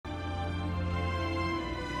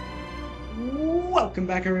Welcome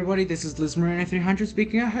back everybody, this is Liz Marina 300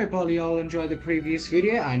 speaking. I hope all y'all enjoyed the previous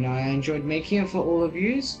video. I know I enjoyed making it for all of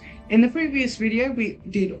yous. In the previous video we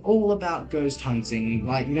did all about ghost hunting,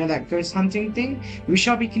 like you know that ghost hunting thing? We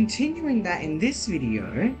shall be continuing that in this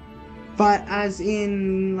video, but as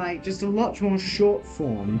in like just a lot more short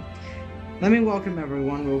form. Let me welcome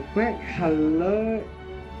everyone real quick. Hello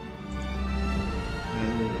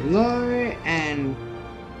and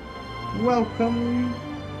welcome.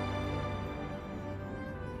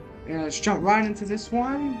 Yeah, let's jump right into this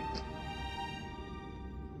one.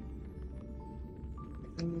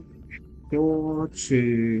 Sure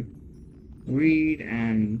to read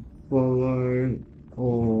and follow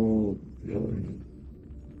all.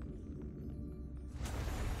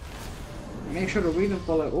 Make sure to read and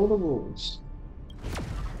follow all the rules.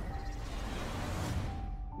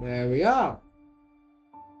 There we are.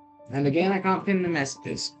 And again, I can't pin the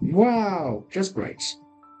messages. Wow, just great.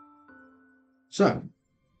 So.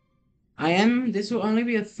 This will only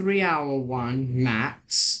be a 3-hour one,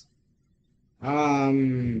 max.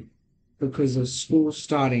 Because of school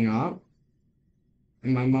starting up.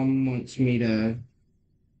 And my mum wants me to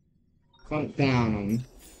clunk down on.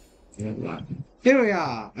 Here we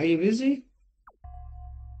are. Are you busy?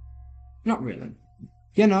 Not really.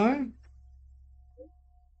 You know,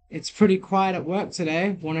 it's pretty quiet at work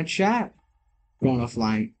today. Wanna chat? Going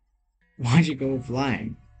offline. Why'd you go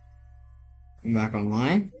offline? I'm back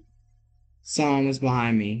online. Someone was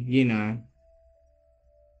behind me, you know.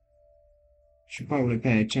 Should probably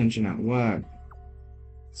pay attention at work.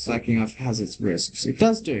 Slacking off has its risks. It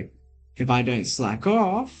does do. If I don't slack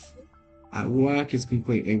off, at work is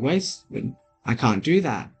completely wasted. I can't do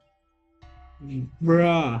that.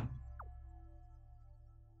 Bruh.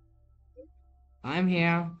 I'm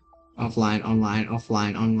here. Offline, online,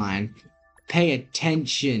 offline, online. Pay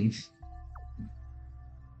attention.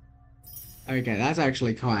 Okay, that's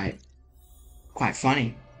actually quite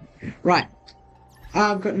funny. Right.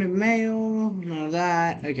 I've got no mail, none of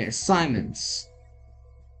that. Okay, assignments.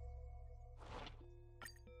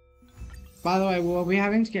 By the way, we'll be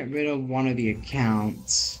having to get rid of one of the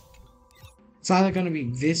accounts. It's either going to be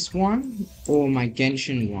this one or my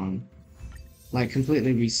Genshin one. Like,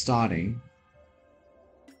 completely restarting.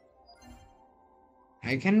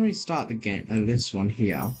 I can restart this one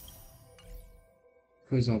here.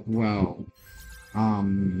 Because of, well...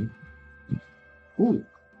 Ooh.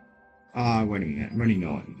 Wait a minute. I'm already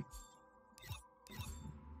know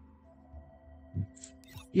it.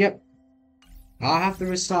 Yep. I'll have to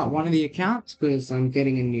restart one of the accounts because I'm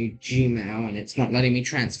getting a new Gmail and it's not letting me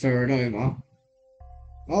transfer it over.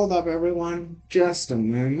 Hold up, everyone. Just a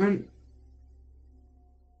moment.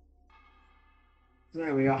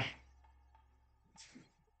 There we are.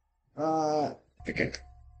 Okay.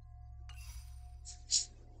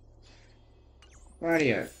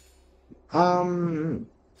 Radio.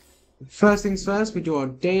 First things first, we do our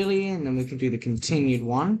daily, and then we can do the continued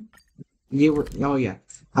one. Oh yeah.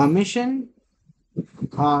 Our mission,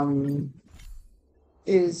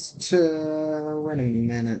 is to... Wait a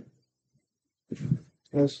minute.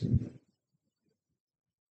 Where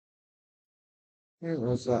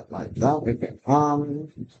was that like that? Okay.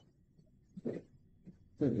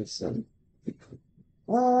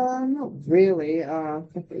 Not really.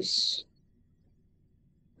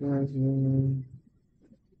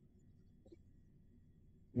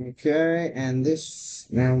 Okay, and this,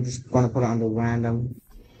 now I'm just gonna put it under random.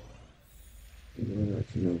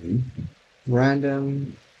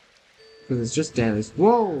 Random, because it's just daily.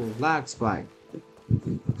 Whoa, lag spike.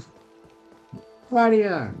 Right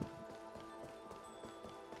here.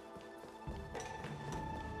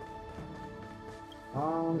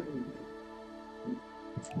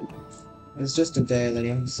 It's just a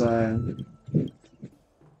daily, so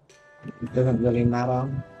it doesn't really matter.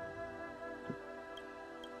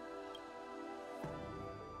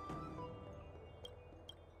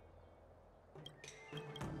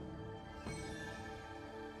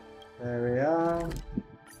 There we are.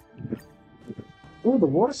 Oh, the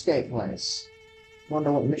waterscape place.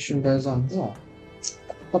 Wonder what mission goes on here.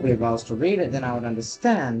 Probably if I was to read it, then I would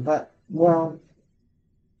understand, but, well,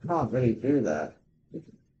 can't really do that.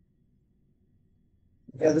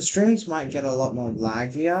 Yeah, the streams might get a lot more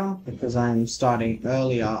laggier because I'm starting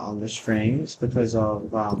earlier on the streams because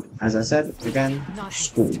of, as I said, again,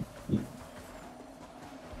 school.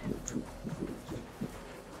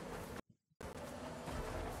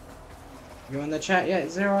 You in the chat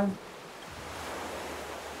yet, Zero?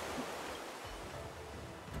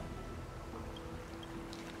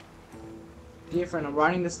 Dear friend, I'm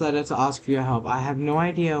writing this letter to ask for your help. I have no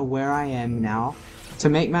idea where I am now. To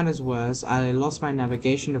make matters worse, I lost my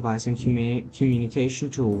navigation device and communication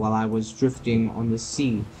tool while I was drifting on the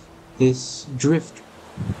sea. This drift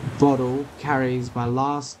bottle carries my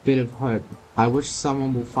last bit of hope. I wish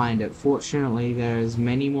someone will find it. Fortunately, there is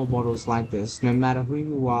many more bottles like this. No matter who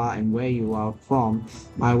you are and where you are from,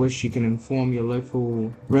 I wish you can inform your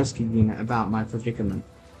local rescue unit about my predicament.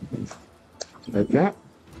 Okay.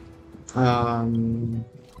 And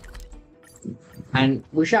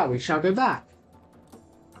we shall go back.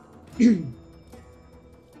 Get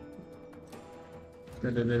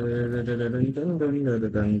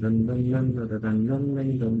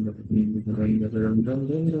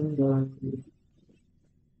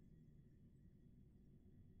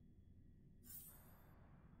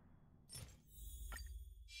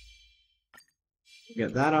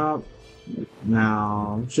that up.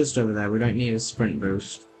 Now, just over there, we don't need a sprint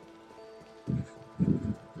boost.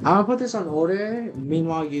 I'll put this on audio,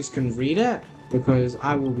 meanwhile you can read it, because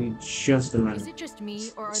I will be just around. Is it just me,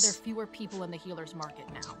 or are there fewer people in the healer's market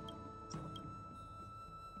now?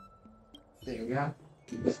 There you go.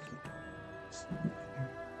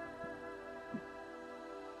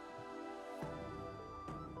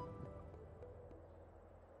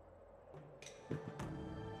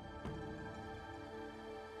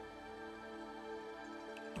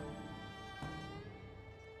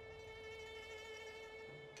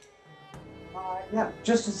 Yeah,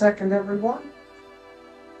 just a second, everyone.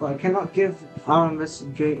 But I cannot give our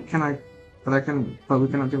investigation. But we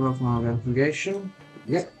cannot give up our investigation.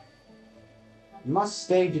 Yep. Must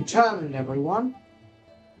stay determined, everyone.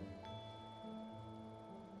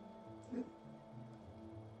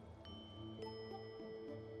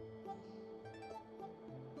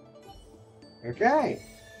 Okay.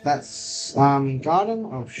 That's Garden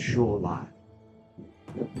of Shoreline.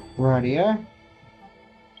 Rightio.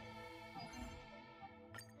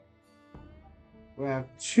 We have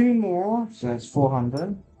 2 more, so that's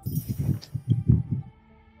 400.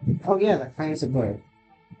 Oh yeah, that claims a bird.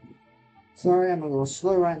 Sorry, I'm a little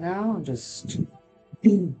slow right now. I'm just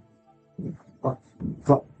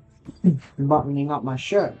buttoning up my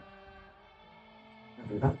shirt.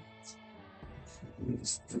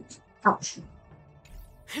 Ouch.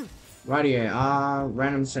 Rightio,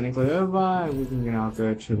 random technically over. We can now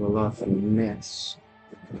go to the left and miss.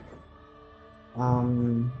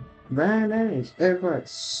 Random is over at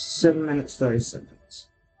 7 minutes 30 seconds.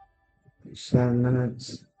 7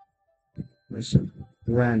 minutes. Listen,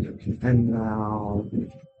 random. And now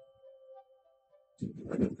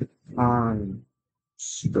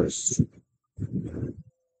first.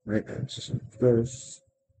 Right, first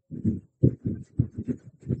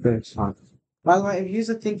time. By the way, if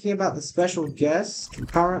you're thinking about the special guests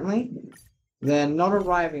currently, they're not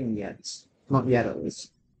arriving yet. Not yet, at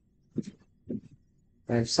least.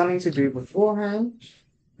 They have something to do beforehand,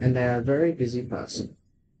 and they are a very busy person.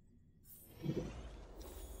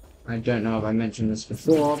 I don't know if I mentioned this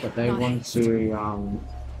before, but they want to,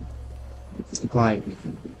 like,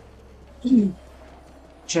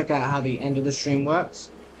 check out how the end of the stream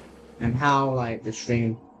works, and how, like, the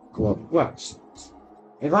stream works.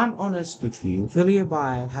 If I'm honest with you,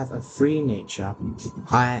 Philiobi have a free nature.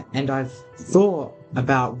 I've thought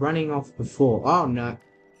about running off before. Oh no.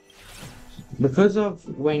 Because of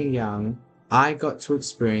when young, I got to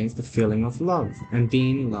experience the feeling of love, and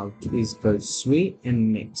being loved is both sweet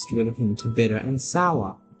and mixed with a hint of bitter and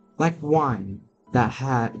sour, like wine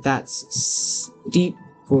that's steep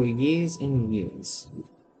for years and years.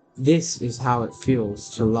 This is how it feels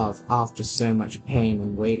to love after so much pain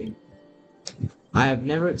and waiting. I have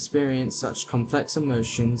never experienced such complex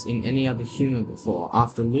emotions in any other human before.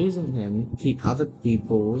 After losing him, other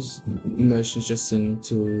people's emotions just seem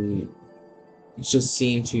to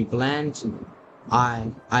bland to me.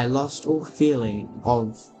 I lost all feeling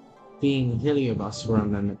of being Heliobus for a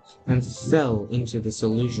moment and fell into this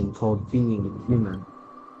illusion called being a human.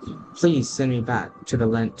 Please send me back to the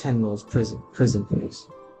Tenlor's prison, please.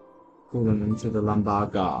 Calling them to the lumbar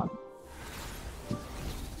guard.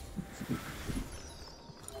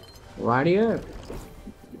 Rightio.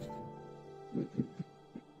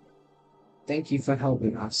 Thank you for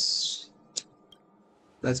helping us.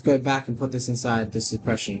 Let's go back and put this inside the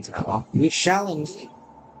suppression tower. We shall indeed.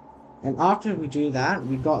 And after we do that,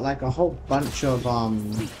 we got like a whole bunch of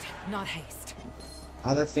not haste.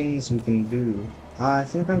 Other things we can do. I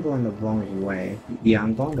think I'm going the wrong way. Yeah,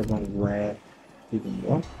 I'm going the wrong way. Even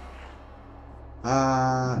more.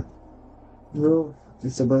 Rule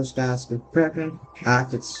is supposed to ask with prepping.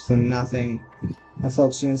 Act it's for nothing. A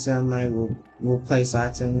focusing ceremony will place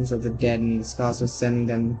items of the dead in the scars of sending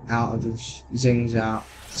them out of the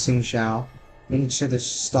Xingxiao. into the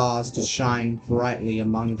stars to shine brightly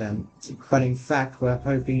among them. But in fact, we're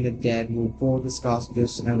hoping the dead will board the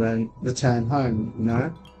starships and then return home, you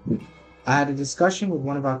know? I had a discussion with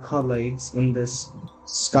one of our colleagues in this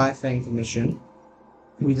Skyfang mission.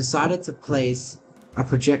 We decided to place a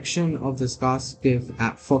projection of the starship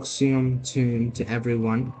at Foxium Tomb to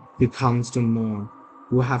everyone who comes to mourn.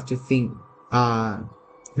 We'll have to think,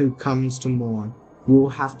 who comes to mourn. We'll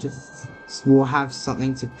have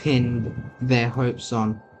something to pin their hopes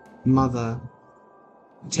on. Mother,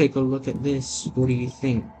 take a look at this. What do you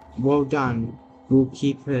think? Well done. We'll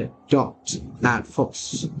keep it docked at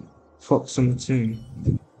Foxium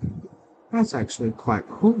Tomb. That's actually quite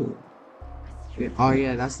cool. Oh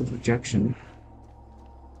yeah, that's the projection.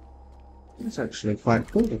 That's actually quite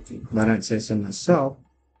cool if I don't say so myself.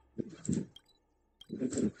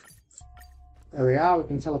 There we are, we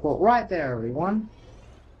can teleport right there, everyone.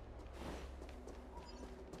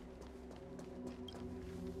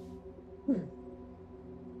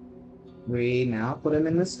 We now put him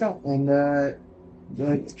in the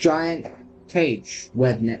giant cage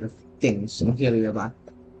web net of things. And here we are.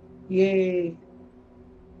 Yay!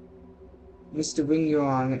 Mr. Wing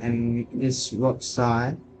Yuan and Miss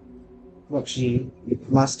Roxy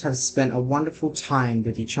must have spent a wonderful time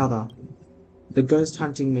with each other. The ghost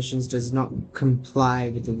hunting missions does not comply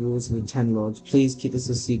with the rules of the Ten Lords. Please keep this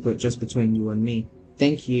a secret just between you and me.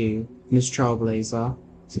 Thank you, Miss Trailblazer.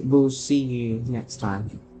 We'll see you next time.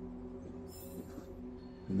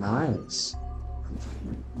 Nice.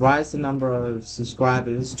 Rise the number of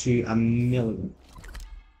subscribers to 1 million.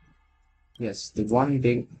 Yes, the 1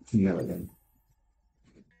 big million.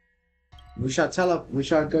 We shall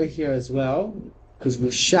go here as well, because we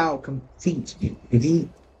shall complete the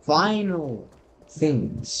final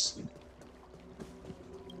things.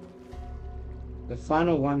 The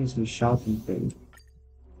final ones we shall complete.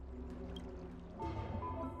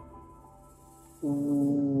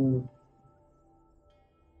 Ooh.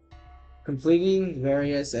 Completing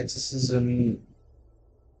various XML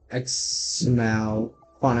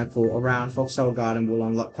Chronicle around Foxhole Garden will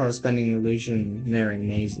unlock corresponding illusionary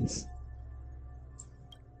mazes.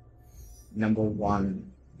 Number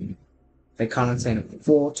 1. They can't attain it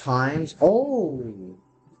 4 times. Oh!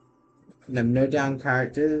 No down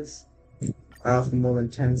characters. For more than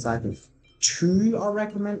 10 cycles. 2 are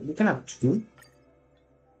recommended. We can have 2.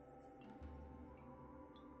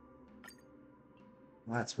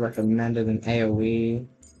 That's recommended in AoE.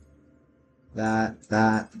 That,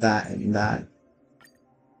 and that.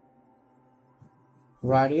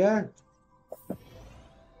 Radio.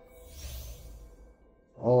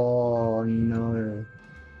 Oh no.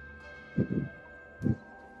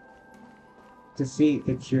 Defeat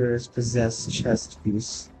the curious possessed chest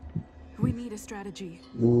piece. We need a strategy.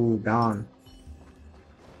 Ooh, gone.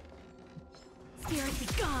 Spirit be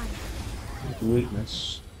gone.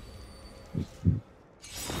 Weakness.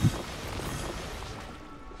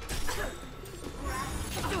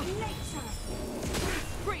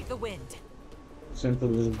 Break the wind.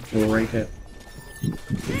 Simply break it.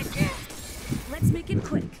 Let's make it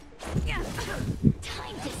quick.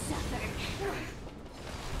 Time to suffer.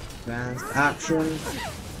 Advanced action.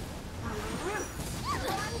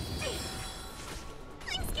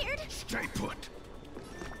 I'm scared. Stay put.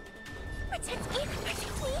 Protect me. Protect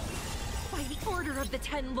me. By the order of the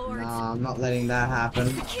Ten Lords. Nah, I'm not letting that happen.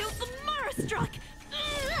 Execute the Marastruck.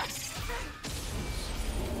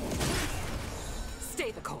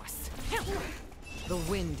 Stay the course. The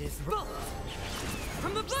wind is rolled.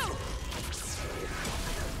 From the bow.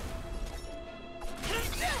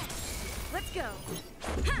 Let's go.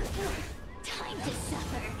 Time to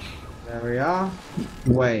suffer. There we are.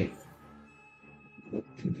 Wait.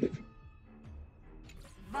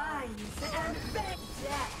 Vines and bed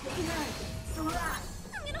death. I'm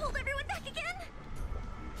gonna hold everyone back again.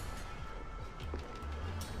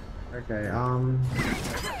 Okay,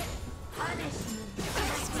 Punishment.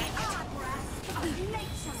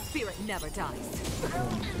 Spirit never dies.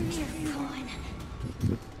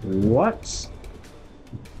 what?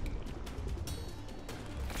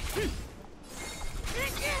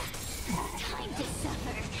 Time to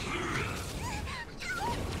suffer.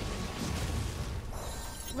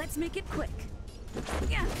 Let's make it quick.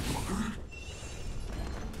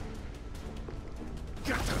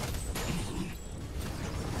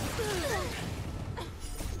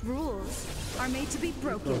 Rules are made to be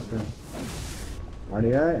broken. Okay.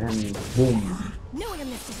 Audio and boom. No one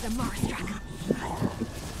missed the Marastruck.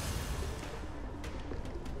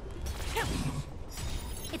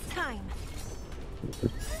 It's time.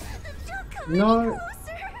 Don't come No. any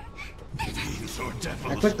closer. Demons are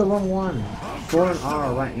I clicked the wrong one. 4 and R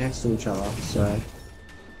are right next to each other, so...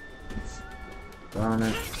 Darn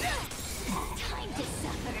it. Time to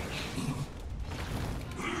suffer.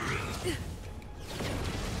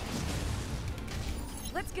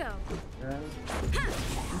 Let's go. Yeah.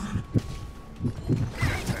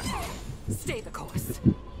 Stay the course.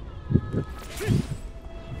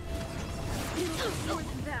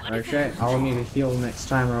 Okay, I'll need to heal next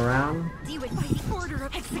time around. Do it by the order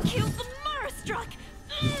of execute the Marastruck.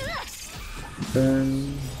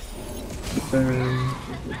 Boom. Boom.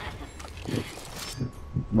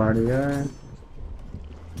 Barrier.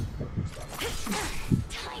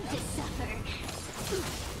 Time to suffer.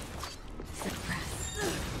 Suppress.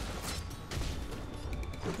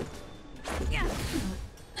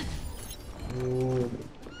 Ooh.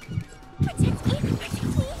 Protect me, protect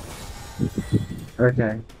me.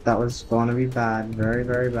 Okay, that was going to be bad. Very,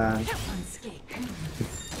 very bad.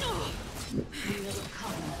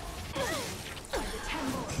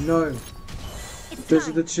 No. Those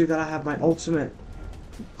are the two that I have my ultimate.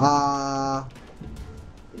 Time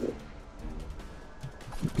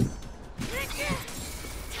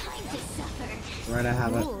to suffer. Right, I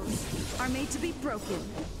have it. Rules are made to be broken.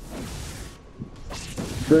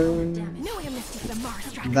 Boom. No amnesty for the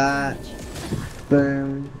Marastruck. That.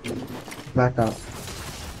 Boom. Back up.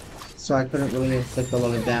 So I couldn't really inflict a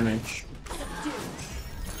lot of damage.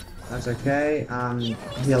 That's okay.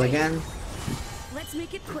 Heal again. Let's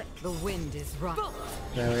make it quick. The wind is right.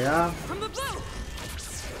 There we are. From the bow.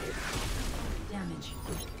 Damage.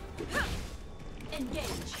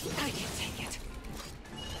 Engage. I can take it.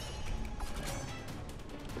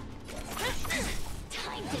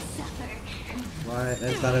 Time to suffer. Right,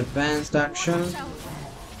 there's that advanced action.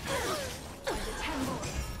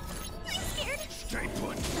 Stay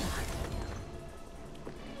put.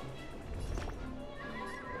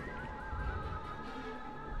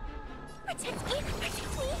 Protect me,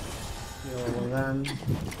 protect me. Heal all of them.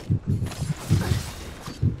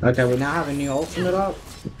 Okay, we now have a new ultimate up.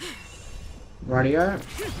 Radio.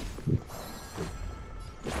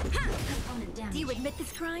 Do you admit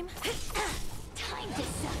this crime? Time to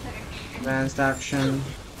suffer. Advanced action.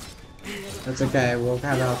 That's okay, we'll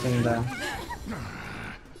have our thing there.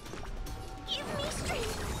 Give me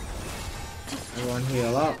strength. Everyone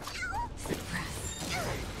heal up.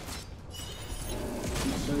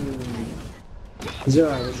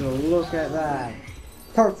 Zero, would you look at that?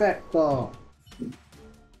 Perfecto!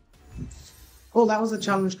 Oh, that was a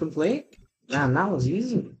challenge complete? Man, that was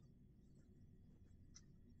easy.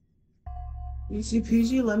 Easy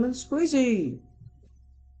peasy lemon squeezy.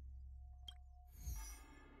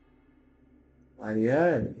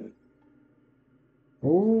 Rightio.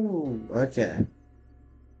 Ooh, okay.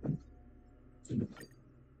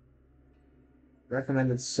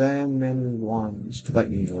 Recommended so many ones, but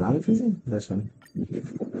you know what I'm choosing? This one.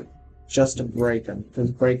 Just to break them,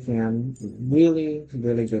 because breaking them really,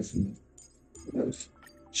 really good for me. It's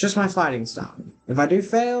just my fighting style. If I do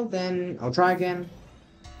fail, then I'll try again.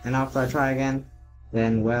 And after I try again,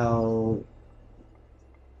 then well,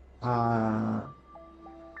 I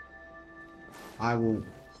will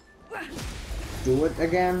do it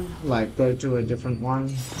again. Like go to a different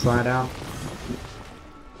one, try it out.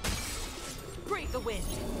 Break the wind.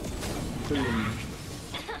 Boom.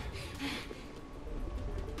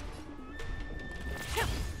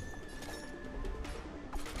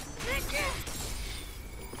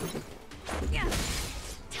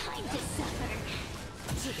 Time to suffer.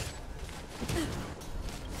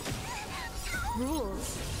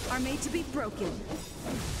 Rules are made to be broken.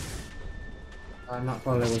 Not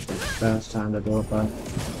probably was the first time to do it, but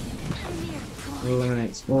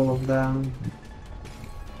eliminates all of them.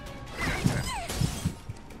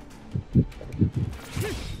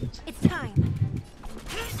 It's time.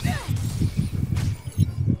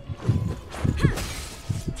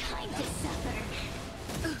 Time to suffer.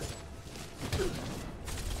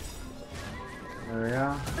 There we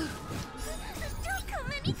are.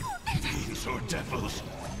 These are devils.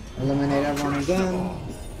 Eliminate everyone again.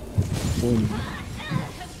 Boom.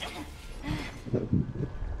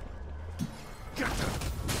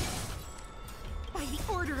 By the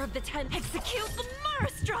order of the Ten, execute the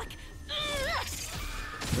Marastruck.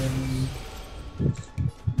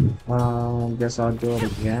 Guess I'll do it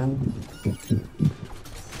again.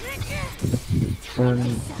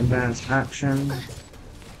 Advanced action. I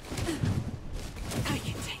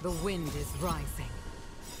can take. The wind is rising.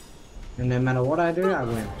 And no matter what I do, I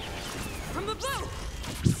win. From the bow.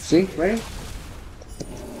 See? Ready?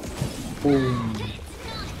 Boom.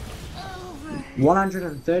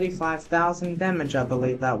 135,000 damage, I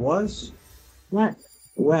believe that was. Right.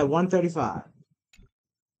 We're 135.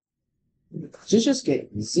 Does it just get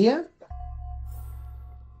easier?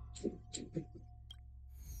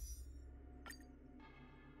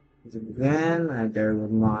 Then I go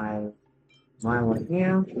with my one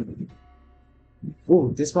here.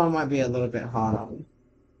 Ooh, this one might be a little bit harder.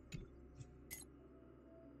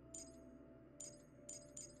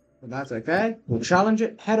 But that's okay. We'll challenge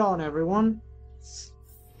it head on, everyone.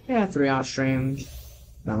 Yeah, 3-hour stream.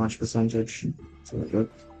 That much percentage. It's really good.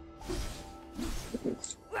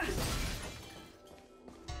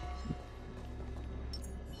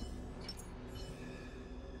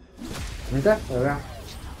 Okay, there we go.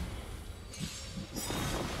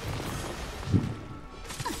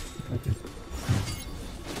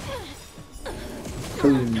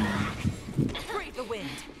 Boom. Brave the wind.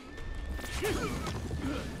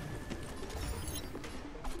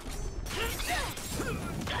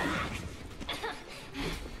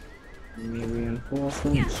 Any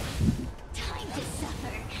reinforcements? Time to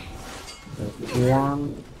suffer.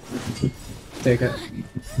 One. Take it.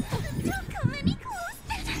 Don't come any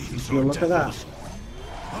close. You look at that.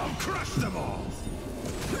 I'll crush them all.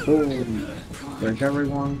 Boom. Break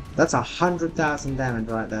everyone. That's 100,000 damage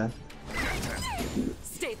right there.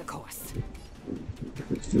 Stay the course.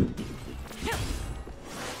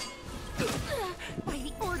 By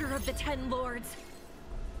the order of the Ten Lords,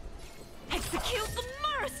 execute the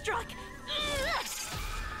Marastruck!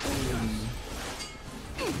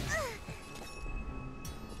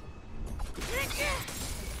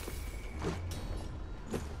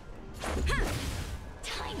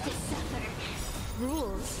 Time to suffer.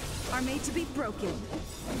 Rules are made to be broken.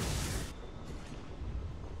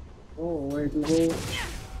 Oh, wait, wait.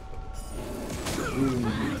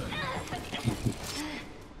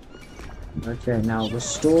 Okay, now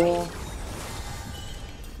restore.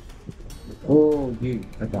 Oh, you.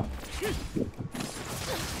 Okay.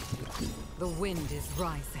 The wind is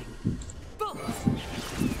rising. Bullets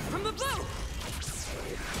from the bow.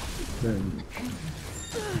 Boom.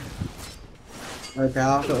 Okay,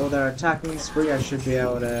 after all their attacking spree, I should be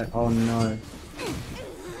able to. Oh no.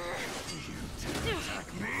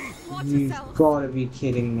 Watch You've yourself. gotta be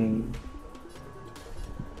kidding me.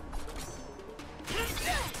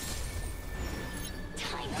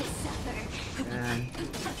 Time to suffer. Man.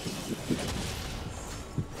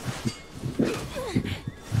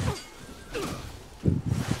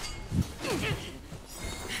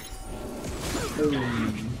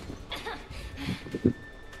 Boom.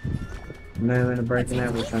 No, we're breaking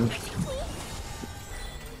everything.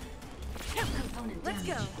 Component Let's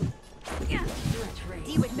go. damage. Yeah. Threat raised.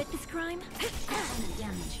 Do you admit this crime? Component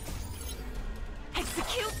damage.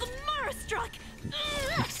 Execute the Marastruck!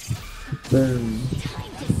 Time Boom. to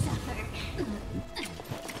suffer.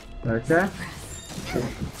 Okay.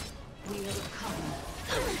 We will come.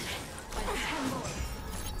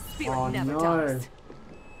 Spirit Oh never no. dies.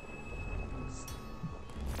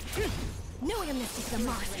 No one missed the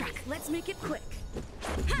Marastruck. Let's make it quick.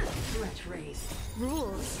 Threat raised.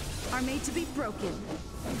 Rules are made to be broken.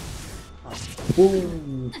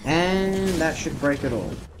 Boom. And that should break it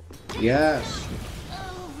all. Yes.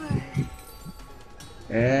 Over.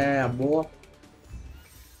 Yeah, boy.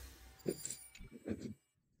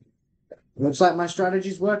 Looks like my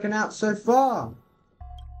strategy's working out so far.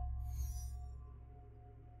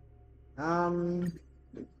 Then,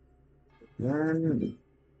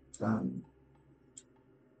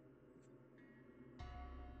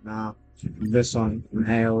 nah, this one,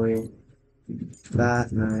 AoE.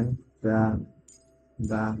 That, no,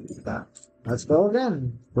 that. Let's go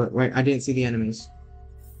again. Wait, I didn't see the enemies.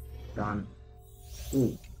 Done.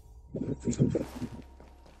 Ooh.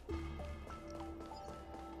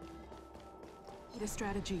 The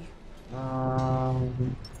strategy.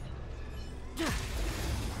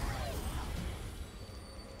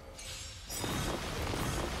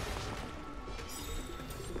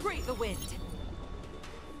 Brave the wind.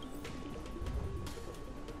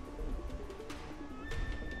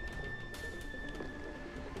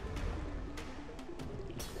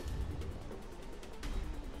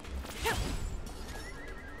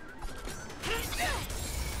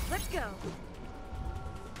 Let's go.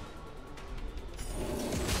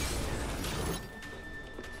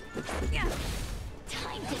 Yeah.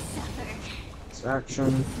 Time to suffer. It's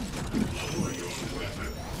action.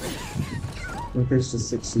 Increase to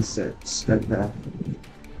 66. Okay.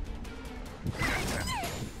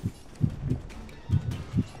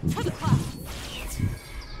 To the cloud.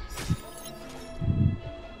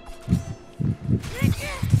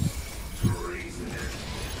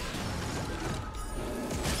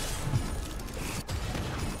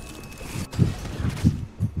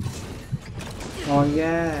 Oh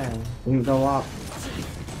yeah. Didn't go up.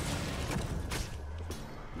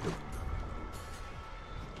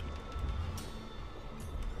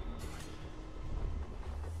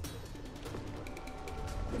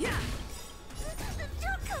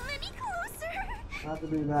 to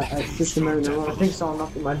do that at just a moment. I think someone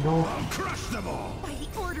knocked at my door. I'll crush them all. By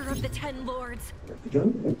the order of the Ten Lords.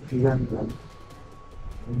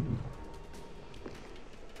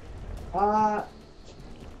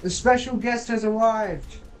 The special guest has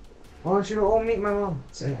arrived. I want you to all meet my mom.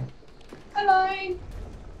 Say Hello. I'm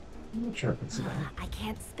not sure if it's I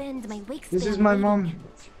can't spend my weeks. This is my mom.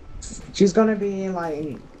 She's gonna be like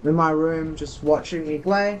in my room just watching me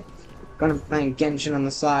play. Gonna be playing Genshin on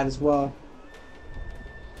the side as well.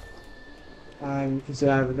 You can see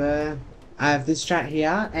over there. I have this chat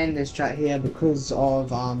here and this chat here because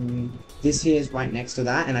of this here is right next to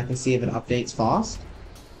that and I can see if it updates fast.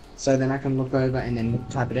 So then I can look over and then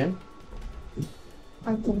type it in.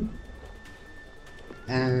 Okay.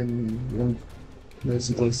 And we'll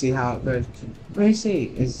basically see how it goes. Let me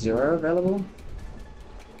see, is Zero available?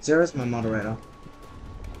 Zero's my moderator.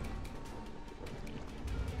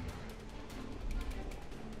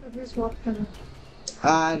 Who's watching?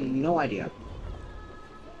 No idea.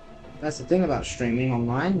 That's the thing about streaming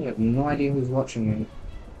online, you have no idea who's watching you.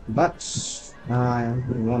 But, you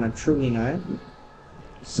want to truly know,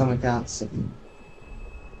 some accounts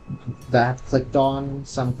that have clicked on,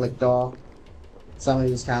 some clicked off. Some of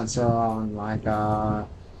these accounts are on like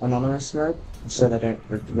anonymous mode, so they don't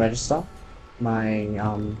register. My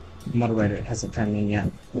moderator hasn't turned in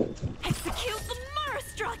yet. Execute the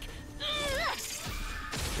Marastruck!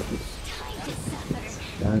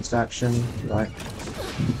 Transaction, right.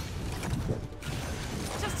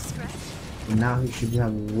 Just a scratch. Now he should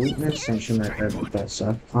have weakness and should make every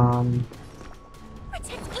better.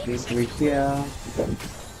 These three here.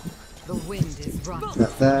 The wind is right.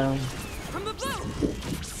 That there. From the bow!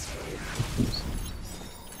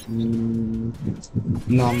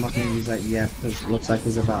 No, I'm not gonna use that yet because it looks like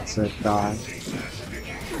he's about to die.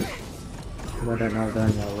 But I don't know if there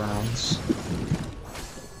are no rounds.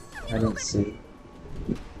 I didn't see.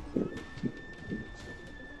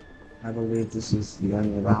 I believe this is the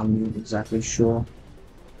only round, I'm not exactly sure.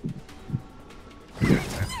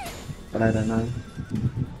 But I don't know.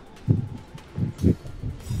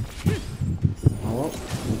 Oh, well,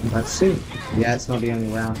 let's see. Yeah, it's not the only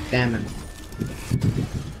round. Damn it.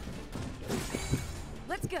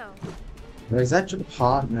 Let's go. Wait, is that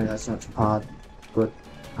Japad? No, that's not Japad. Good.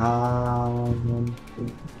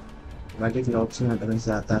 If I get the ultimate, then is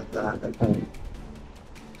that, okay.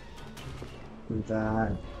 Do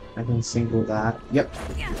that. I can single that. Yep.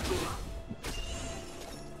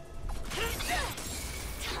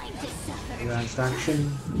 Advanced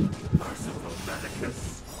action.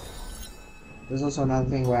 There's also another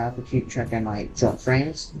thing where I have to keep checking like drop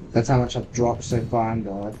frames. That's how much I've dropped so far in the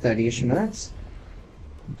 30-ish minutes.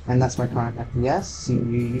 And that's my current FPS,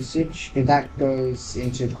 CPU usage. If that goes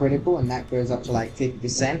into critical and that goes up to like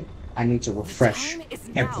 50%, I need to refresh Time is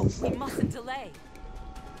now. We everything. mustn't delay.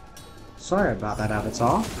 Sorry about that,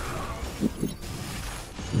 Avatar.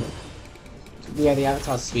 Yeah, the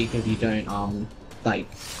avatars speak if you don't, like,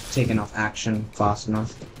 take enough action fast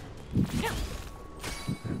enough.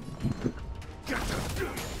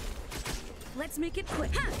 Let's make it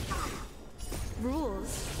quick.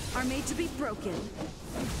 Rules are made to be broken.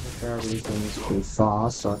 Everything is pretty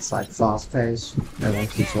fast, so it's like fast paced. Everyone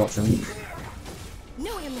keeps watching.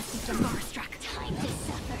 No amnesty for Marastruck. Time to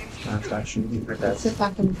suffer. That's actually pretty good. Sit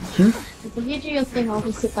back and. If you do your thing, I'll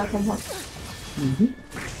just sit back and watch.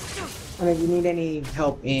 And if you need any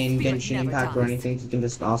help in Spirit Genshin never Impact or dies. anything, you can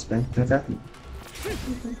just ask me, okay?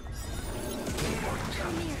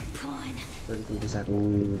 Pretty cool, just that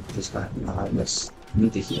all this guy. Let's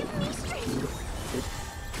need to heal.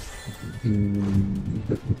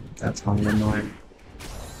 That's kind of annoying.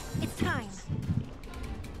 It's time.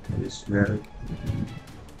 It is very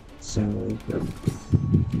similar.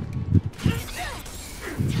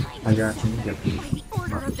 I got you. Yep. By the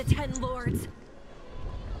order of the Ten Lords.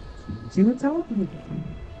 See what's up?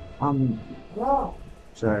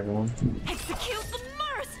 Sorry, everyone. Execute the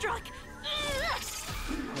Marastruck.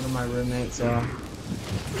 One of my roommates are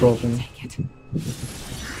broken. Take it.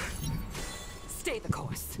 Stay the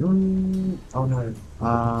course. Oh no.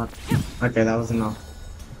 Okay, that was enough.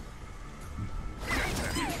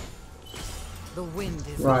 The wind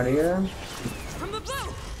is Right here. from the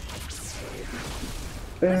bow.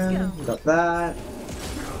 Boom. Got that.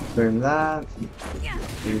 Boom that.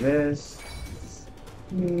 Do this.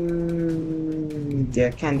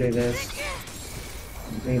 Yeah, can do this.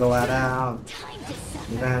 Single that out.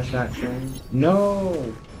 Advanced action.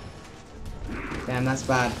 No! Damn, that's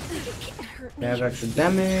bad. They have extra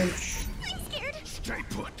damage. Stay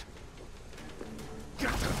put.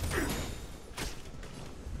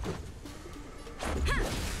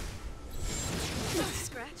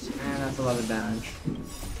 Scratch. And that's a lot of damage.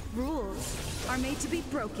 Rules are made to be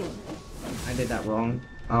broken. I did that wrong.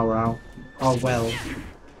 Oh well. Oh well.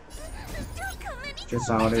 Just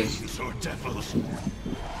how it is. So devils.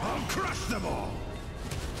 I'll crush them all.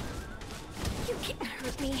 You can't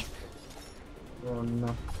hurt me. Oh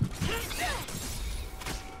no.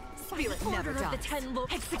 Spirit never Order of the dies. 10 will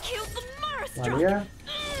execute the Oh Marstruck. yeah.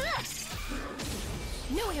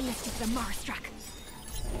 No one missed the Marstruck.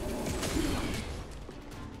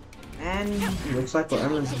 And looks like we're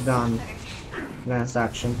almost done. Last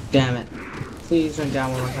action. Damn it. Please run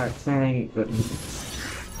down one more time. Thank goodness.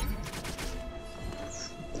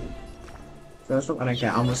 First one, I don't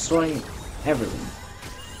care. I'm restoring everything.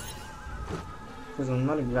 Because I'm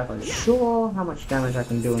not exactly sure how much damage I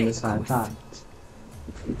can do in this high time.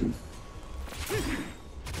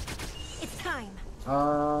 It's time.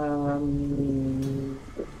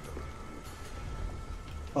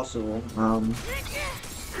 Possible.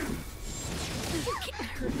 You can't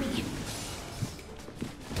hurt me.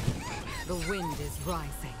 The wind is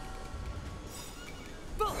rising.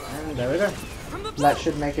 And there we go. That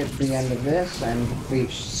should make it the end of this and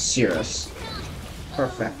reach Cirrus.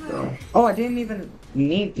 Perfecto. Oh, I didn't even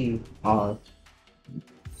need the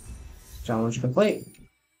challenge complete.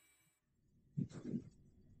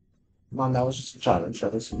 Mom, that was just a challenge.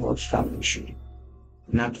 That was a large challenge.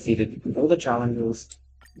 And I've defeated all the challenges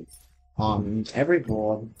on every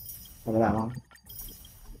board for that one.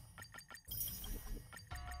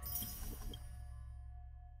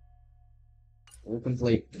 All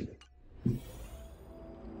complete.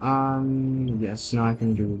 Yes, now I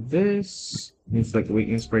can do this. Inflict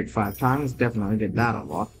weakness break 5 times. Definitely did that a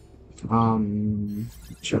lot.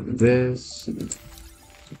 Check this.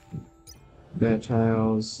 Their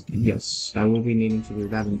tails. Yes, I will be needing to do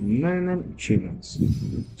that in a moment. Achievements.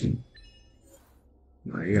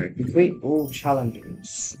 There you go. Complete all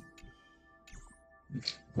challenges.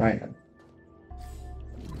 Right.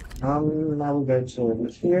 I will go to over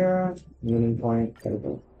here. Meeting point. There we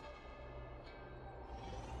go.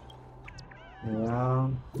 Yeah.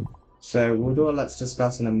 So we'll do a let's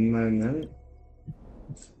discuss in a moment.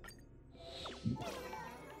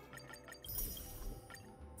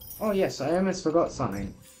 Oh yes, I almost forgot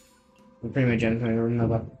something. I'm pretty much anything I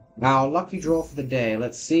remember. Now, lucky draw for the day.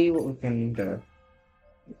 Let's see what we can do.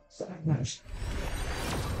 Let's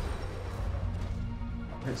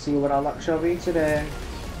see what our luck shall be today.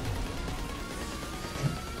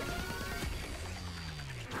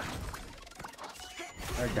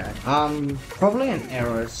 Okay. Probably an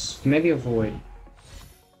Eros. Maybe a Void.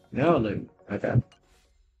 No loot. Okay.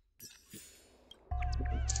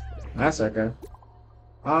 That's okay.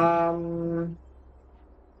 We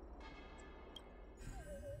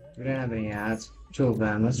don't have any ads. 2 of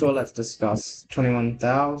them. Let's discuss.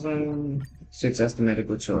 21,000. 6 estimated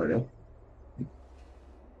maturity.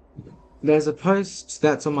 There's a post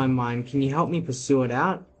that's on my mind. Can you help me pursue it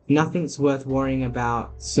out? Nothing's worth worrying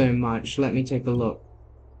about so much. Let me take a look.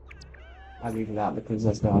 I'll leave it out because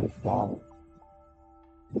that's not a fall.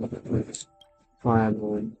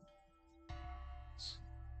 Firewood.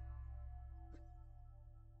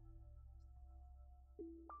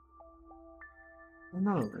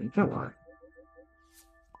 No, come on.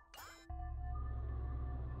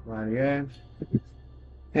 Rightio.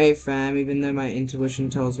 Hey fam, even though my intuition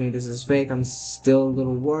tells me this is fake, I'm still a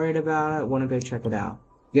little worried about it. Wanna go check it out.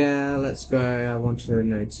 Yeah, let's go. I want to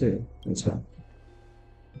know too. Let's go.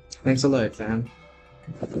 Thanks a lot, fam.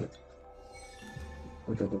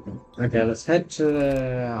 Okay, let's head to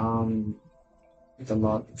the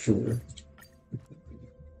lot. Sure.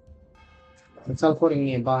 It's teleporting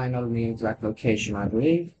nearby, not in the exact location, I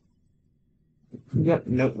believe. Yep,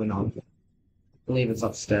 nope, we're not. I believe it's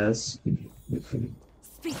upstairs.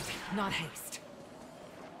 Speak, not haste.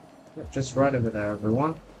 Yep, just right over there,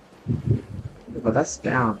 everyone. But that's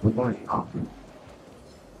down. We're going up. Am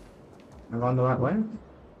I going the right way?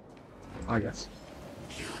 Oh, yes.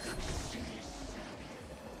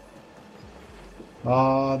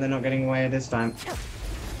 Oh, they're not getting away this time.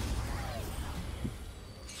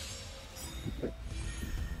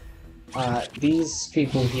 These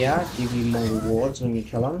people here give you more rewards when you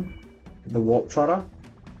kill them. The Warp Trotter.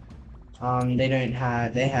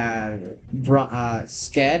 They have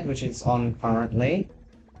Scared, which is on currently.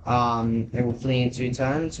 It will flee in 2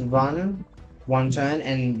 turns, run 1 turn,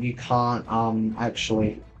 and you can't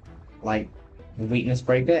actually like weakness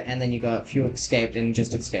break it, and then you got Few Escaped and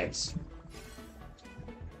just escapes.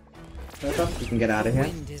 Okay, you can get out of here.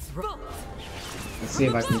 Let's see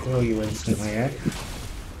if I can kill you instantly, eh?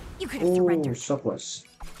 You could have surrendered. Ooh, surplus.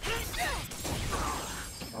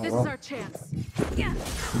 Oh, This well. is our chance. Yeah.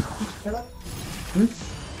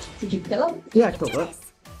 Did you kill him? Yeah, I killed it.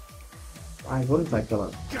 Why wouldn't I kill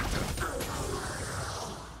it? You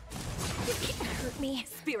can't hurt me.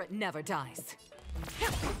 Spirit never dies.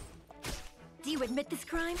 Do you admit this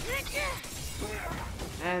crime?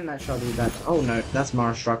 And that shall do that. Oh no, that's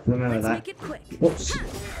Mara Struck, remember Let's that. make it quick. Whoops.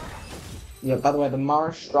 Yeah, by the way, the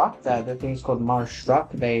Mara Struck, the thing's called Mara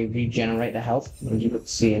Struck, they regenerate the health, as you could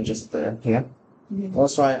see in just the here.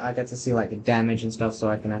 Also, I get to see like the damage and stuff, so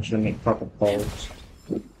I can actually make proper bolts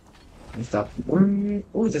and stuff.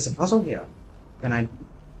 Oh, there's a puzzle here. Can I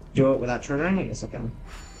do it without triggering it? Yes, I can.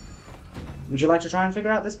 Would you like to try and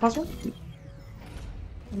figure out this puzzle?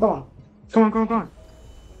 Go on. Come on, come on, come on.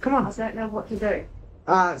 Come on. I don't know what to do.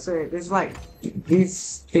 So there's like,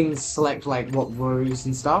 these things select like what rows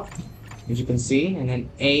and stuff, as you can see, and then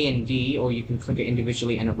A and D, or you can click it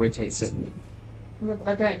individually and it rotates it.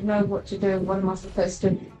 I don't know what to do. What am I supposed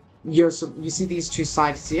to? You see these two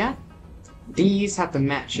sides here? These have to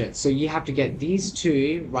match it, so you have to get these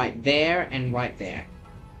two right there and right there.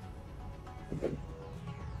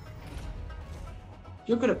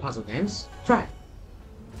 You're good at puzzle games. Try it.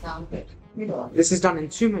 Sound good. Middle. This is done in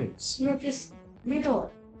 2 moves. You're just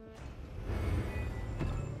middle.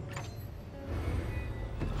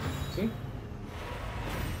 See?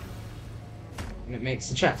 And it makes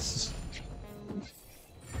the chest.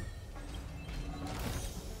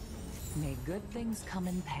 May good things come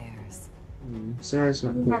in pairs. Seriously.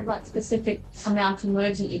 You have like specific amount of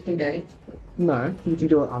moves that you can do. No, you can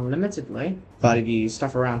do it unlimitedly, but if you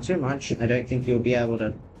stuff around too much, I don't think you'll be able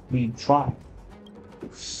to retry.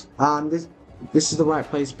 This is the right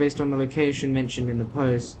place based on the location mentioned in the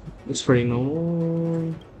post. Looks pretty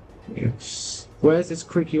normal. Where's this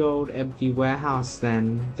creaky old empty warehouse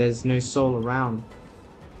then? There's no soul around.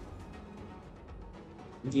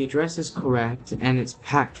 The address is correct, and it's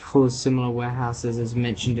packed full of similar warehouses as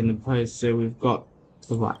mentioned in the post, so we've got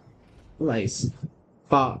the right place.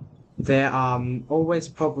 But there are always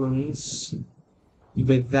problems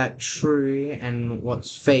with that true and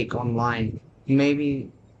what's fake online.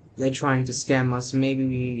 Maybe they're trying to scam us.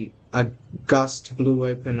 Maybe a gust blew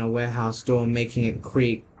open a warehouse door, making it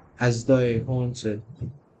creak as though haunted.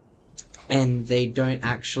 And they don't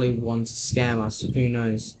actually want to scam us, who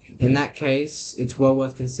knows. In that case, it's well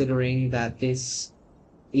worth considering that this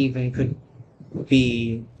even could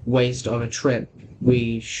be waste of a trip.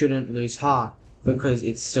 We shouldn't lose heart, because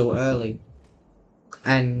it's still early.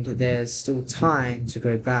 And there's still time to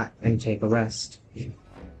go back and take a rest.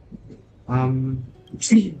 I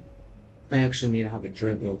actually need to have a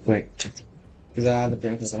drink real quick. Because I have a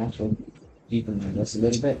drink that's actually deepen this a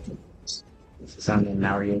little bit. It's sounding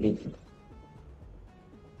narrated.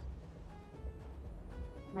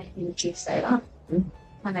 Make you say that.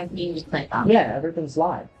 I make music like that. Yeah, everything's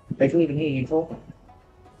live. They can even hear you talking.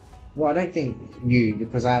 Well, I don't think you,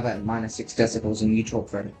 because I have it at -6 decibels and you talk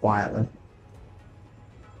very quietly.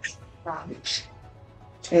 Right.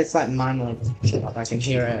 It's like mine, like I can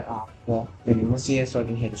hear it. Well, maybe we'll see it so I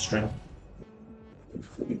can hear the string.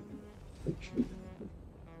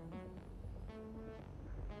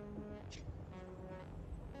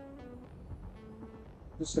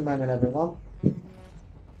 Just a moment, everyone.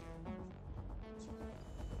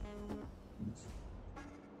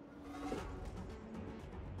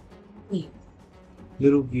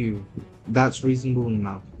 Little view, that's reasonable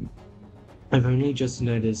enough. I've only just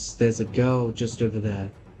noticed there's a girl just over there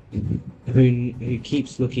who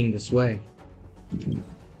keeps looking this way.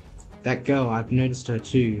 That girl, I've noticed her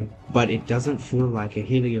too, but it doesn't feel like a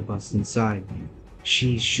heliobus inside.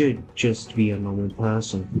 She should just be a normal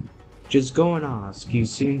person. Just go and ask, you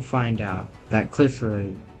soon find out that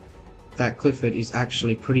Clifford is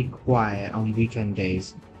actually pretty quiet on weekend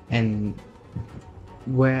days, and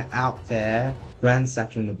we're out there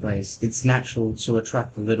ransacking the place. It's natural to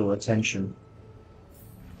attract a little attention.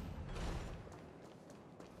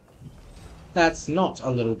 That's not a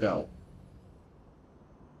little girl.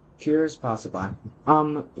 Curious passerby.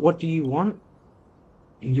 What do you want?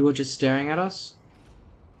 You were just staring at us?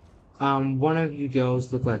 One of you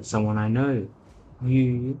girls look like someone I know.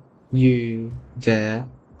 You there.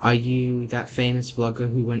 Are you that famous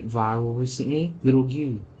vlogger who went viral recently? Little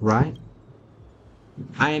you, right?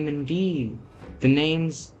 I am indeed. The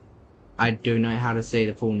name's... I don't know how to say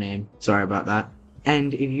the full name. Sorry about that.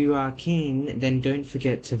 And if you are keen, then don't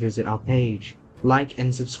forget to visit our page. Like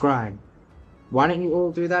and subscribe. Why don't you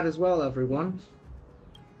all do that as well, everyone?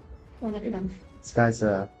 Gwyneth. This guy's,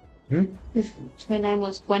 Her name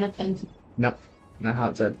was Gwyneth. Nope. Not how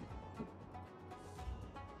it said.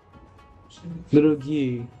 Little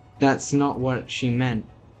you, that's not what she meant.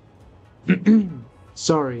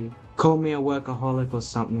 Sorry, call me a workaholic or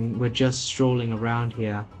something. We're just strolling around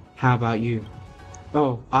here, How about you?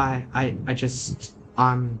 Oh, I'm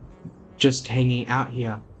just hanging out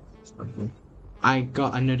here. I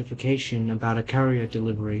got a notification about a courier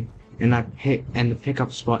delivery, and the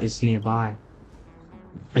pickup spot is nearby.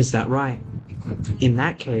 Is that right? In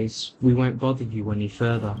that case, we won't bother you any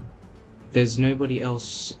further. There's nobody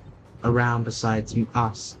else around besides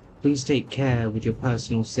us. Please take care with your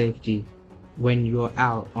personal safety when you're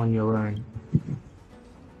out on your own.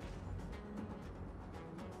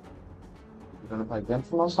 You gonna play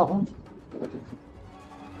Benful or something?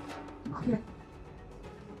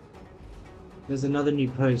 There's another new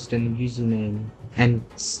post and username and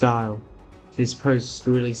style. This post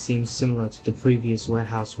really seems similar to the previous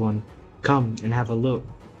warehouse one. Come and have a look.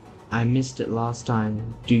 I missed it last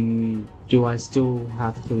time. Do I still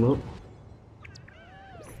have to look?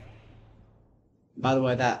 By the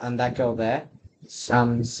way, that girl there,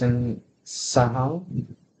 Sunhang.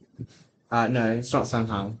 No, it's not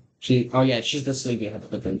Sunhang. She's the sleepyhead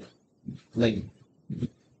of the group. Ling.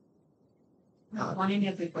 One in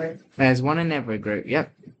every group. There's one in every group.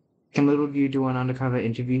 Yep. Can little you do an undercover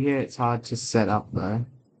interview here? It's hard to set up though.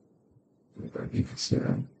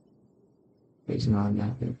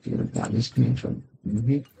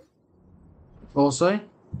 Also,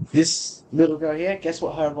 this little girl here, guess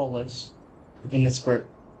what her role is in this group?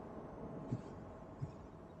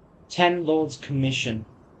 10 Lords Commission.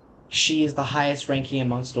 She is the highest ranking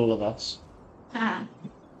amongst all of us. Ah.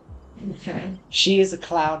 Okay. She is a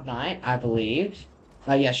Cloud Knight, I believe.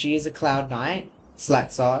 Yeah, she is a Cloud Knight.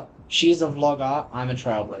 Slaxar. She's a vlogger. I'm a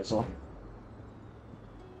trailblazer.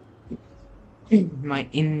 My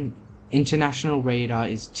international radar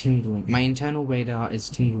is tingling. My internal radar is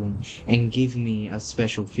tingling and give me a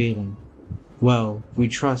special feeling. Well, we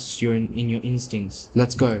trust you in your instincts.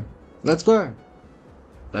 Let's go. Let's go.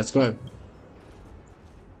 Let's go.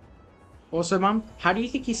 Also, Mum, how do you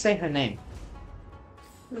think you say her name?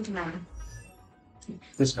 Who's man?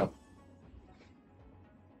 This girl.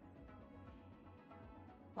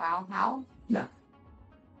 Wow, how? No.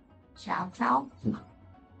 Chow, chow? No.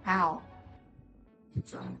 How?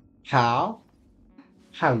 How?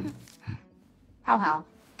 How? How?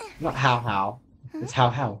 Not how. It's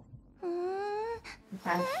how.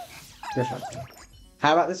 Okay. Different.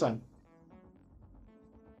 How about this one?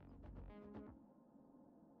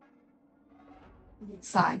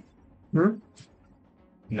 Side. No.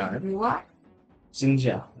 What?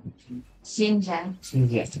 Xinjia. Xinjiang.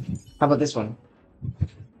 Xinjia. How about this one?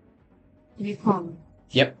 Yukon.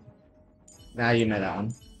 Yep. Now you know that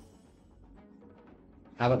one.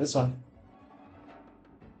 How about this one?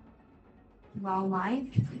 Wrong light.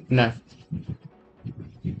 No.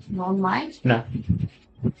 Wrong light. No.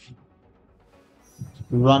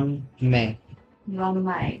 Run May. Wrong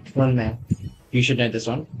light. Run May. You should know this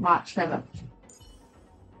one. March 7th.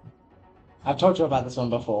 I've talked to you about this one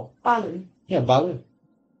before. Balu. Yeah, Balu.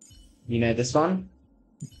 You know this one?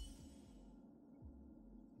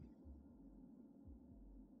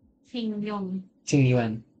 Ting Yun. Ting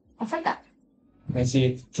Yuan. I said that. I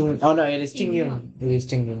see. Oh no, it is Ting Yun. It is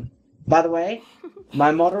Ting Yun. By the way, my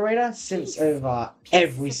moderator simps over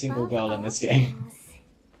every single girl in this game.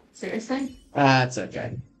 Seriously? It's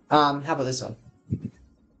okay. How about this one?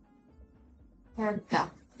 Erica.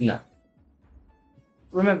 No.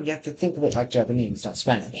 Remember, you have to think of it like Japanese, not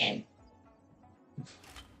Spanish.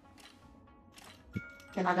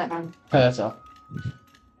 Then I don't know. Herta.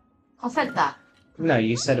 I said that. No,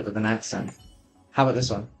 you said it with an accent. How about this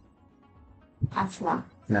one? Asla.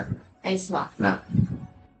 No. Asla. No.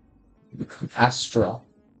 Astra.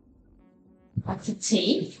 That's a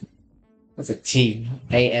T. What's a T?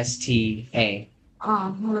 A-S-T-A.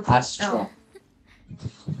 Oh, what was Astra.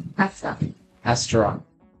 Astra. Astra.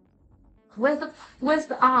 Where's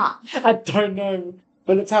the R? I don't know,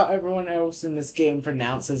 but it's how everyone else in this game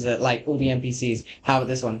pronounces it, like all the NPCs. How about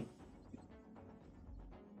this one?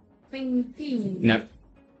 Ping ping. No.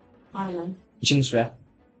 I don't know. Jingshui.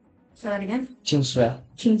 Say that again. Jingshui.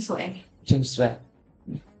 Kingsway. Jingshui.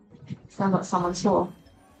 Sounds like someone saw.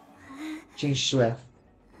 Jingshui.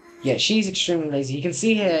 Yeah, she's extremely lazy. You can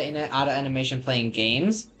see her in her auto animation playing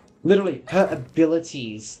games. Literally, her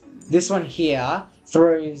abilities. This one here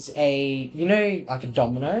throws a, like a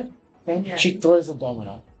domino thing? Yeah. She throws a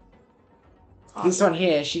domino. This one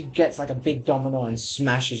here, she gets like a big domino and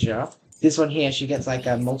smashes you. This one here, she gets like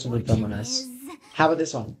multiple dominoes. How about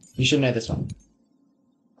this one? You should know this one.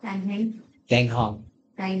 Dang him. Deng Hong.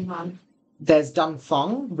 Dang one. There's Deng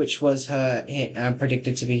Feng, which was her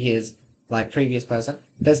predicted to be his previous person.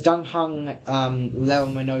 There's Deng Hong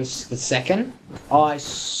Leominos II. Oh, I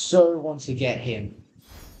so want to get him.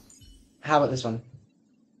 How about this one?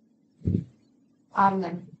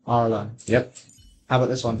 Arlen. Arla. Yep. How about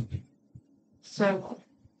this one? Serval.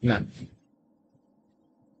 No.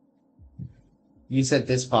 You said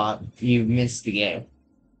this part. You missed the game.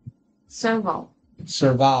 Serval.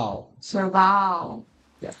 Serval. Serval.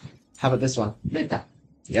 Yep. How about this one? Luta.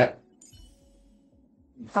 Yep.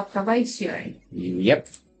 Dr. Ratio. Yep.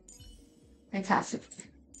 Fantastic.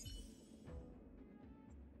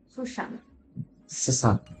 Sushan.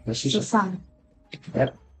 Susan. Susan.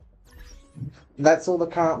 Yep. That's all the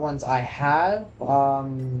current ones I have.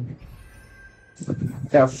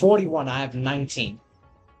 There are 41. I have 19.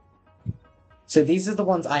 So these are the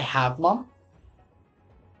ones I have, Mom.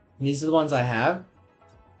 These are the ones I have.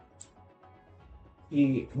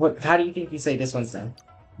 How do you think you say this one's name?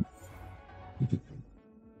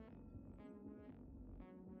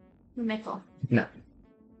 Miko. No.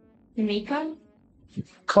 Miko.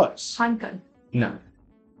 Close. Hanko. No.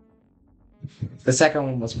 The second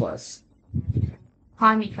one was close.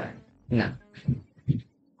 Hamiko. No.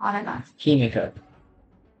 I don't know. Himiko.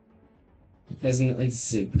 That's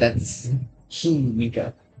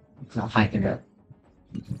Himiko. Not Himiko.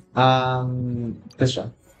 This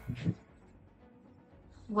one.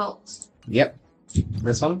 Wilt. Yep.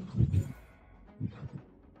 This one.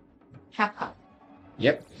 Kappa.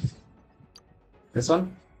 Yep. This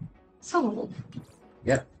one. Soul.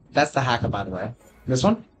 Yep. That's the hacker, by the way. This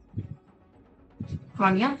one.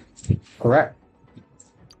 Grania. Correct.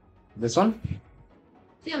 This one.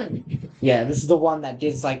 Dylan. Yeah, this is the one that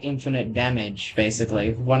gives like infinite damage,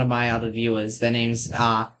 basically. One of my other viewers, their names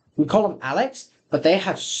are, we call them Alex, but they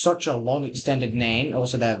have such a long extended name.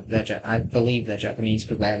 Also, I believe they're Japanese,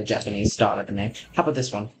 but they have a Japanese start of the name. How about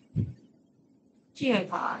this one?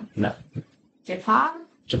 Geopard. No. Japan.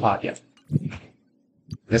 Japan, yeah.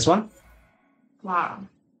 This one? Clara.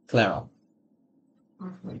 Clara.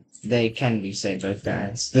 They can be say both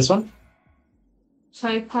guys. This one?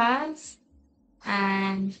 Topaz.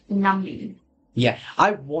 And Numby. Yeah,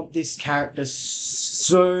 I want this character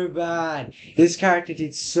so bad. This character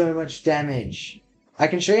did so much damage. I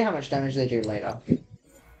can show you how much damage they do later.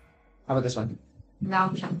 How about this one?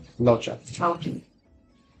 Laucha. Locha. Laucha.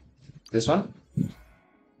 This one?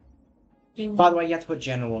 Jing. By the way, you have to put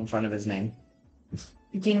General in front of his name.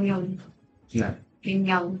 Jing Yun. No. Jing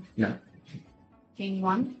Young. No. Jing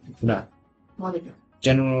Wan. No. What is it?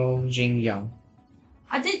 General Jing Young.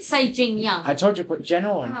 I did say Jing Young. I told you to put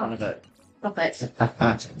General in front of it. Stop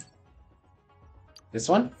it. This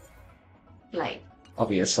one? Blake.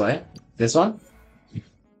 Obviously. This one?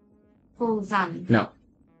 Full Zan. No.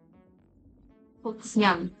 Full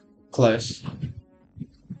Young. Close.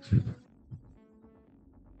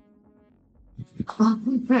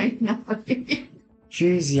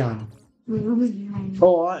 Choose Young.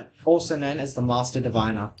 Or also known as the Master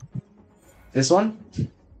Diviner. This one?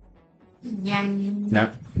 Yang.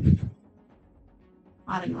 No.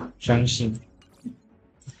 I don't know. Shang-Xin.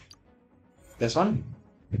 This one?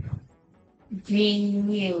 Jing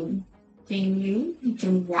Yu. Jing Yu.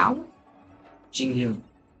 Jing Yao. Jing Yu.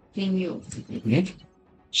 Jing Yu.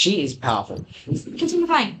 She is powerful. Continue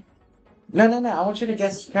playing. No. I want you to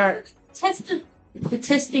guess the character.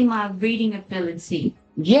 Testing my reading ability.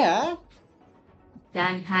 Yeah.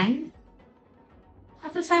 Dan Hang.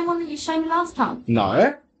 That's the same one that you showed me last time.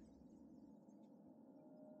 No.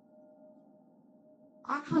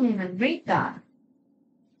 I can't even read that.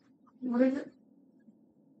 What is it?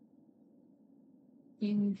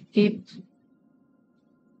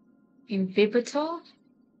 Invibitor?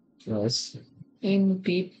 Yes.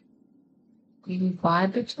 Invibitor?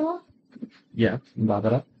 Yeah.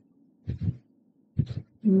 Barbara.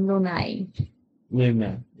 Lunay.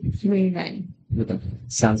 Lumen. Lunay.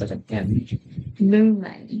 Sounds like an N.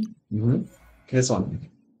 Lunay. Mm-hmm. This one.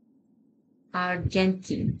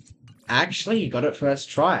 Argentine. Actually, you got it first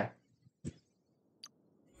try.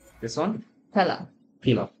 This one? Pella.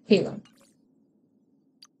 Pila. Pella.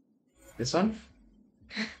 This one?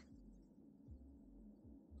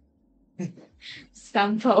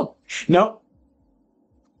 Sample. No.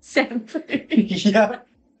 Shampoo. Yeah.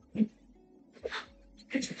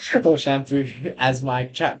 Or shampoo, as my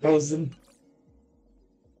chat calls them.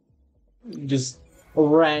 Just a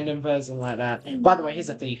random person like that. By the way, he's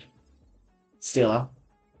a thief. Stealer.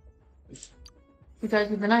 Who goes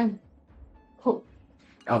with the name? Cool.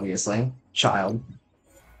 Obviously. Child.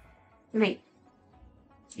 Me.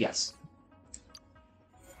 Yes.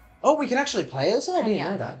 Oh, we can actually play this? I didn't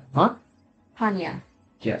know that. Huh? Hanya.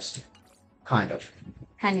 Yes. Kind of.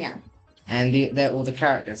 Hanya. And they're all the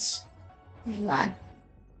characters. Right.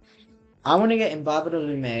 I want to get Imbabada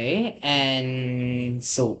Lume and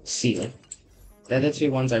Sealy. They're the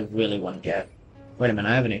two ones I really want to get. Wait a minute,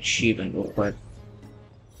 I have an achievement real quick.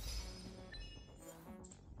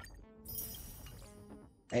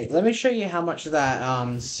 Hey, let me show you how much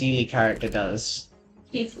that Sealy character does.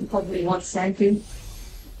 He probably wants to.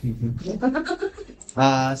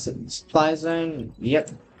 Supply zone.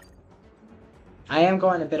 Yep. I am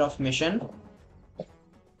going a bit off mission,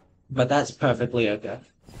 but that's perfectly okay.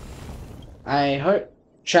 I hope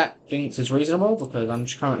chat thinks it's reasonable because I'm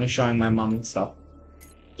currently showing my mum stuff.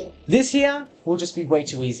 This here will just be way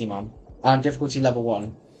too easy, mum. Difficulty level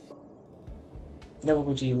 1.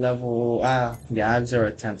 Difficulty level, yeah, I have 0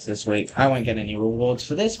 attempts this week. I won't get any rewards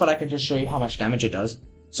for this, but I can just show you how much damage it does.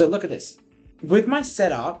 So look at this. With my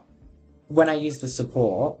setup, when I use the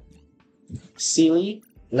support, Sealy,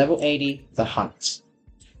 level 80, the hunt.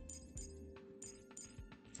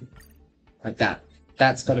 Like that.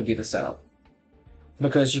 That's gotta be the setup.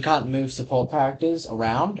 Because you can't move support characters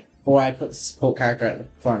around, or I put the support character at the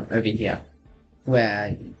front over here.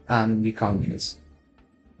 Where, you can't use.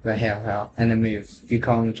 Where how, and then move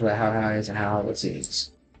Yukong to where how is and how it is.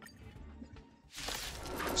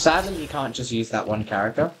 Sadly, you can't just use that one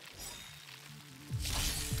character.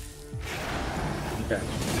 Okay.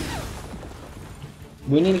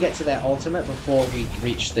 We need to get to their ultimate before we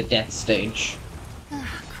reach the death stage.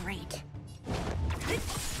 Great.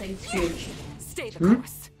 Thing's huge. Stay the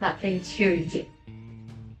course. That thing's huge. You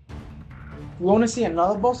want to see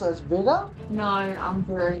another boss that's bigger? No, I'm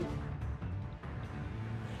very.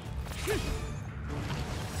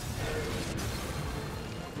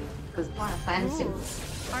 Because Final Fantasy.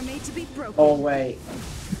 Rules are made to be broken. Oh wait.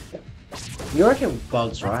 You're okay with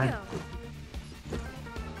bugs, Let's right? go.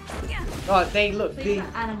 Yeah. Oh, they look. These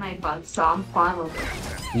are anime bugs, so I'm fine with it.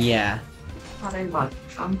 Yeah. Anime bugs.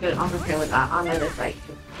 I'm good. I'm okay with that. I know they're fake.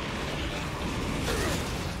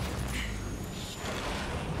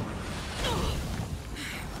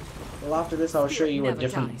 Well, after this, I'll show you a Never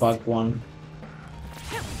different dies. bug one.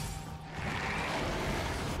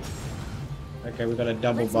 Okay, we got a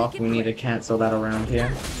double Let's buff. make it We need to quick. cancel that around here.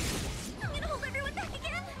 I'm gonna hold everyone back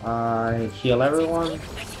again. Heal everyone.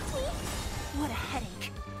 What a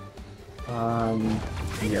headache.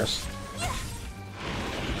 Yes.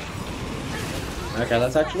 Okay,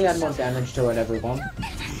 let's actually add more damage to it, everyone.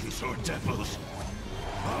 Fiends or devils,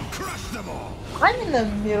 I'll crush them all. I'm in the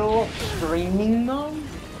middle screaming though.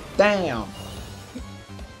 Damn.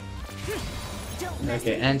 Don't mess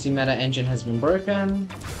Okay, with anti-meta engine has been broken.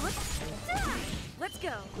 Let's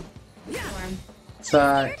go.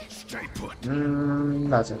 So, Stay put.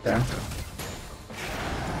 that's okay.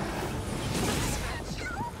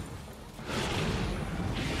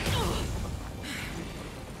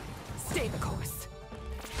 Stay the course.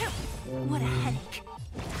 What a headache.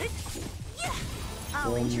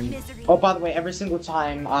 I'll end your misery. Oh, by the way, every single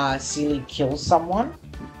time Sealy kills someone,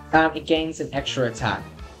 it gains an extra attack.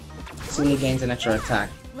 Sealy gains an extra attack,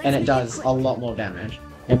 and it does a lot more damage.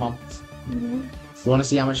 Hey, Mom. You want to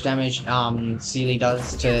see how much damage Sealy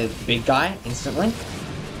does to the big guy instantly?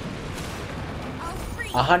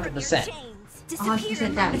 100%.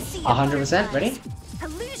 100% damage. 100%. Ready?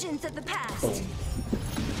 Illusions of the past. Boom.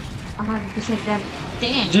 100% damage.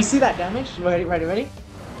 Damn. Did you see that damage? Ready?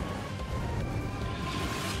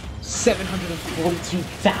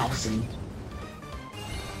 742,000.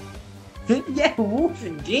 Yeah, woof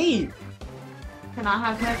indeed. Can I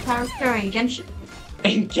have her character in Genshin?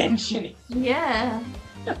 In Genshin. Yeah.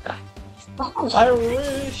 I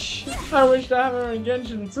wish to have her in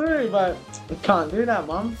Genshin too, but I can't do that,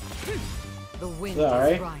 Mom. The wind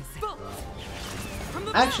Sorry. is rising. From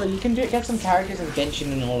the Actually, you can get some characters in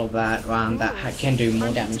Genshin and all of that that can do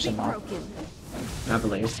more damage than that, I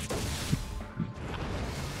believe.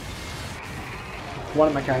 One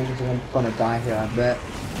of my characters is gonna die here, I bet.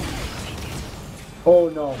 Oh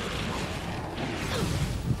no.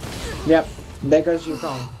 Yep, there goes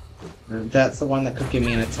Yukong. That's the one that could give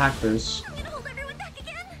me an attack boost.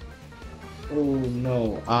 Oh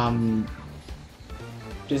no,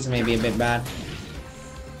 this may be a bit bad.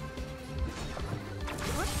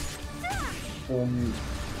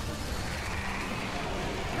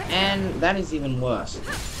 And that is even worse.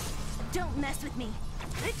 Don't mess with me.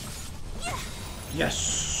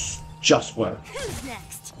 Yes, just work. Who's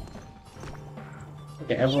next?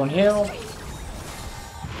 Okay, everyone heal.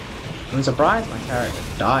 I'm surprised my character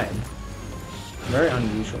died. Very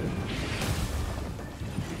unusual.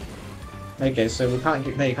 Okay, so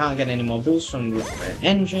they can't get any more boosts from the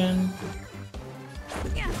engine.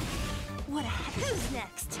 What a who's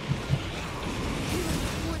next?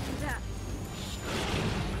 More than that.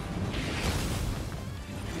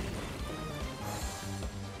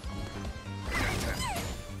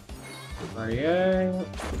 Mario.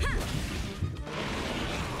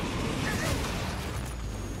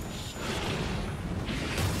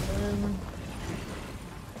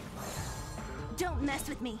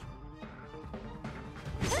 with me.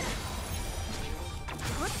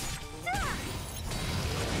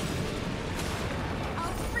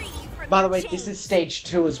 I'll free you from By the your way, chains. this is stage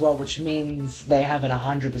 2 as well, which means they have an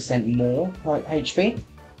 100% more HP.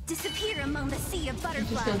 Disappear among the sea of And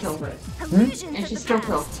she still butterflies. killed it. Illusions And of she the still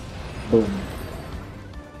killed. past. Boom.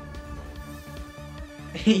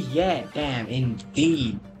 Yeah, damn,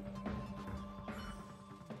 indeed.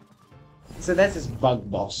 So that's his bug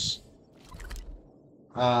boss.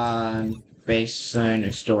 Base zone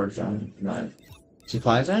or storage zone? No.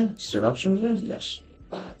 Supply zone? Seduction zone? Yes.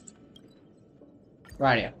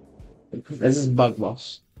 Right here. This is bug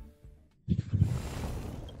boss.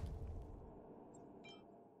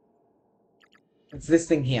 It's this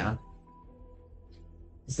thing here.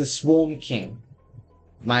 It's the Swarm King.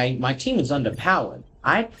 My team is underpowered.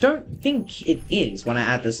 I don't think it is when I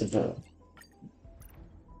add this support.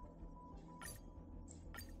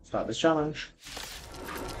 Start this challenge.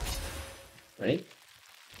 Ready?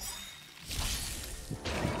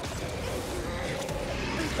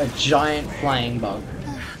 A giant flying bug.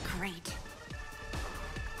 Great.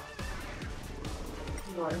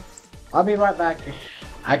 I'll be right back.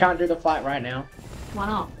 I can't do the fight right now. Why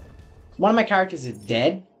not? One of my characters is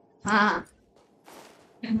dead. Ah.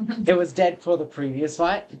 It was dead for the previous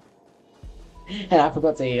fight. And I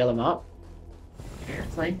forgot to heal him up.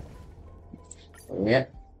 Seriously. Yeah.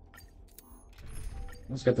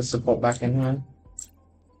 Let's get the support back in here.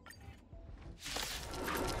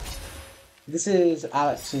 This is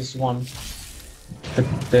Alex's one.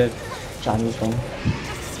 The Chinese one.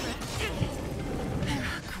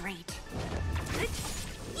 Great.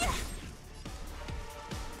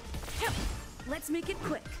 Let's make it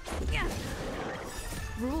quick.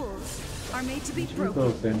 Rules are made to be broken.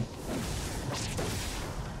 Broken.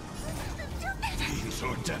 Fiends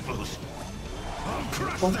or devils, I'll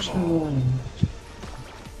crush Watch them all. one.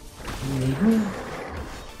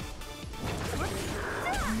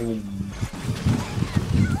 Boom.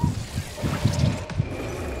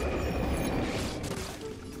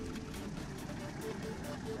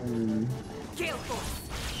 Gale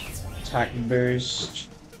force. Attack burst.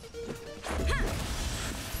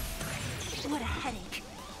 What a headache.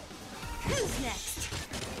 Who's next?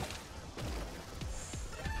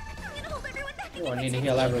 I'm gonna hold everyone back Oh, I need to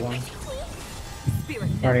heal everyone. Spirit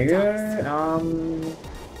Very never good.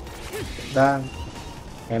 That.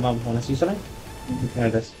 Hey, mom, wanna see something? There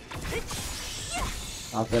it is.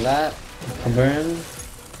 After that, boom,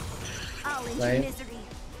 I'll end Right. your misery.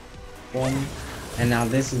 boom, and now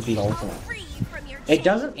this is the I'll ultimate. free you from your It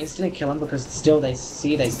doesn't instantly kill him because still they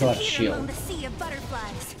still have Disappear among shield. the sea of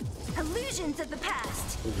butterflies. Illusions of the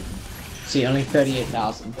past. See, only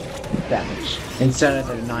 38,000 damage instead of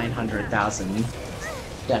the 900,000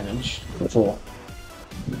 damage before.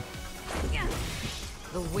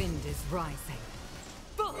 The wind is rising.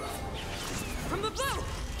 Bolt! From the bow!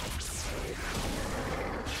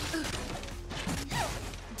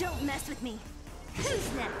 Don't mess with me.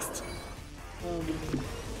 Who's next?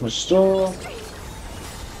 Restore.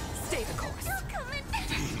 Stay the course.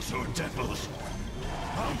 Fiends or devils,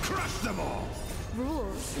 I'll crush them all.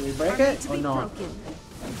 Rules Do we break are made it to or be not?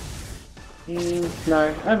 broken.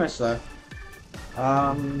 No, almost though.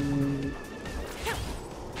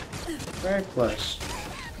 Very close.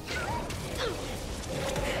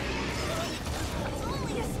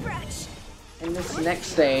 Only a scratch. In this next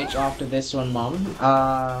stage, after this one, Mom,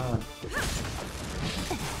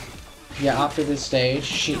 yeah, after this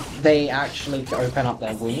stage, they actually open up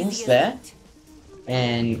their wings there,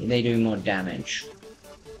 and they do more damage.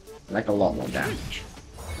 Like a lot more damage.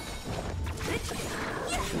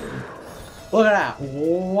 Look at that,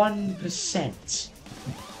 1%.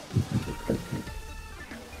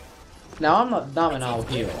 Now I'm not dumb and I'll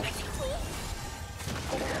heal.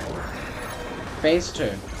 Phase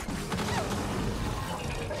 2.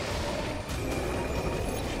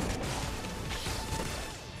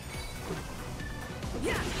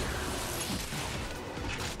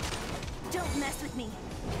 Don't mess with me.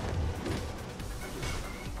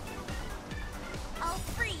 I'll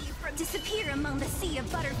free you from disappear among the sea of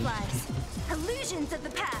butterflies. Illusions of the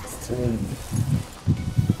past.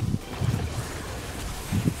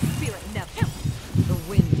 Spirit never. The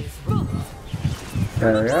wind is rolling.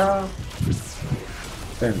 There we go.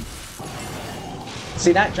 Boom.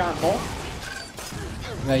 See that giant ball?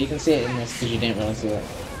 No, you can see it in this because you didn't really see it.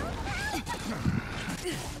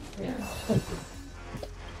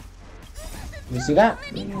 You see that?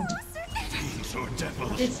 Fiends or I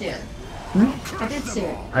devils, did see it. I'll I crush did them see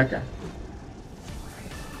it. all. Okay.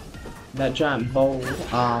 That giant bowl, What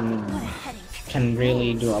a headache. can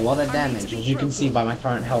really do a lot of damage, as you can see by my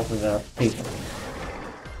current health of the people.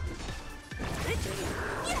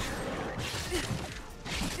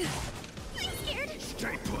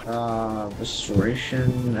 Stay put.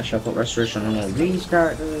 Restoration. Actually, I put restoration on all these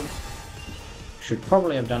characters. Should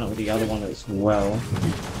probably have done it with the other one as well.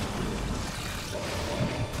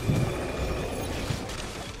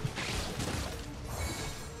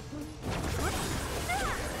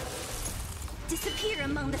 Disappear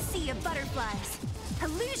among the sea of butterflies.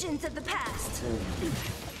 Illusions of the past.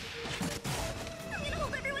 I'm gonna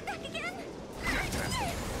hold everyone back again.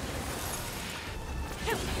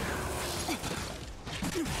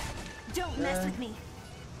 Don't mess with me.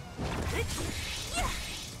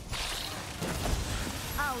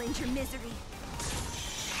 I'll end your misery.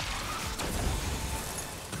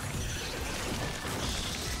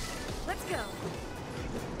 Let's go.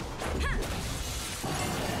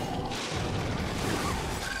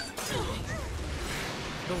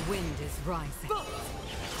 The wind is rising.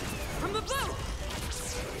 From the boat!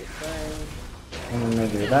 And then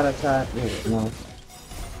maybe that attack. Ooh, no.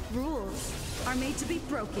 Rules are made to be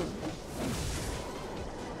broken.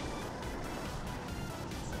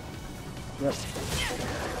 Yep.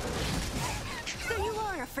 So you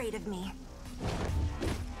are afraid of me.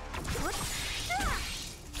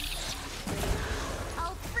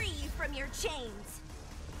 I'll free you from your chains.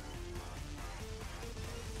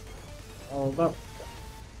 Hold up.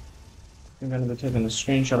 I'm gonna be taking a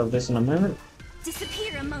screenshot of this in a moment.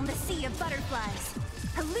 Disappear among the sea of butterflies.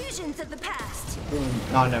 Illusions of the past.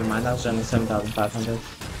 Oh, never mind. That was only 7,500.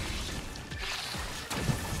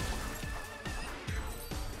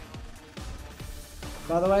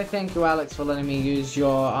 By the way, thank you, Alex, for letting me use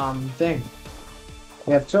your thing.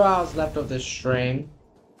 We have 2 hours left of this stream.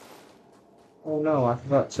 Oh no, I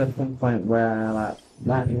forgot to pinpoint where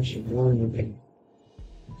that mission would be.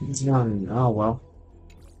 It's none. Oh well.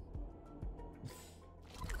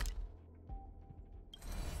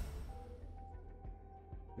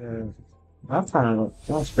 Yeah, that's kind of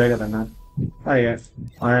that's bigger than that. Oh yeah,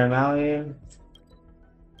 Iron Alley.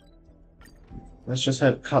 Let's just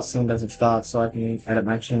hope cutscene doesn't start so I can edit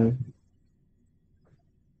my channel.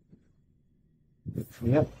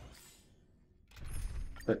 Yep.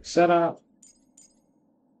 Quick setup.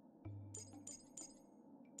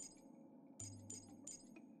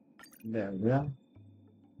 There we go.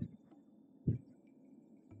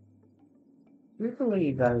 We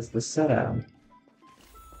believe that is the setup.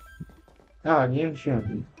 Oh, new show.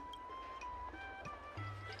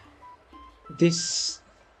 This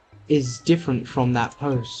is different from that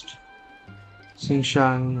post.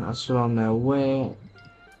 Xingshang are still on their way.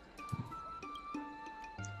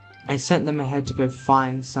 I sent them ahead to go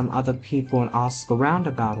find some other people and ask around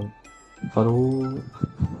about it. But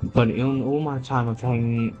in all my time of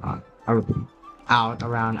hanging out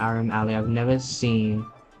around Aram Alley, I've never seen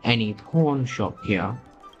any pawn shop here.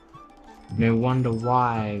 No wonder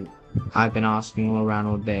why I've been asking all around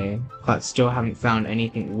all day, but still haven't found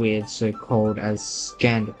anything weird so cold as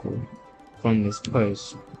scandal from this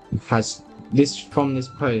post. This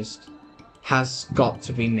post has got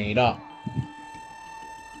to be made up.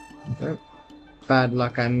 Bad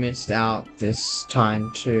luck, I missed out this time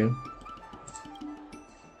too.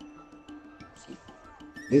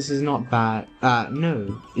 This is not bad,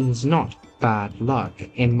 no, it is not bad luck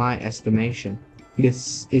in my estimation.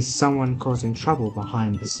 This is someone causing trouble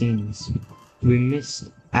behind the scenes. We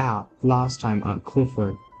missed out last time at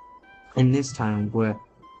Clifford, and this time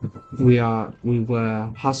we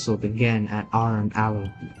were hustled again at Aram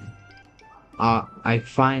Alley. I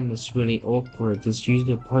find this really awkward. This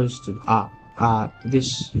user who posted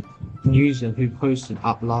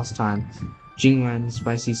up last time, Jingwen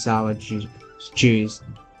Spicy Sour Juice,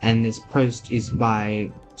 and this post is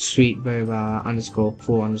by sweetboba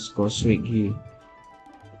 _4_sweetyou.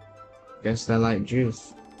 Guess they like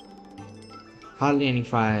juice. Hardly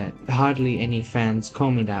any fans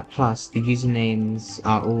call me that, plus the usernames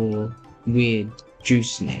are all weird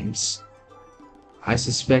juice names. I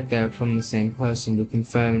suspect they're from the same person. To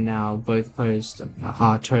confirm now, both posts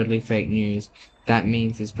are totally fake news. That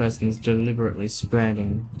means this person is deliberately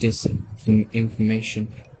spreading disinformation.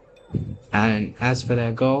 And as for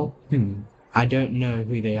their goal, I don't know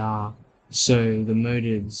who they are. So the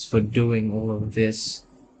motives for doing all of this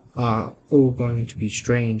are all going to be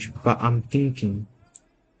strange, but I'm thinking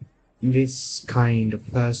this kind of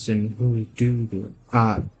person who would do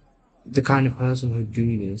the kind of person who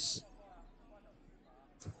do this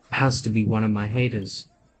has to be one of my haters.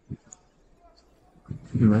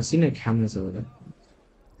 I see no cameras over there.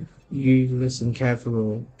 You listen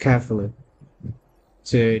carefully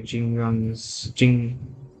to Jing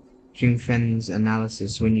Fen's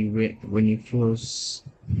analysis when you feel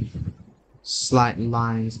slight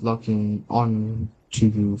lines locking on to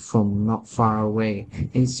you from not far away,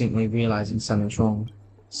 instantly realizing something's wrong.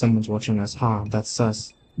 Someone's watching us. That's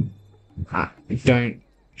us. Don't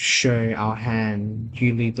show our hand.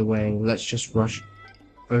 You lead the way. Let's just rush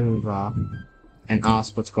over and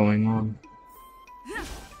ask what's going on.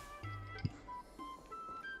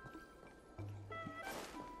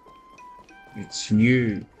 It's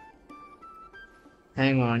you.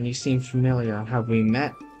 Hang on, you seem familiar. Have we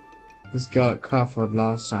met? This girl at Carford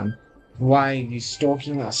last time. Why are you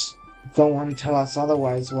stalking us? Go on, tell us,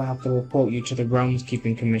 otherwise we'll have to report you to the Realms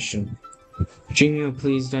Keeping Commission. Junior,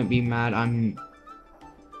 please don't be mad. I'm...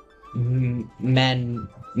 Man.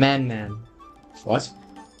 What?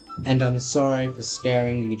 And I'm sorry for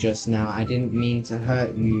scaring you just now. I didn't mean to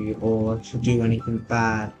hurt you or to do anything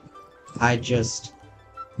bad. I just...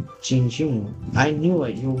 Jing, I knew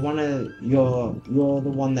it. You're the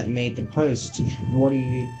one that made the post. What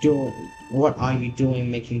are you doing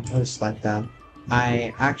making posts like that?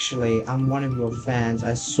 I'm one of your fans.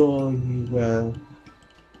 I saw you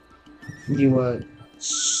were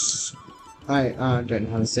I don't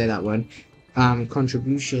know how to say that word.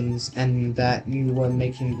 Contributions, and that you were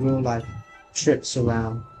making real life trips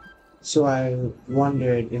around. So I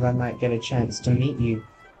wondered if I might get a chance to meet you.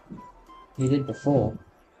 You did before.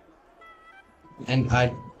 And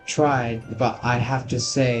I tried, but I have to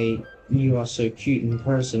say, you are so cute in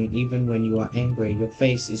person. Even when you are angry, your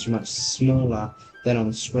face is much smaller than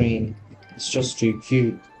on screen. It's just too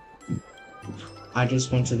cute. I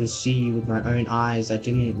just wanted to see you with my own eyes. I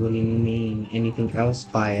didn't really mean anything else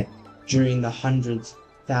by it. During the hundreds,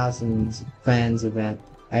 thousands fans event,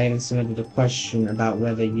 I even submitted a question about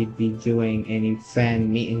whether you'd be doing any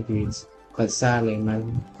fan meet and greets, but sadly my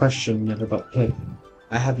question never got picked.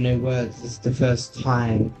 I have no words. It's the first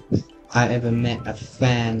time I ever met a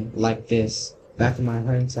fan like this. Back in my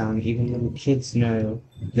hometown, even little kids know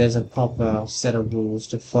there's a proper set of rules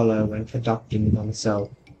to follow when conducting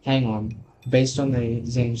themselves. Hang on. Based on the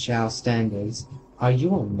Zhengzhou standards, are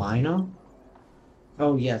you a minor?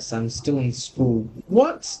 Oh yes, I'm still in school.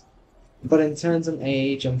 What? But in terms of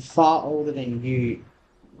age, I'm far older than you.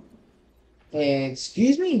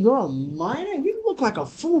 Excuse me? You're a minor? You look like a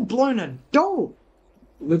full-blown adult.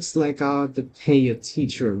 Looks like I'll have to pay your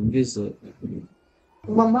teacher a visit.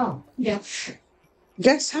 Mama. Yes.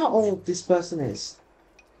 Guess how old this person is?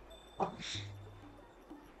 I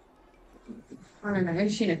don't know,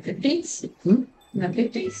 is she in her 50s? Hmm? In her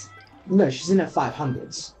 50s? No, she's in her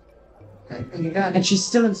 500s. There you go. And she's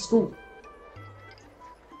still in school.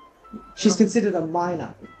 She's considered a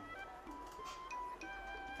minor.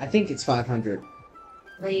 I think it's 500.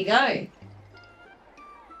 There you go.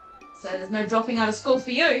 So there's no dropping out of school for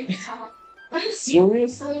you.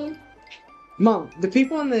 Seriously? Mom, the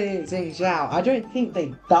people in the Zhengzhou, I don't think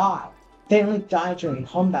they die. They only die during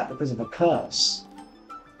combat because of a curse.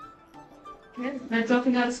 Yeah, no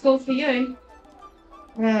dropping out of school for you.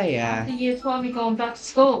 Yeah. After year 12, you're going back to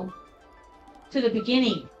school. To the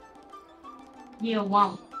beginning. Year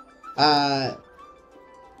 1.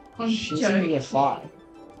 She's in year 5.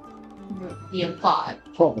 Year 5.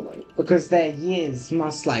 Probably. Because their years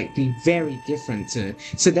must, be very different to...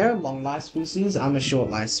 So they're a long-life species, I'm a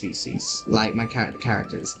short-life species. Like my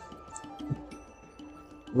characters.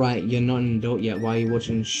 Right, you're not an adult yet. Why are you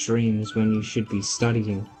watching streams when you should be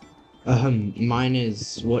studying? Mine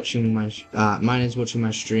is watching my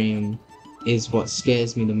stream is what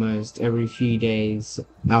scares me the most. Every few days,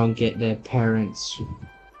 I'll get their parents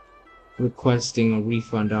requesting a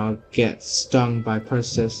refund. I'll get stung by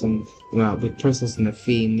processing the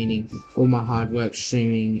fee, meaning all my hard work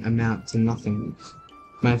streaming amount to nothing.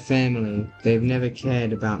 My family, they've never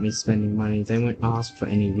cared about me spending money. They won't ask for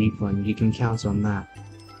any refund. You can count on that.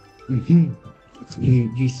 You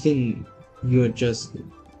think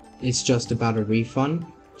it's just about a refund?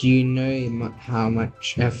 Do you know how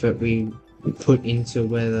much effort we put into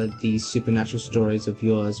whether these supernatural stories of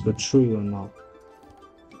yours were true or not?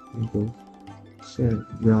 So,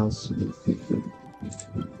 Rouse,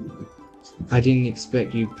 I didn't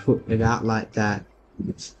expect you put it out like that.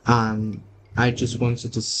 I just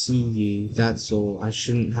wanted to see you, that's all. I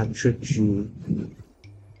shouldn't have tricked you.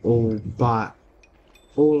 But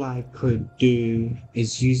all I could do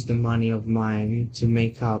is use the money of mine to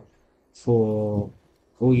make up for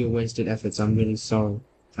all your wasted efforts. I'm really sorry.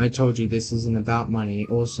 I told you this isn't about money.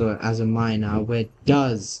 Also, as a minor, where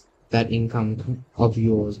does that income of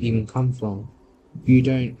yours even come from? You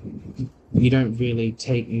don't really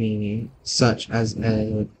take me such as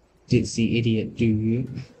a ditzy idiot, do you?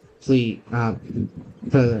 Please,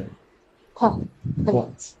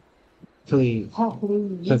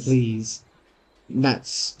 please.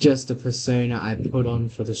 That's just a persona I put on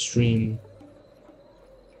for the stream.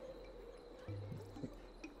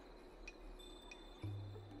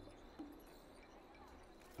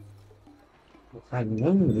 I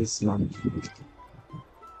know this month.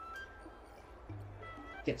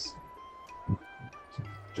 Yes.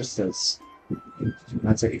 Just as.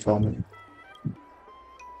 That's what you told me.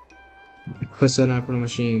 Question I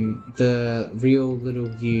machine. The real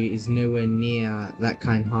little you is nowhere near that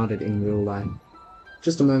kind-hearted in real life.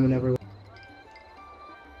 Just a moment, everyone.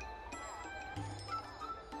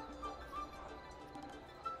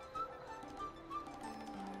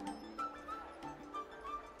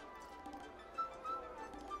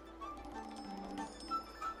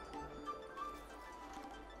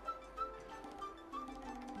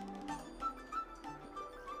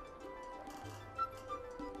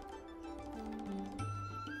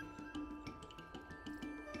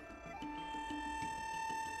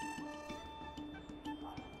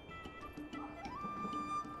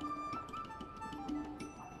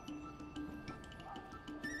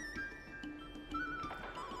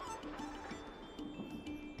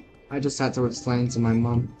 I just had to explain to my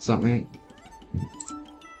mum something.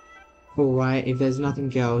 Alright, if there's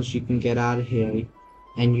nothing else, you can get out of here.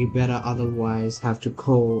 And you better otherwise I'll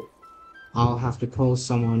have to call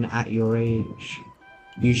someone at your age.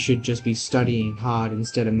 You should just be studying hard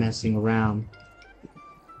instead of messing around.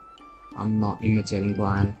 I'm not imitating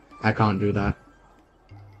Brian. I can't do that.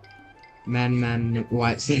 Man,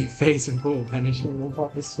 white face and full vanishing in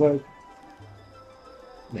the smoke.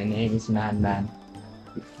 Their name is Man.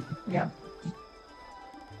 Yeah.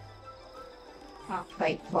 Can't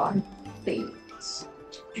fight for things.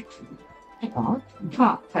 Can't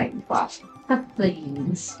fight for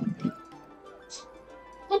things.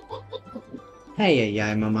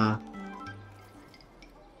 Hey, mama.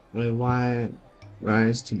 Why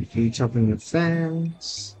rise to be chopping the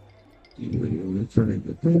fence? If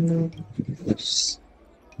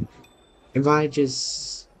I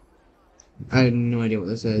have no idea what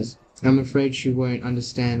this is. I'm afraid she won't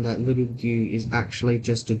understand that little you is actually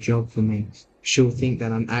just a job for me. She'll think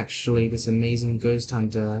that I'm actually this amazing ghost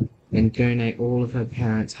hunter and donate all of her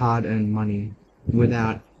parents' hard-earned money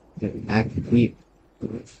without a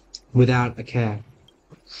care.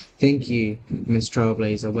 Thank you, Miss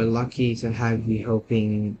Trailblazer. We're lucky to have you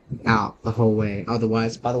helping out the whole way.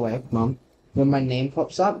 Otherwise, by the way, Mum, when my name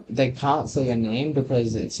pops up, they can't say your name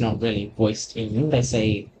because it's not really voiced in. They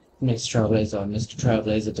say Miss Trailblazer or Mr.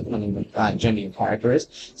 Trailblazer, depending on what gender your character is.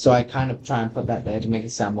 So I kind of try and put that there to make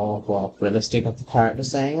it sound more, well, realistic of the character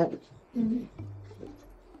saying it.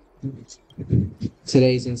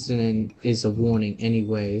 Today's incident is a warning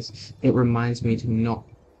anyways. It reminds me to knock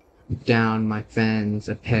down my fans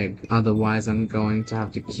a peg, otherwise I'm going to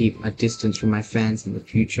have to keep a distance from my fans in the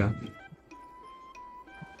future.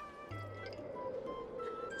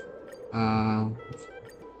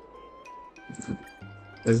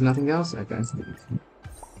 There's nothing else? Okay.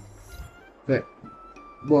 But,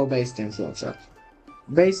 well-based influencer.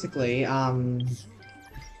 Basically,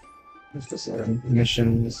 what's this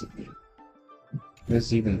missions?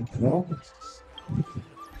 There's even more?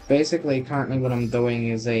 Basically, currently what I'm doing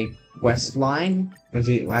is a quest line.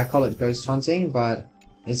 I call it ghost hunting, but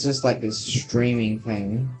it's just like this streaming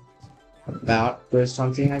thing about ghost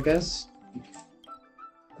hunting, I guess.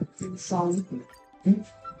 Song.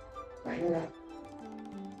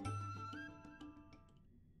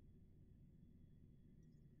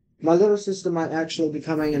 My little sister might actually be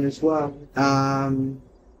coming in as well.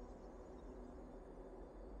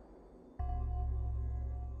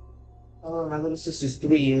 Oh, my little sister's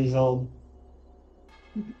 3 years old.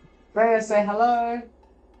 Freya, say hello.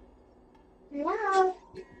 Hello.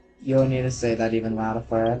 You'll need to say that even louder,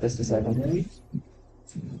 Freya. Just a second.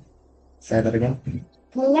 Say that again.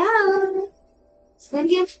 Hello. Hello. Say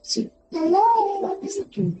hello.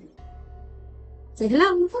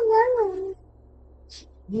 Hello.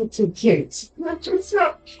 You're too cute.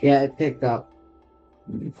 Yeah, it picked up.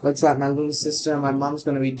 Looks like my little sister and my mom's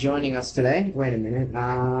going to be joining us today. Wait a minute.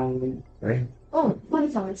 Wait. Oh, what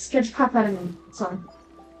is that? It scared the crap out of me. Sorry.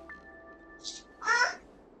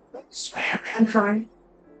 I'm sorry.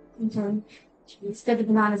 You scared the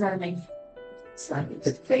bananas out of me.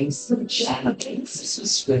 The face of the shadow face is so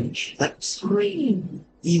strange. Like, sorry.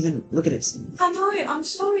 Even, look at this. I know, I'm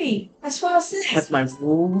sorry. That's what I said. I have my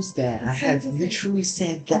rules there. I have literally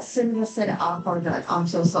said that. As soon as I said it, I apologize. I'm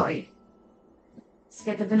so sorry.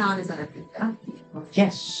 Scared the bananas out of me. Yeah?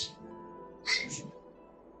 Yes.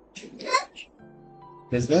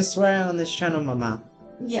 There's no swearing on this channel, Mama.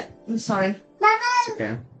 Yeah, I'm sorry. It's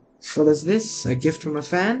okay. So there's this, a gift from a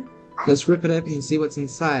fan. Let's rip it open and see what's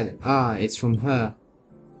inside. Ah, it's from her.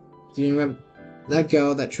 Do you remember that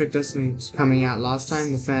girl that tricked us into coming out last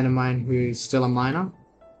time? The fan of mine who's still a minor?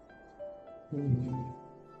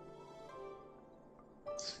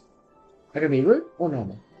 I can be rude or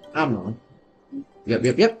normal. I'm normal.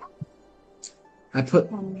 Yep. I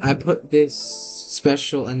put this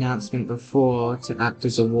special announcement before to act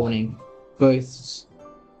as a warning, both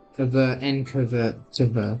covert and covert to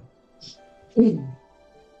her.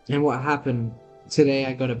 And what happened today?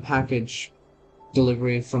 I got a package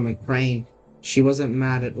delivery from a crane. She wasn't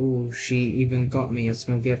mad at all. She even got me a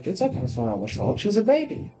small gift. It's okay, it's not our fault. She was a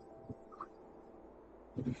baby.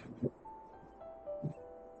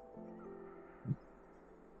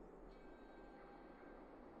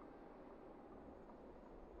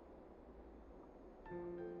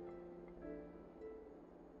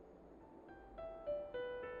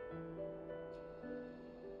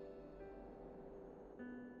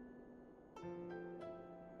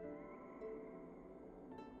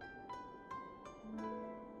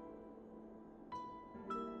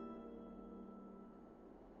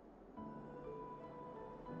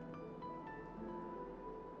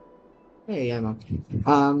 Hey, Emma.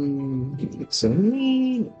 So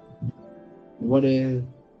me, what if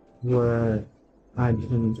were I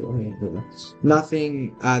didn't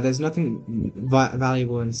nothing, there's nothing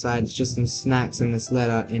valuable inside, it's just some snacks and this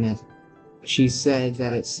letter in it. She said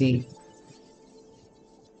that it seemed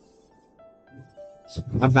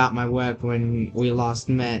about my work when we last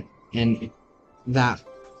met, and that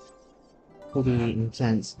will be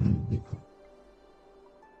intense.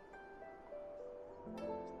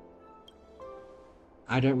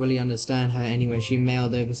 I don't really understand her anyway. She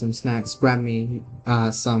mailed over some snacks. Grab me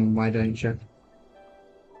some, why don't you?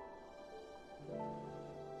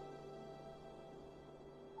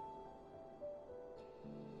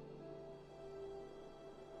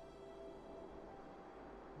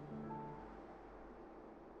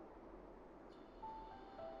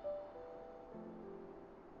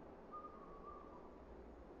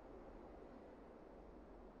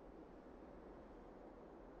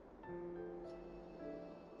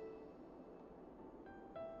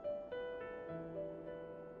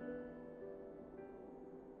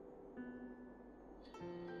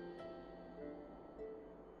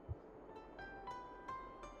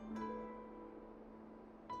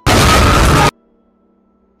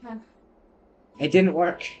 It didn't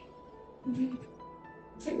work.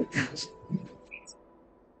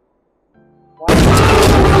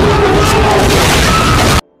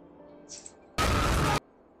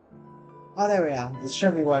 Oh, there we are. It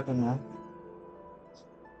should be working now.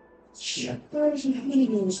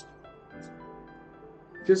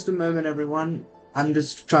 Just a moment, everyone. I'm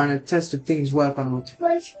just trying to test if things work on it.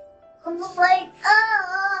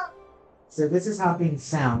 So this is how things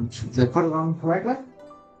sound. So put it on correctly?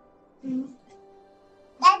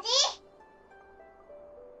 Daddy?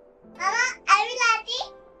 Mama, are you Daddy?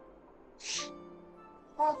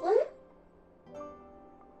 Daddy?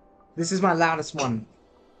 This is my loudest one.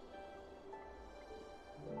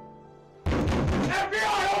 It's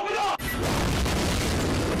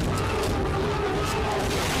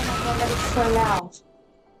so loud.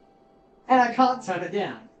 And I can't turn it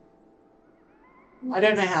down. I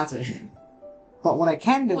don't know how to. But what I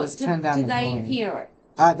can do is turn down the volume. Do they hear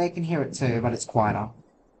it? They can hear it too, but it's quieter.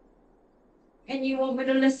 And you want me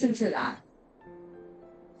to listen to that?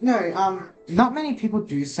 No, not many people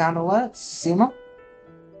do sound alerts, Sima.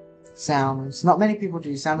 Sounds. Not many people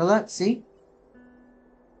do sound alerts, see?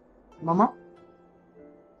 Mama?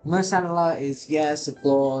 Most sound alert is yes,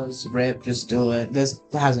 applause, rip, just do it. There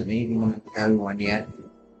hasn't been one yet.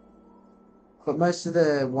 But most of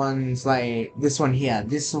the ones, like this one here,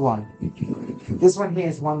 this one here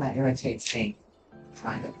is one that irritates me.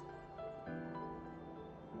 Kind of.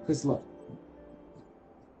 Because look.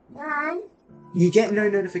 Mom? You get no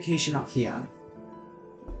notification up here.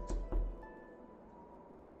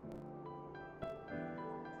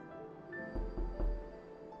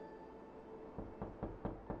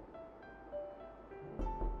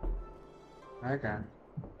 Okay.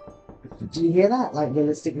 Do you hear that? Like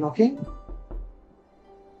realistic knocking?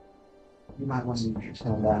 You might want to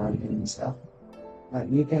turn down and stuff. Like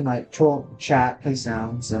you can like talk, chat, play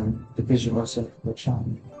sounds, and the visual also the chat.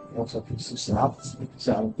 Also puts some stuff.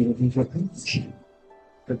 So I'll be looking for things.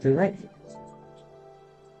 But they're right.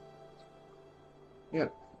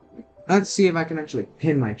 Yep. Let's see if I can actually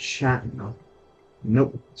pin my chat now.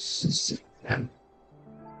 Nope. That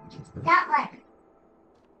one.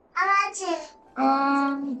 I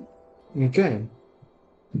want to. Okay.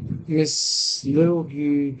 Miss Little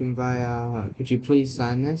Hugh Conveyor, could you please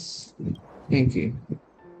sign this? Thank you.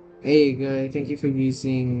 There you go. Thank you for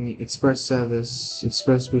using Express Service.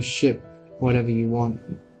 Express will ship whatever you want.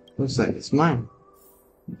 Looks like it's mine.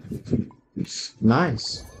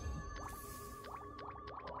 Nice.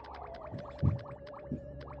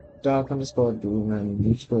 Dark underscore doom and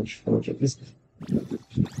underscore project.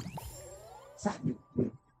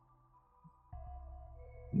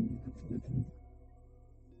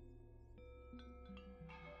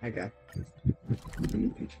 Okay.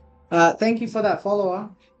 Thank you for that follower.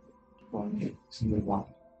 How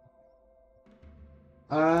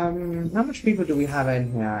much people do we have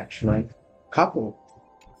in here actually? Couple.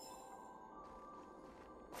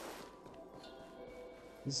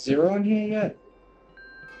 Is Zero in here yet?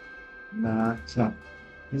 Nah, it's not.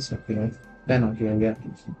 He's not here. They're not here yet.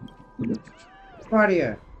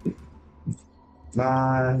 Radio. Here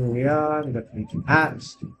we are. We got some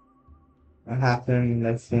apps. What happened?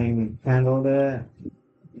 That thing handled it.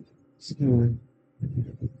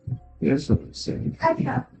 Here's what we see.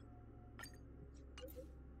 Okay.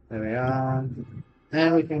 There we are.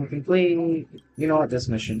 And we can complete. You know what? This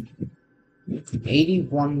mission.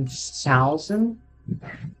 81,000?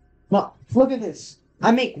 Look at this.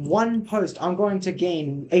 I make one post, I'm going to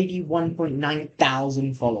gain 81.9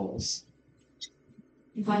 thousand followers.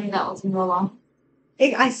 You finding that was more long?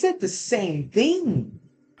 I said the same thing.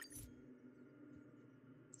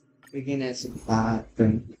 Beginners,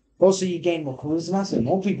 thing. Also, you gain more charisma, so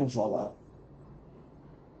more people follow.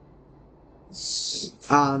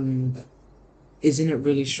 Isn't it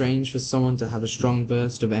really strange for someone to have a strong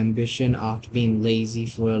burst of ambition after being lazy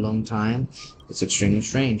for a long time? It's extremely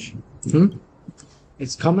strange.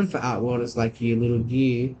 It's common for outworlders like you, little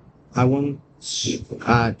you. I want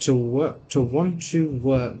to work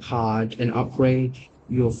hard and upgrade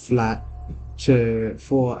your flat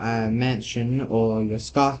for a mansion or your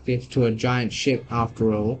scarf gift to a giant ship.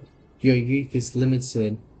 After all, your youth is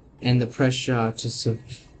limited, and the pressure to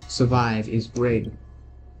survive is great.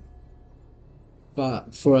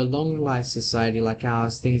 But for a long life society like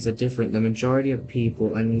ours, things are different. The majority of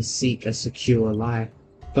people only seek a secure life.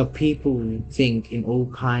 But people think in all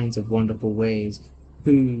kinds of wonderful ways.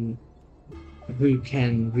 Who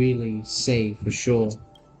can really say for sure?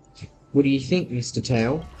 What do you think, Mr.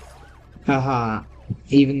 Tail? Haha.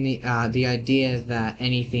 Even the idea that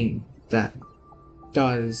anything that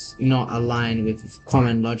does not align with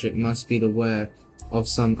common logic must be the work of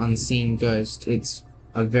some unseen ghost. It's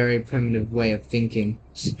a very primitive way of thinking.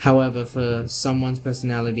 However, for someone's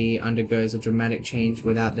personality undergoes a dramatic change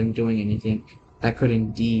without them doing anything, that could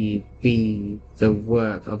indeed be the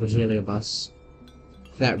work of a Heliobus.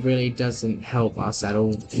 That really doesn't help us at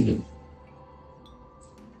all.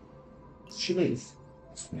 She leaves.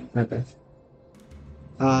 Okay.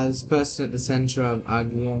 This person at the center of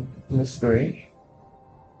Agnia mystery.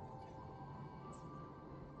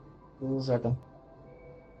 One second.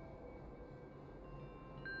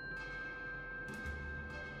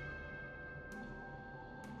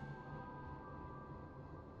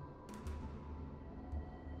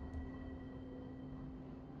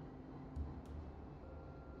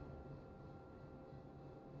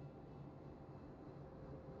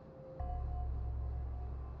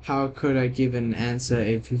 How could I give an answer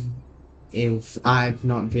if I've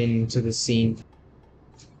not been to the scene?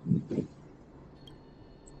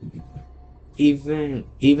 Even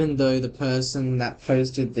though the person that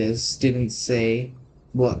posted this didn't say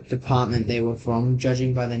what department they were from,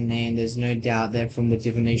 judging by the name, there's no doubt they're from the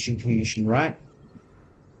Divination Commission, right?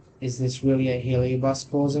 Is this really a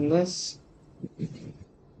Heliobus causing this?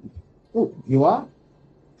 Oh, you are?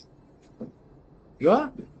 You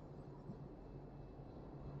are?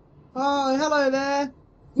 Oh, hello there.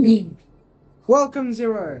 Welcome,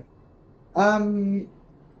 Zero.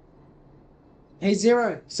 Hey,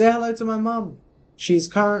 Zero, say hello to my mum. She's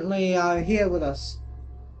currently here with us.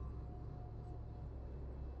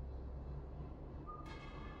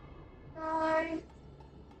 Hi.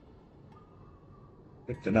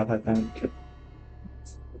 Picked it up, I think.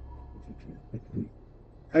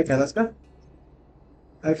 Okay, let's go.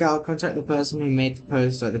 Okay, I'll contact the person who made the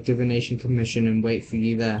post at the Divination Commission and wait for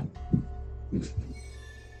you there.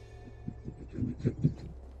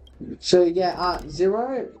 So yeah,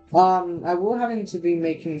 Zero, I will having to be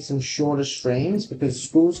making some shorter streams because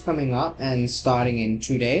school's coming up and starting in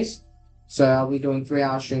 2 days. So I'll be doing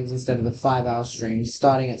 3-hour streams instead of the 5-hour streams,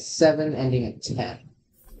 starting at 7, ending at 10.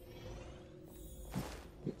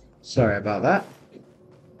 Sorry about that.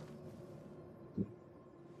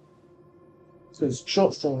 Because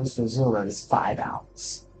short streams for Zero is 5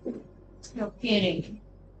 hours. You're kidding.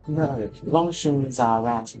 No, long streams are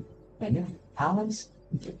around 20 hours.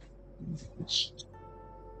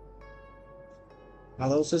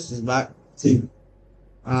 Hello, sisters, back.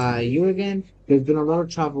 You again? There's been a lot of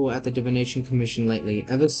trouble at the Divination Commission lately,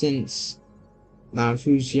 ever since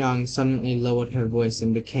Who's Young suddenly lowered her voice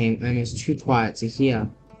and became almost too quiet to hear.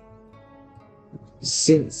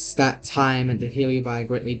 Since that time and the Heliobi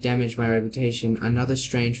greatly damaged my reputation, another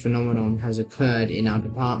strange phenomenon has occurred in our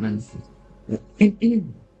department.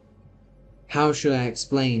 How should I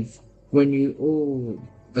explain? When you all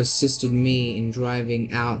assisted me in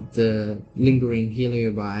driving out the lingering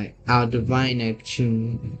Heliobi, our diviner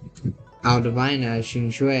Xing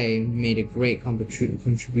Shui made a great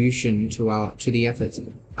contribution to the efforts.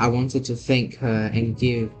 I wanted to thank her and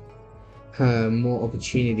give her more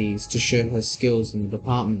opportunities to show her skills in the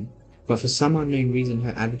department, but for some unknown reason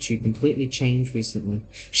her attitude completely changed recently.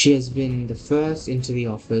 She has been the first into the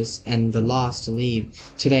office and the last to leave.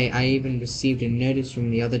 Today I even received a notice from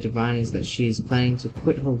the other diviners that she is planning to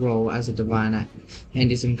quit her role as a diviner and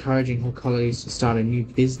is encouraging her colleagues to start a new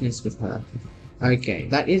business with her. Okay,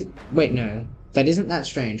 that isn't that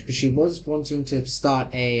strange, because she was wanting to start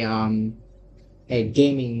a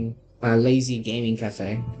lazy gaming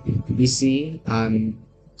cafe. You see, I'm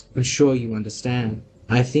sure you understand.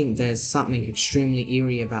 I think there's something extremely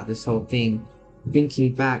eerie about this whole thing.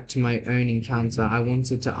 Thinking back to my own encounter, I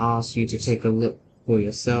wanted to ask you to take a look for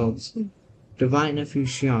yourselves. Diviner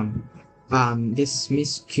Fuxian, this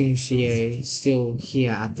Miss Qingxie is still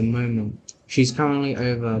here at the moment. She's currently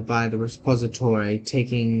over by the repository,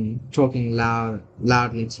 talking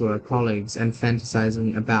loudly to her colleagues and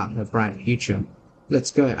fantasizing about her bright future.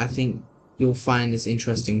 Let's go. I think you'll find this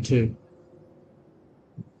interesting too.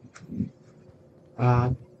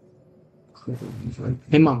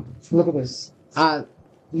 Hey mom, look at this.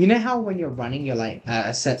 You know how when you're running, you're like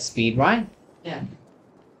a set speed, right? Yeah.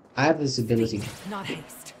 I have this ability. Not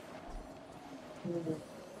haste.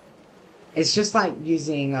 It's just like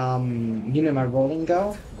using, my rolling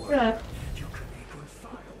go, Yeah.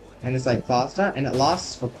 and it's like faster, and it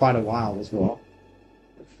lasts for quite a while as well.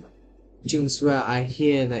 Jing Sue, I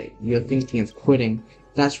hear that you're thinking of quitting.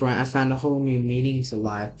 That's right, I found a whole new meaning to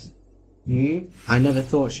life. I never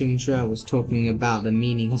thought Xing Shui was talking about the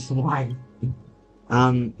meaning of life.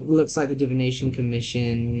 Looks like the Divination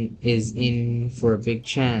Commission is in for a big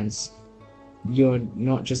chance. You're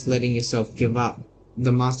not just letting yourself give up.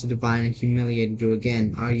 The Master Divine humiliated you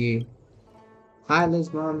again, are you? Hi,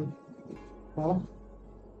 Liz, Mom. Oh.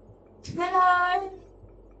 Hello.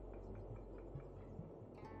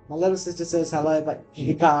 My little sister says hello, but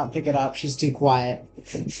she can't pick it up. She's too quiet.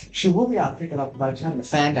 She will be able to pick it up by the time the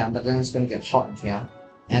fan down, but then it's going to get hot in here,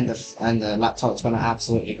 and the laptop's going to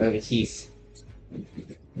absolutely overheat.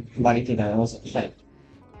 Bloody thing that wasn't fake.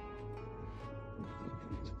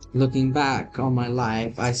 Looking back on my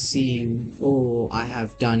life, I see all I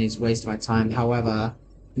have done is waste my time. However,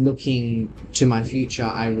 looking to my future,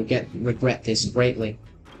 I regret this greatly.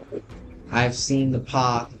 I have seen the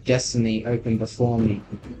path of destiny open before me.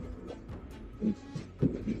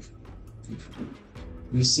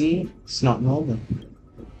 You see, it's not normal.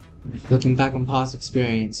 Looking back on past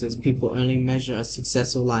experiences, people only measure a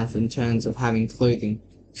successful life in terms of having clothing,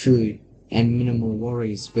 food, and minimal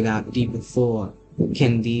worries without deeper thought.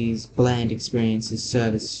 Can these bland experiences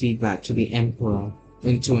serve as feedback to the Emperor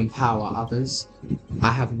and to empower others?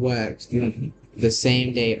 I have worked the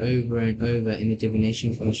same day over and over in the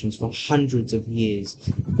divination functions for hundreds of years,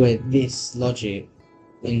 where this logic,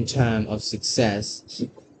 in terms of success,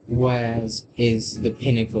 where is the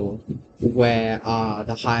pinnacle, where are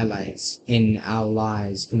the highlights in our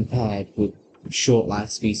lives compared with short life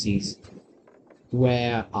species?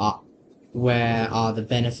 Where are the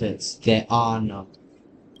benefits? There are none.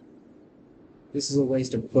 This is a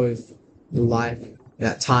waste of both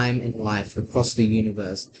time and life across the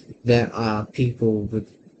universe. There are people with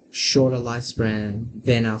shorter lifespan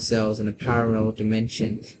than ourselves in a parallel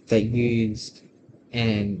dimension that use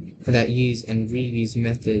and reuse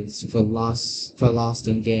methods for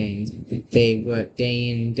lasting gains. They work day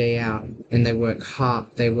in, day out, and they work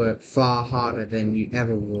far harder than you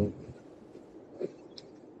ever will.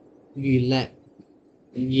 Yet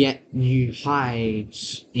you hide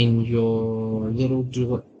in your little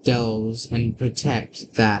delves and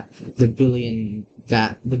protect the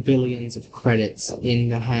billions of credits in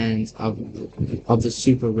the hands of the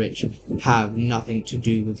super rich have nothing to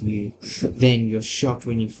do with you. Then you're shocked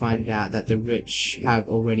when you find out that the rich have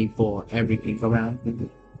already bought everything around them.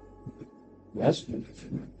 Yes?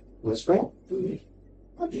 What's right?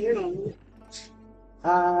 What do you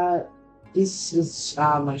know? This is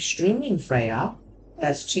my streaming Freya.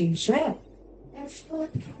 That's Qing Shui. That's good.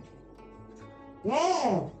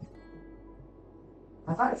 Yeah.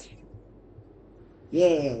 High five.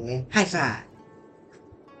 Yeah. High five.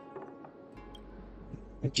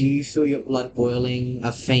 Do you feel your blood boiling?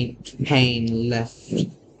 A faint pain left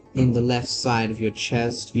in the left side of your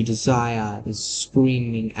chest. Your desire is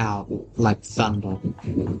screaming out like thunder.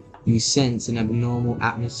 You sense an abnormal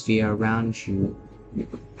atmosphere around you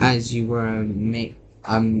as you were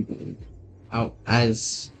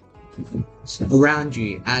as around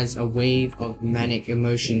you as a wave of manic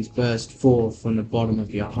emotions burst forth from the bottom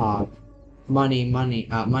of your heart. Money, money,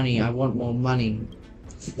 money, I want more money.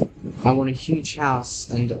 I want a huge house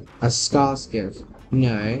and a Skarsgård.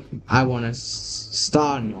 No, I want a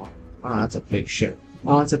star knot. Oh, that's a big shit. I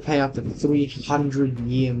want to pay off the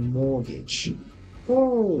 300-year mortgage.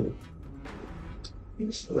 Oh.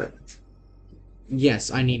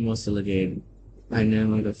 Yes, I need more Silligan. I no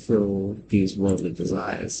longer feel these worldly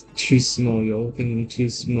desires. Too small, you're thinking too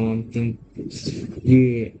small.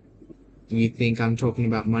 You think I'm talking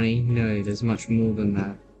about money? No, there's much more than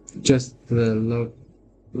that. Just the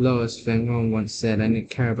lowest thing no one once said, I didn't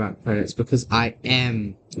care about credits because I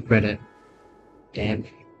am credit. Damn.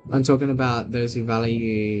 I'm talking about those who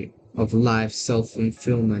value of life,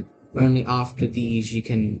 self-fulfillment. Only after these you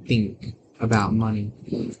can think about money.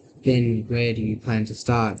 Then where do you plan to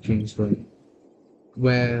start, Kingswood?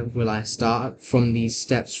 Where will I start? From these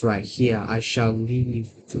steps right here. I shall leave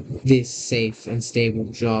this safe and stable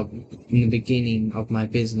job in the beginning of my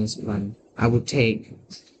business plan. I will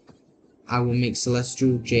make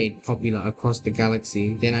celestial jade popular across the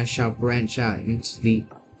galaxy. Then I shall branch out into the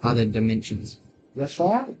other dimensions. That's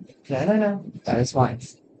fine? No. That is fine.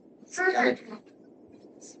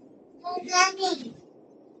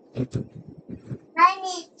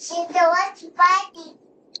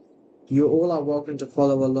 You all are welcome to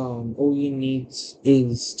follow along. All you need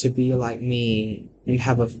is to be like me and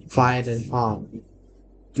have a fighting heart.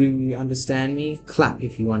 Do you understand me? Clap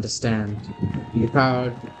if you understand. The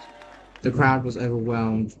crowd was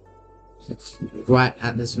overwhelmed. Right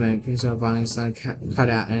at this moment, Prince of Wallenstein cut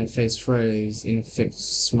out and her face froze in a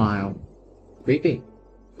fixed smile. Creepy.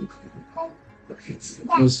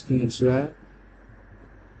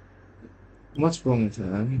 What's wrong with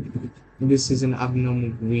her? This is an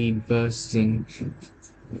abnormal greed bursting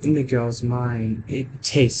in the girl's mind. It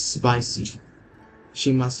tastes spicy.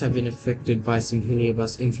 She must have been affected by some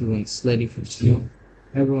Heliobus influence. Lady Fratino.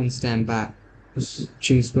 Everyone stand back.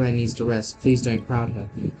 Ching Square needs to rest. Please don't crowd her.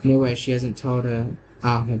 No way, she hasn't told her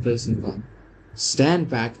her business plan. Stand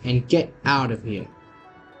back and get out of here.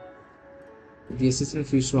 The assistant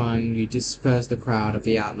Fu Shuang, you disperse the crowd of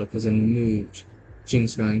the outlookers and moved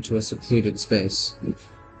Jing's going to a secluded space.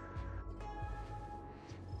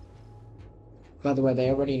 By the way, they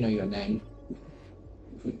already know your name.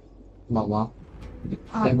 Mama.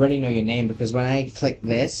 They already know your name because when I click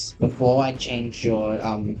this, before I change your,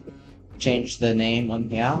 change the name on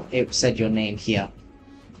here, it said your name here.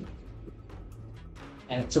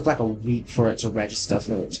 And it took like a week for it to register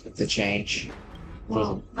for it to change.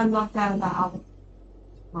 Well, I'm locked out of that album.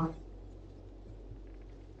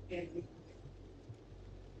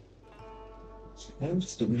 I'm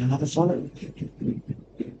just doing another follow.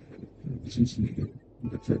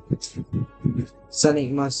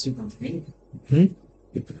 Something must be.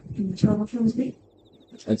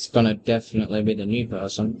 It's gonna definitely be the new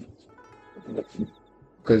person.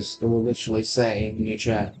 Because it will literally say new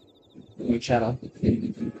chat. New chatter.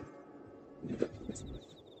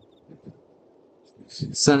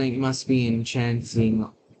 Something must be enchanting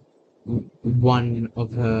one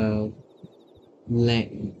of her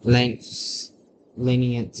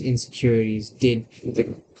lenient insecurities. Did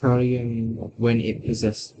the Carlium when it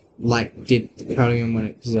possessed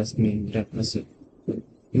me? Don't listen.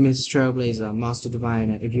 Miss Trailblazer, Master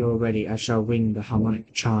Diviner, if you are ready, I shall ring the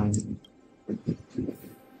harmonic chime.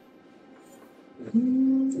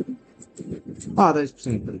 Oh, those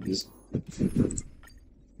possibilities.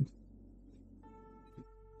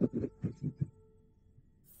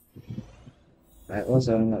 Right,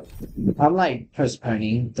 also, I'm like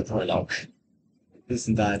postponing the prologue.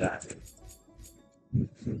 Listen to that.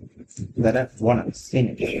 That I want to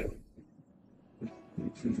finish. You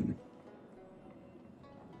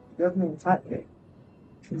haven't typed it.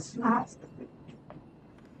 It's fast.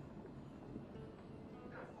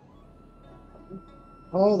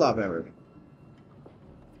 Hold up, everyone.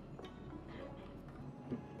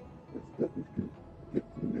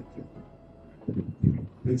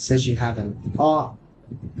 It says you haven't. Oh,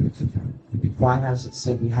 why has it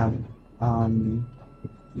said you haven't?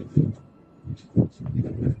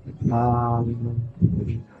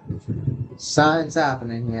 Something's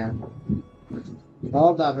happening here.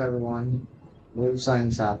 Hold up, everyone.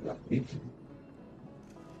 Something's happening.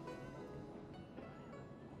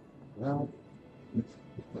 Well,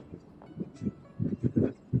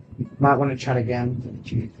 might want to chat again.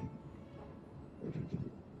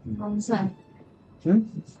 You're on the side.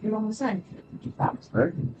 You're on the side. That's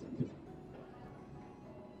right.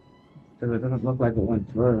 Because it doesn't look like it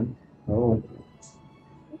went through. Oh.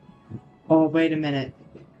 Oh, wait a minute.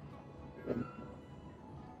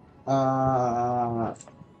 Uh,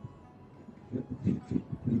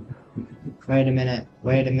 Wait a minute.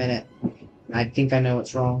 Wait a minute. I think I know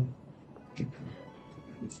what's wrong. Get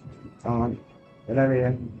over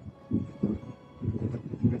here.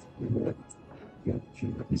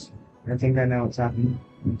 I think I know what's happening.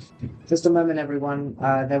 Just a moment, everyone.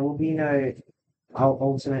 There will be no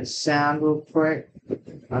ultimate sound real quick.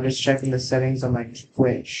 I'm just checking the settings on my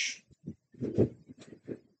Twitch.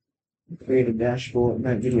 Create a dashboard.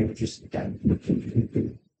 No, video, just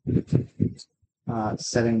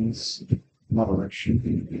settings,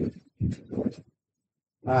 moderation.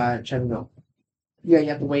 Check it out. Yeah, you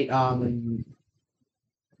have to wait.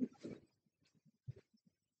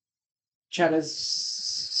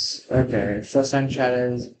 Chatters. Okay, first time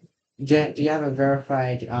chatters. Do you have a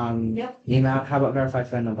verified Yep. email? How about verified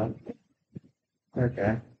phone number?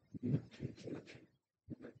 Okay.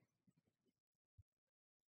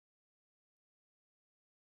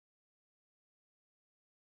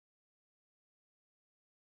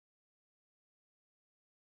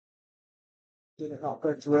 Did it not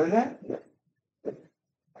go through there?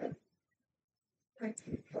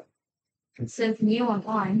 It says new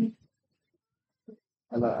online.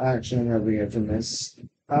 Actually, I'm gonna reopen this.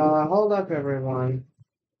 Hold up, everyone.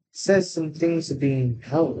 Says some things are being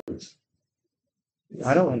held.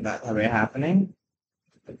 I don't want that to be happening.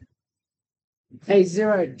 Hey,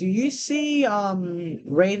 Zero, do you see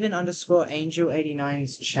Raven underscore Angel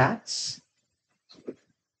 89's chats?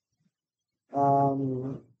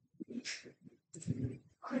 Um,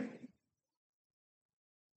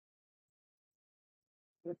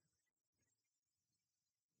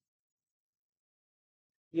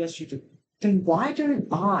 yes, you do. Then why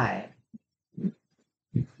don't I?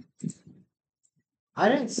 I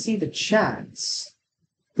don't see the chats.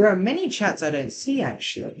 There are many chats I don't see,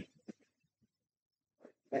 actually.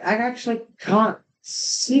 I actually can't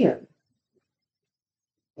see it.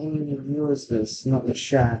 Any viewers this, not the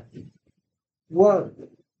chat. Well,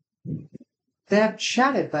 they have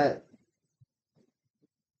chatted, but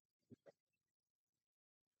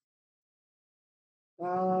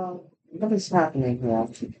what is happening here?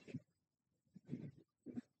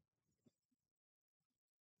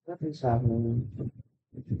 What is happening?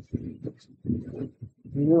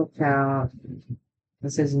 New account. It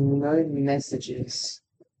says no messages.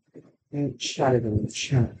 They chatted in the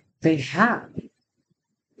chat. They have.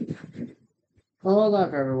 Hold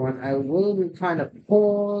up, everyone. I will be kind of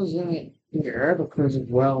pausing it here because,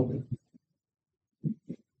 well,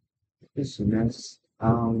 this mess.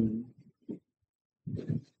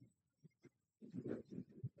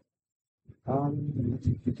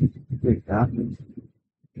 Wait, that.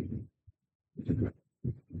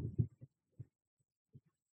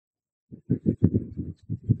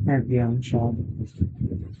 Heavy on shop.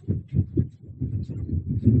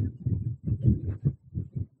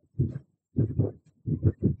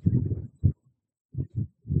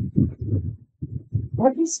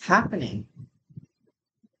 What is happening?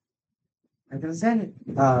 I can send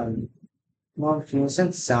more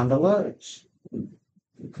fluorescent sound alerts.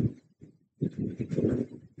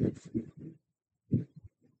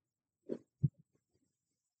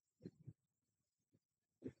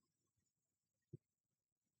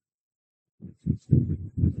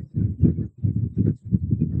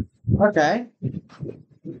 Okay.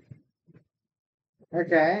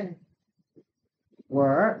 Okay.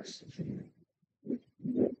 Works.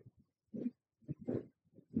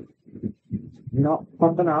 Not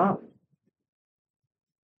popping up.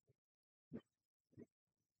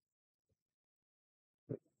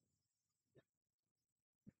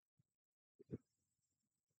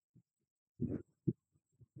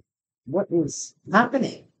 What is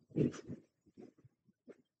happening?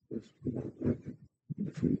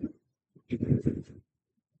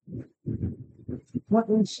 What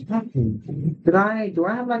is happening? Do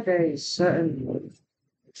I have like a certain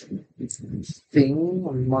thing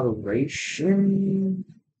on moderation?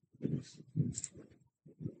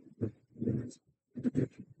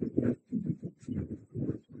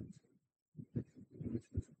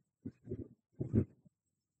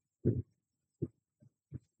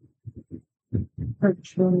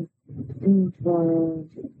 Virtual info.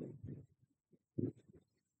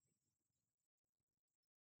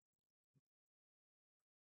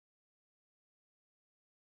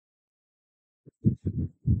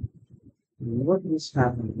 What is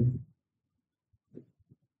happening?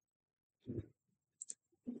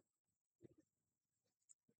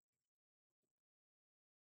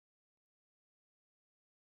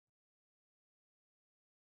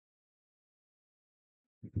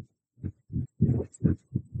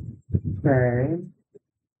 Okay.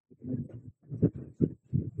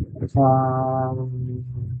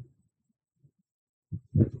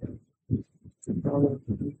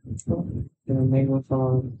 Maybe with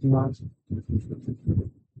not.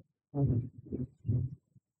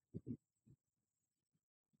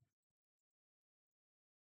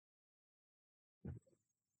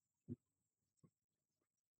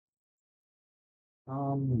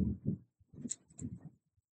 Um,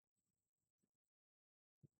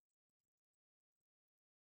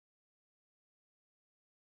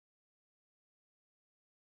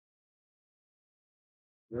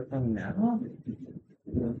 Ripping now?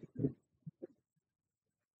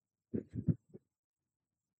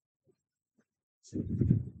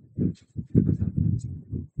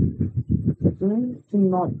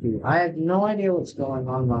 Not be. I have no idea what's going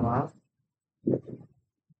on, Mama.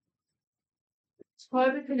 It's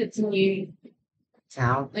probably because it's a new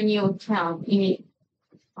Town. account. You need,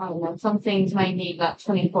 I don't know, some things may need like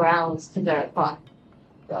 24 hours to verify.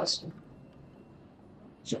 Does.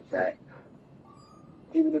 It's okay.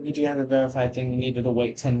 Even if you do have a verified thing, you needed to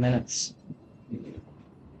wait 10 minutes.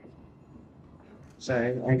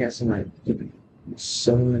 So I guess in like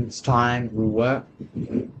 7 minutes time it will work.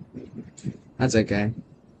 That's okay.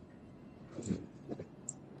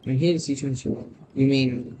 I'm here to see you. You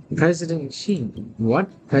mean President Xi? What?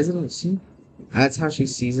 President Xi? That's how she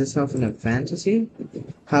sees herself in a fantasy?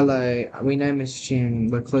 Hello, we know Miss Jin.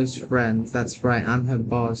 We're close friends. That's right, I'm her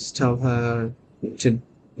boss. To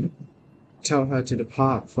tell her to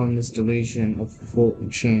depart from this delusion of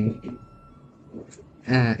fortune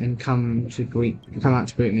and come out to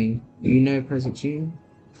greet me. You know President Xi?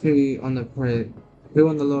 Who on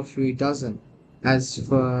the lottery doesn't? As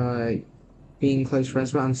for being close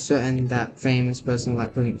friends, but I'm certain that famous person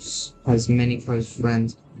like Prince has many close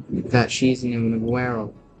friends that she isn't even aware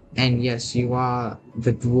of. And yes, you are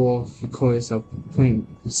the dwarf you call yourself Prince.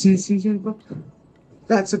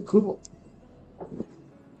 That's a good one.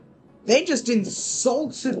 They just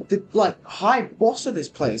insulted the high boss of this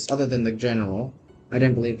place, other than the general. I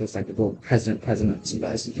don't believe there's like a president,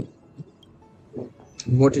 basically.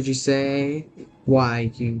 What did you say?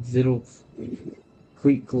 Why, you little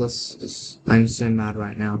freakless. I'm so mad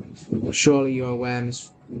right now. Surely you're aware, Miss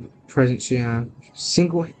President Xu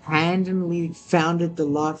single-handedly founded the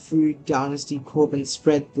La Fu Dynasty Corp and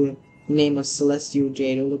spread the name of Celestial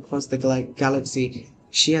Jade all across the galaxy.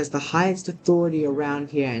 She has the highest authority around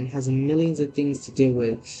here and has millions of things to deal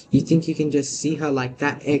with. You think you can just see her like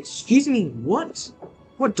that? Excuse me, what?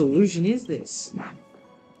 What delusion is this?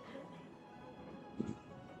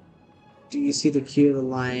 Do you see the queue of the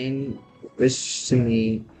line? Which to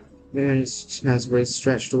me has really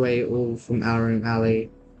stretched away all from our own alley.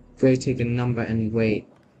 Go take a number and wait.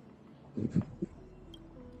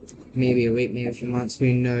 Maybe a few months.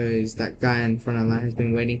 Who knows? That guy in front of the line has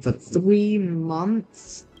been waiting for 3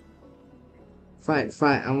 months. Fight!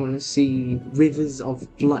 I want to see rivers of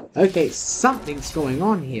blood. Okay, something's going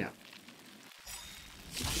on here.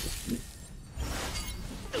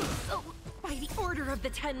 By the order of the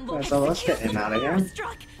 10 Lords, So let's get him out of here.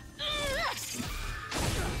 struck.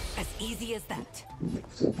 As easy as that.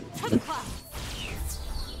 To the clouds.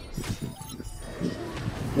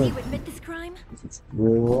 Do you admit this crime?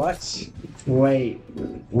 What? Wait.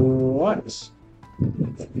 What?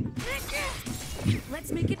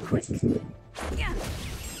 Let's make it quick. Yeah.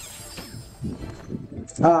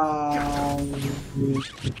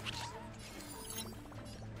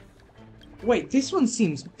 Wait, this one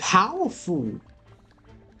seems powerful.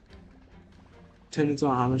 Turn into a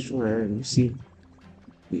armature and see.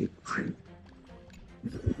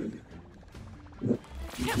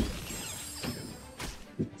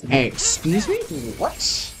 Hey, excuse me?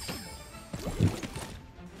 What?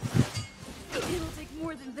 It'll take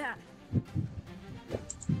more than that.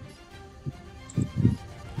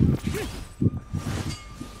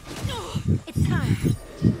 It's time.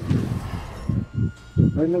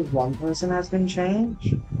 Only one person has been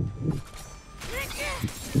changed?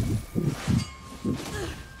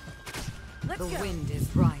 The wind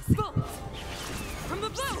is rising. From the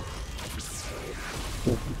bow!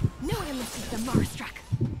 No one misses the Marstruck.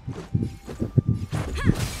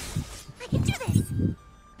 I can do this.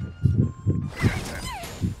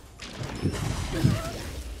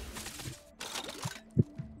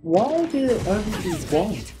 Why did it only be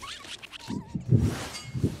one?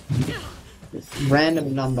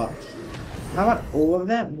 Random number. How about all of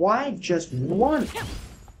them? Why just one?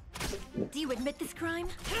 Do you admit this crime?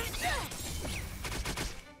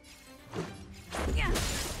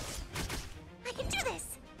 I can do this.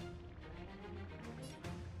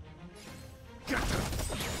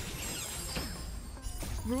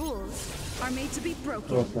 are made to be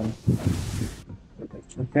broken. Welcome.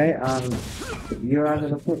 Okay, you're out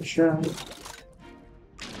of the picture.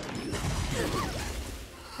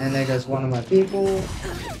 And there goes one of my people.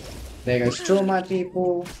 There goes two of my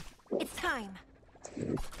people. It's time.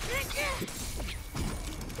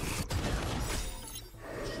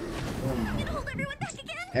 Hold everyone back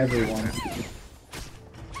again. Everyone.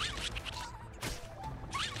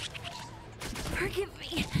 Forgive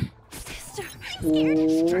me, sister.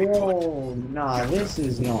 Whoa, nah, this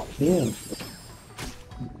is not him.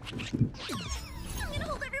 I'm gonna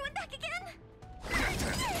hold everyone back again.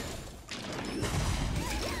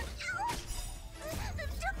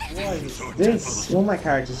 What is this? All my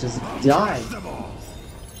characters just died.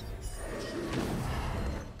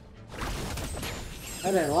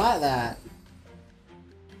 I don't like that.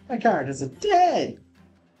 My characters are dead.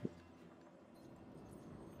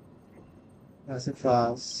 That's it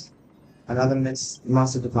fast. Another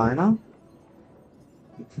Master Diviner.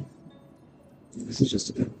 This is just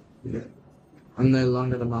a bit. I'm no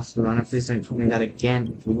longer the Master Diviner. Please don't tell me that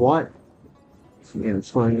again. What? You're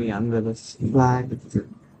throwing me under the flag.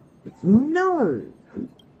 No!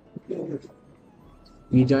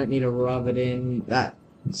 You don't need to rub it in.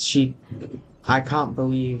 I can't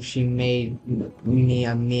believe she made me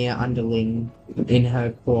a mere underling in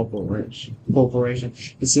her corporation.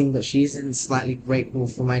 It seems that she isn't slightly grateful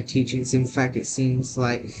for my teachings. In fact, it seems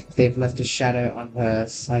like they've left a shadow on her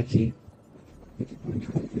psyche.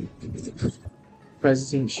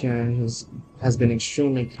 President Sharon has been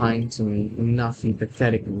extremely kind to me. Nothing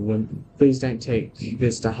pathetic. Please don't take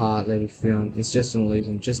this to heart, Lady Fiona. It's just an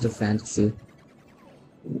illusion, just a fantasy.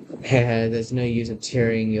 There's no use of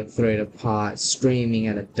tearing your throat apart, screaming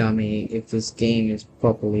at a dummy. If this game is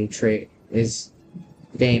properly trading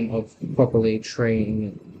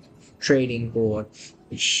board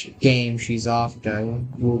game she's after,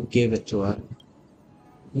 we'll give it to her.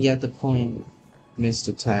 Yet the point,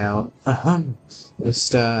 Mr. Tail,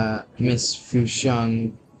 Miss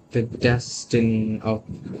Fusheng, the destiny of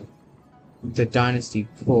the Dynasty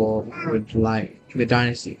Corps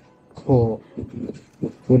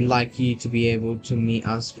would like you to be able to meet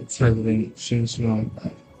us with President Shinshimon.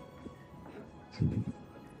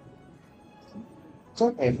 It's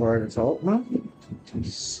okay for her to talk, no?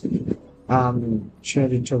 She had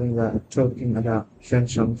been talking about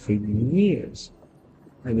Shinshimon for years.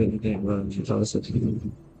 I really didn't realize she was also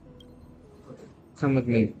come with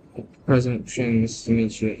me. President Shin wants to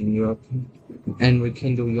meet you in Europe and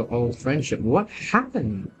rekindle your old friendship. What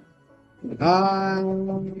happened? I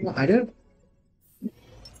don't.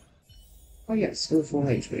 Oh yes, full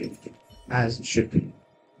HP. As it should be.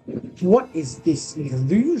 What is this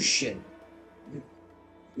illusion?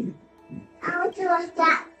 How would you like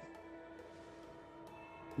that?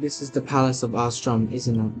 This is the Palace of Ostrom,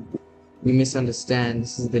 isn't it? You misunderstand.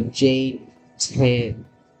 This is the Jade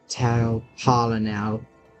Tail Parlor now.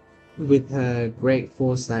 With her great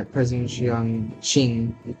foresight, President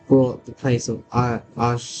Xing brought the place of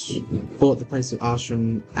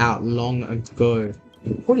Ostrom out long ago.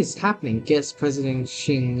 What is happening? Guess President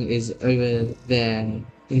Xing is over there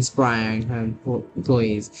inspiring her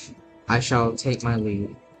employees. I shall take my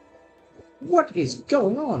leave. What is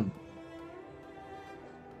going on?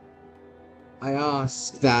 I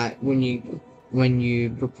ask that when you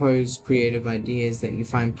propose creative ideas that you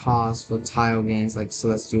find paths for tile games like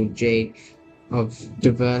Celestial Jade, of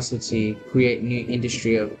diversity, create new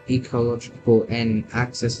industry of ecological and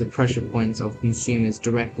access the pressure points of consumers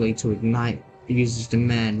directly to ignite users'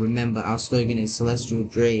 demand. Remember, our slogan is Celestial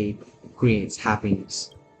Jade creates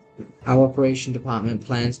happiness. Our operation department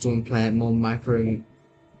plans to implant more micro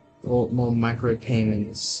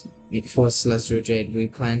payments for Celestial Jade. We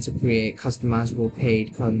plan to create customizable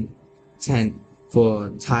paid content for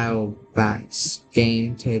tile backs,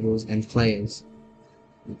 game tables, and players.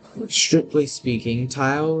 Strictly speaking,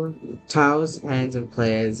 tiles, hands, and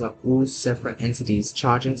players are all separate entities,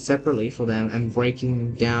 charging separately for them and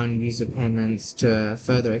breaking down user payments to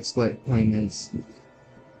further exploit payments.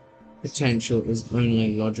 Potential is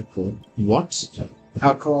only logical. What?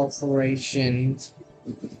 Our cooperation.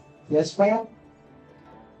 Yes, ma'am?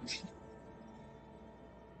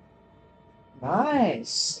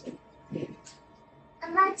 Nice.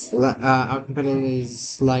 Our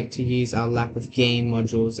competitors like to use our lack of game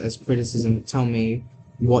modules as criticism. Tell me,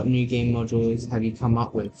 what new game modules have you come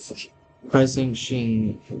up with? President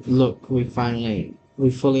Xing, look, we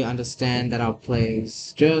fully understand that our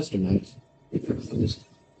players... Just a minute.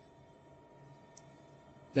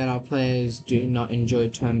 That our players do not enjoy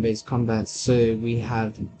turn-based combat, so we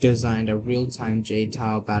have designed a real-time Jade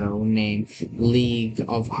Tile battle named League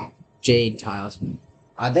of Jade Tiles.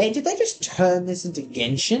 Did they just turn this into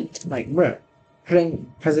Genshin? Like, bro,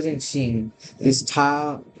 playing President Xing,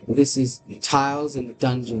 this is tiles and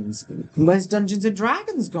dungeons. Where's Dungeons and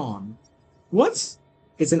Dragons gone? What?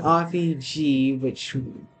 It's an RPG which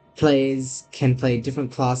players can play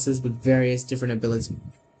different classes with various different abilities.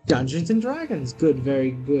 Dungeons and Dragons, good, very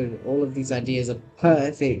good. All of these ideas are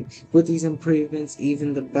perfect. With these improvements,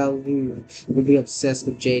 even the Bellevue will be obsessed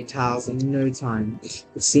with jade tiles in no time. It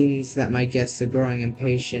seems that my guests are growing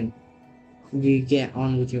impatient. You get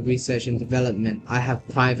on with your research and development. I have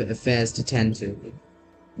private affairs to tend to.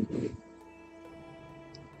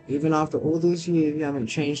 Even after all these years, you haven't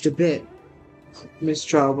changed a bit. Miss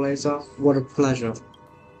Trailblazer, what a pleasure.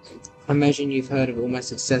 I imagine you've heard of all my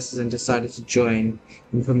successes and decided to join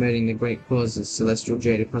in promoting the great causes Celestial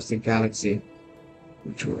Jade across the galaxy.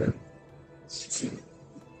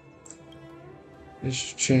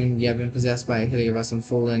 It's true, you have been possessed by a Helios and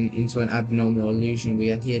fallen into an abnormal illusion. We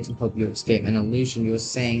are here to help you escape an illusion. You were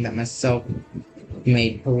saying that my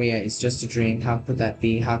self-made career is just a dream. How could that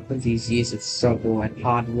be? How could these years of struggle and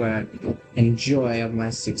hard work and joy of my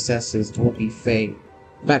successes all be fake?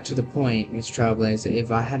 Back to the point, Miss Trailblazer,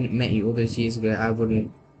 if I hadn't met you all those years ago, I would have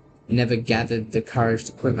never gathered the courage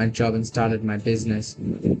to quit my job and started my business.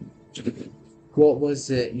 What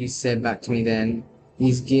was it you said back to me then?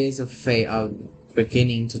 These gears of fate are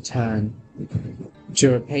beginning to turn.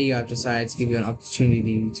 To repay you, I've decided to give you an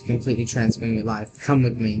opportunity to completely transform your life. Come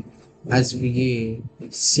with me. As for you,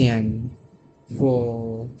 Xian,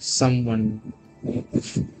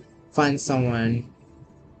 find something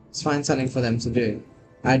for them to do.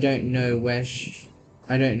 I don't know where she's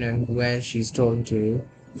talking to,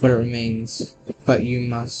 but you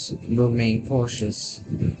must remain cautious.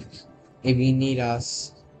 If you need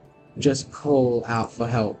us, just call out for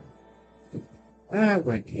help. I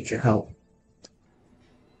won't need your help.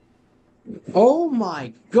 Oh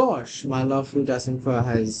my gosh, my lovely Dasenko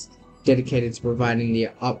has dedicated to providing the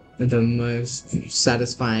most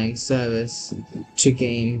satisfying service to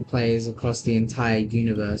game players across the entire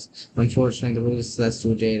universe. Unfortunately, the rules of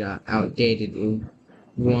Celestial Jade are outdated.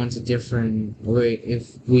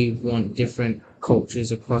 If we want different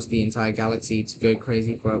cultures across the entire galaxy to go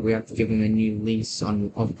crazy for it, we have to give them a new lease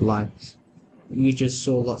of life. We just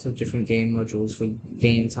saw lots of different game modules for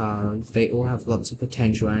game tiles. They all have lots of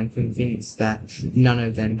potential, and I'm convinced that none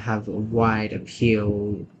of them have a wide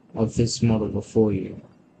appeal of this model before you.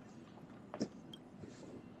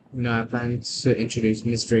 I plan to introduce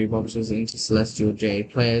mystery boxes into Celestial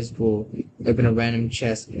Jade. Players will open a random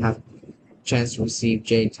chest and have a chance to receive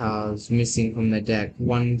jade tiles missing from their deck.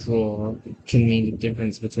 One draw can mean the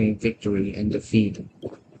difference between victory and defeat.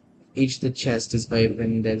 Each the chest is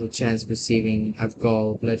open, there's a chance of receiving a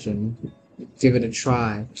gold legend. Give it a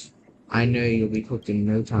try. I know you'll be hooked in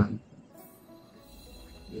no time.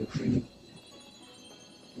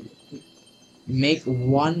 Make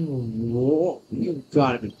one raw? You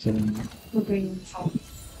gotta be kidding me.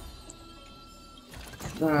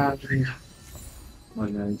 I'm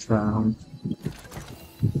gonna drown.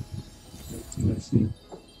 Let's see.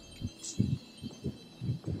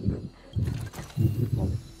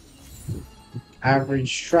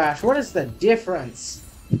 Average trash. What is the difference?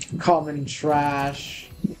 Common trash.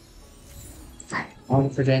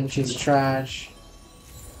 Unpredentious trash.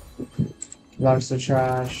 Lots of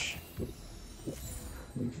trash.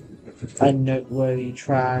 Unnoteworthy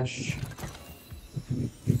trash.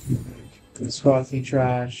 Swarthy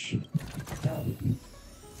trash.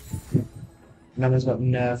 Numbers got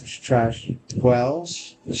nerfed trash.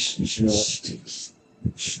 12.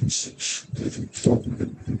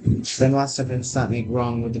 There must have been something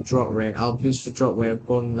wrong with the drop rate. I'll boost the drop rate of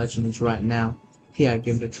Golden Legends right now. Here,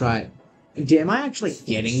 give it a try. Am I actually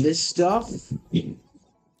getting this stuff?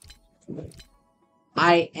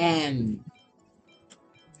 I am.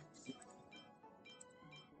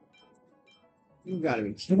 You gotta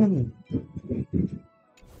be kidding me.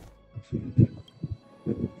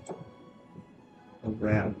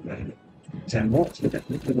 Around 10 watts.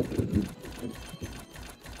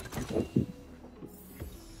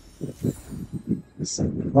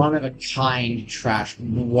 One of a kind trash.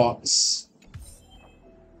 What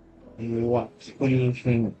do you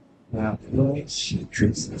think?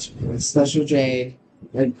 Special J,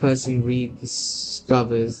 that person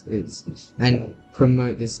rediscovers it and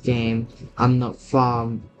promote this game. I'm far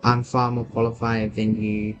more qualified than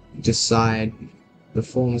you decide the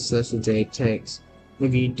form Special J takes.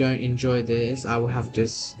 If you don't enjoy this, I will have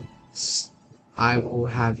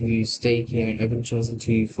you stay here and open chairs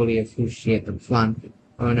until you fully appreciate the fun.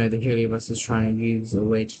 Oh no, the Helios is trying to use a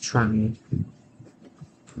way to trap me.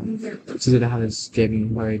 So that how it's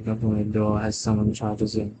getting worried up on the door as someone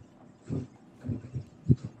charges in.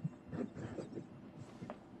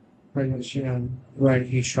 President, we're in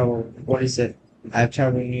huge trouble. What is it? I have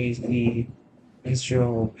terrible news. The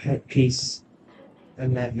Israel peace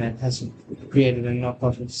amendment has created a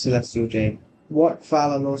knockoff of Celestial Jade. What?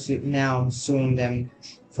 File a lawsuit now suing them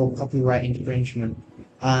for copyright infringement.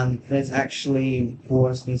 There's actually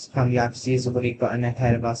worse things to come. The IPC has already gotten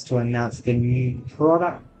ahead of us to announce the new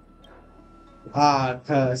product.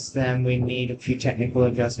 Cause then we need a few technical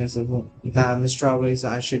adjustments. The struggle is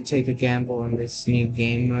I should take a gamble on this new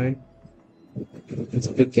game mode. It's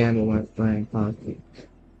a big gamble when playing Honkai.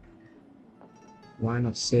 Why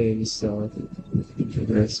not save yourself the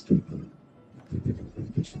risk?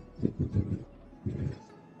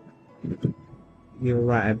 You're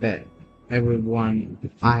right, I bet everyone,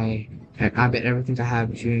 I bet everything I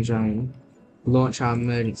have to launch our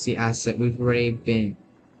emergency asset. We've already been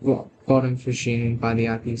bottom fishing by the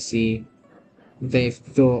IPC. They've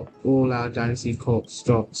thought all our Dynasty Corp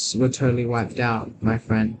stocks were totally wiped out, my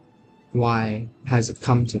friend. Why has it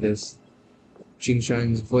come to this?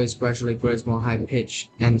 Jingsheng's voice gradually grows more high-pitched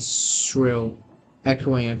and shrill,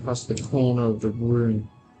 echoing across the corner of the room.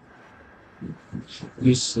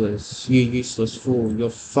 Useless, you useless fool, you're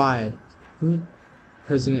fired.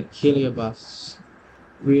 President Heliobus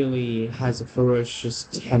really has a ferocious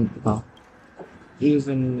temper.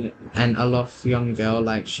 Even an aloft young girl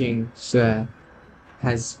like Xing Sue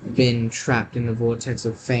has been trapped in the vortex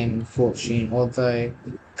of fame and fortune. Although it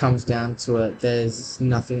comes down to it, there's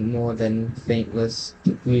nothing more than faithless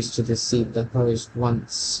used to deceive the host.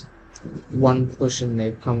 Once one push and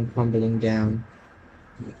they've come crumbling down.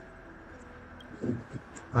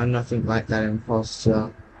 I'm nothing like that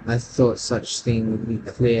imposter. I thought such thing would be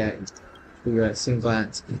clear at a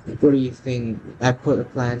glance. What do you think? I put a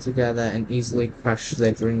plan together and easily crushed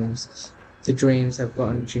their dreams. The dreams have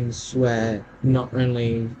gotten Jing Sue not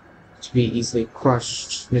only to be easily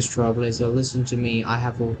crushed, Miss Trailblazer. Listen to me, I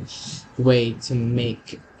have a way to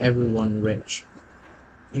make everyone rich.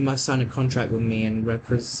 You must sign a contract with me and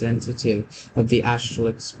representative of the Astral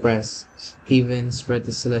Express. Even spread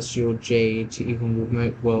the Celestial Jade to even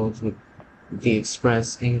remote worlds with the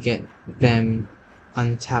Express and get them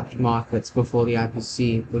untapped markets before the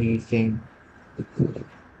IPC. What do you think?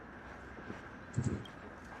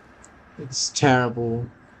 It's terrible.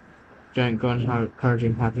 Don't go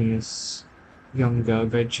encouraging happiness, young girl.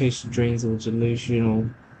 Go chase your dreams of delusional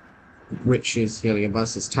riches,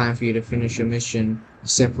 Heliobus. It's time for you to finish your mission,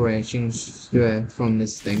 separating Sue from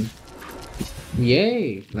this thing.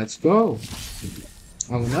 Yay! Let's go!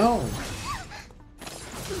 Oh no!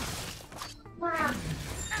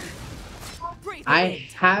 I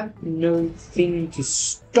have no thing to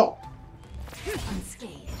stop.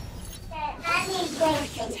 Unscathed. I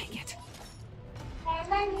can take it.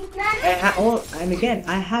 And again,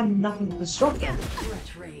 I have nothing to stop them.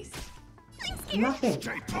 Threat raised. Nothing.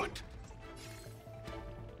 Stay put.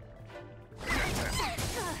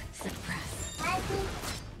 Suppress.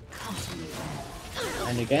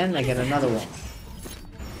 And again, I get another one.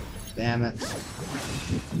 Damn it.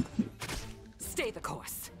 Stay the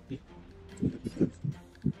course.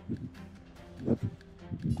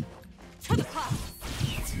 To the clouds.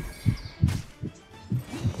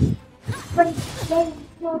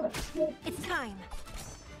 It's time.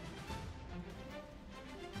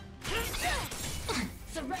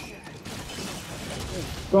 Surrender.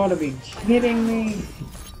 Gotta be kidding me.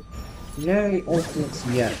 No ultimates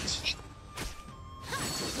yet.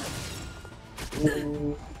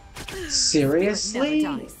 Seriously?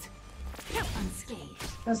 Never dies.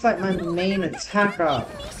 Unscathed. That's like my main attacker.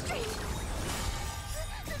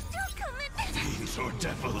 Don't come in. Fiends or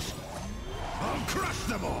devils, I'll crush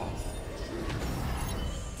them all.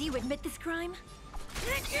 Do you admit this crime?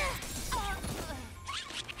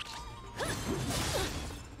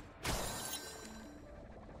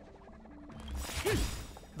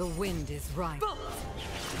 The wind is right. Bolt!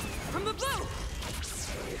 From the bow!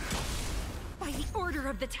 By the order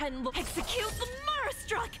of the Ten, we'll execute the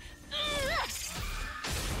Marastruck! I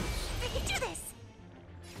can do this!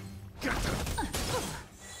 Get them.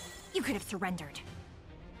 You could have surrendered.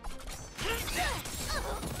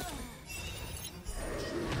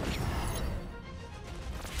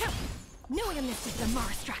 No one missed the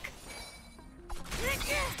Marastruck.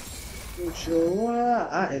 Sure,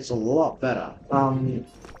 that is a lot better.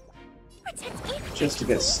 Just to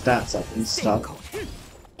get stats up and stuff.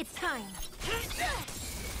 It's time.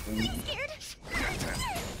 Scared?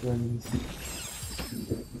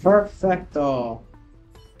 Perfecto.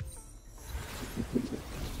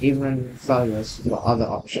 Even failures for other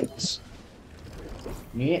options.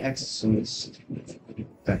 New exercise.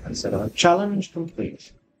 That's it. Challenge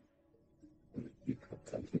complete.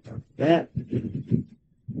 Yeah.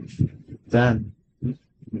 Done.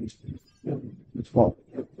 What?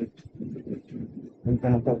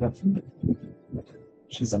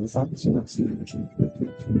 She's on the phone.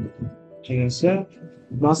 Sir,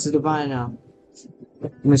 Master Diviner,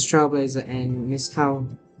 Miss Trailblazer, and Miss How,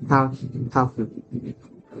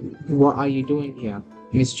 what are you doing here?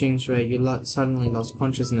 Miss Kingsray, you suddenly lost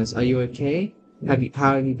consciousness. Are you okay? Have you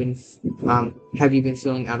been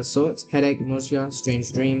feeling out of sorts? Headache, nausea,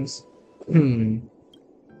 strange dreams?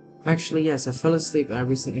 Actually, yes, I fell asleep and I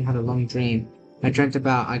recently had a long dream. I dreamt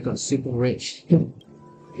about I got super rich.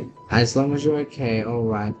 As long as you're okay,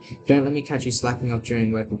 alright. Don't let me catch you slacking off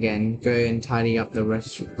during work again. Go and tidy up the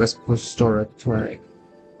repository.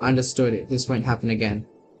 Understood it. This won't happen again.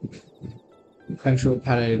 Punctual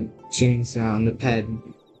patted jeans on the ped.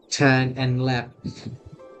 Turned and left.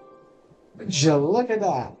 Look at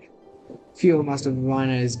that! Fuel Master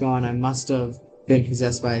Diviner is gone. I must have been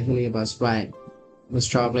possessed by a heliobus, right? Miss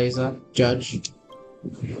Trailblazer, Judge,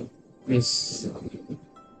 Miss...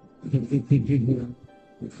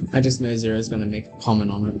 I just know Zero's gonna make a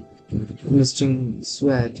comment on it. Miss Jing,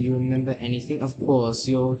 swear, do you remember anything? Of course,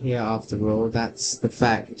 you're here after all. That's the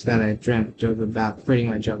fact that I dreamt of about quitting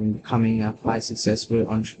my job and becoming a high successful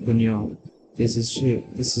entrepreneur. This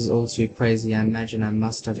is all too crazy. I imagine I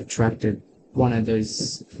must have attracted one of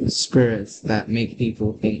those spirits that make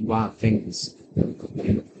people think wild things.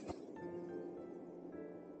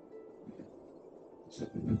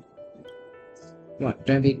 What,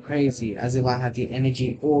 don't be crazy, as if I have the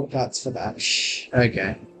energy or guts for that. Shh,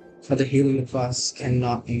 okay. For the heliobus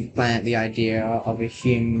cannot implant the idea of a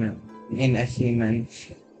human in a human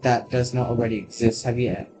that does not already exist. Have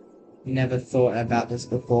you never thought about this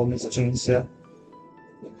before, Mr. Jinsu?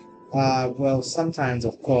 Well, sometimes,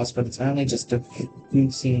 of course, but it's only just a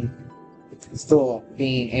fleeting thought.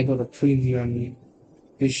 Being able to prove your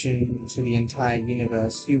ambition to the entire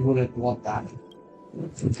universe, who wouldn't want that?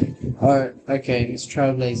 Oh, okay, Miss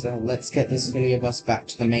Trailblazer, let's get this heliobus back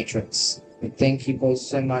to the Matrix. Thank you both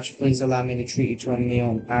so much. Please allow me to treat you to a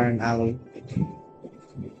meal in Aram Alley.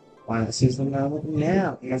 Why not sizzle now?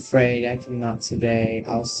 I'm afraid I cannot today.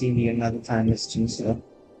 I'll see you another time, Miss Jinsu.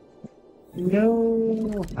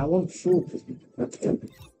 No, I want food.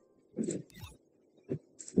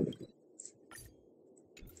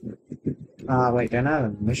 Wait, don't I have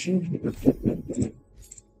a mission?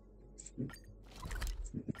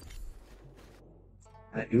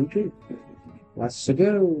 I do too. Let's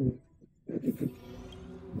go.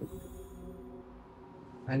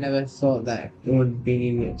 I never thought that it would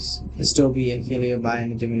still be a heliobi in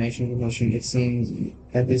the domination promotion. It seems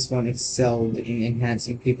that this one excelled in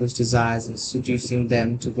enhancing people's desires and seducing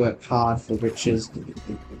them to work hard for riches.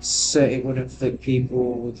 So it would inflict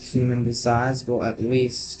people with human desires, but at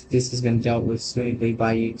least this has been dealt with smoothly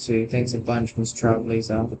by you two. Thanks a bunch, Miss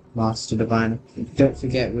Trailblazer, Master Diviner. Don't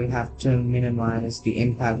forget, we have to minimize the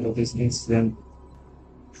impact of this incident.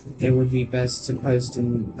 It would be best to put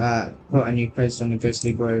a new post on the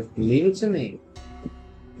Ghostly Grove. Leave it to me.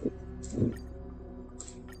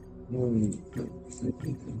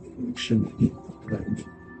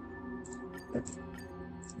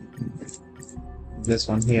 This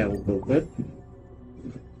one here will go good.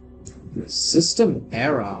 System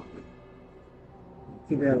error.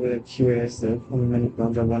 People are really curious. There are many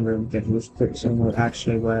times I wonder if the restriction will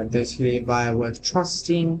actually work. Those who are worth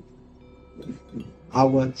trusting. Are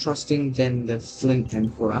worth trusting than the Flint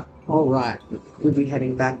Emperor. Alright, we'll be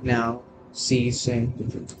heading back now. See you soon.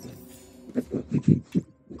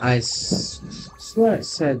 I swear it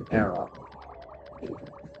said error.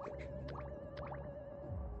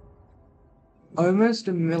 Almost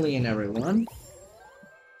a million, everyone.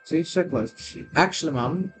 See, so close. Actually,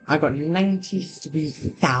 Mum, I got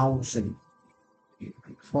 93,000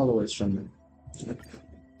 followers from them.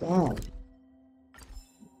 Wow.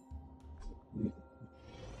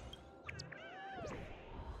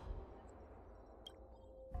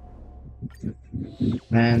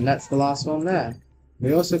 And that's the last one there.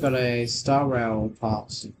 We also got a Star Rail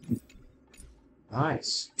pass.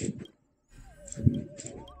 Nice.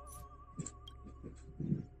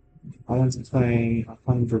 I want to play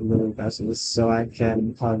 100 little vessels so I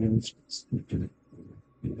can okay.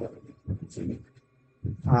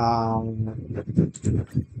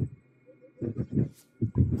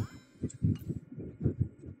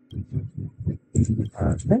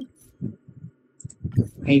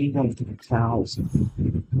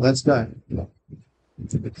 81,000. Let's go.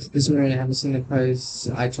 This morning I haven't seen the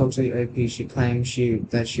post. I talked to the OP. She claimed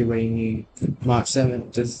that she already knew March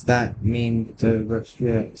 7th. Does that mean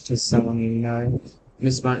to someone you know?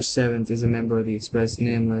 Miss March 7th is a member of the Express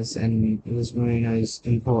Nameless and was Marino's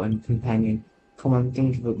important companion. Come on,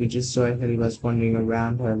 think of it. We just saw Hilly was wandering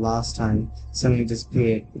around her last time. Something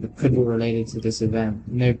disappeared. It could be related to this event.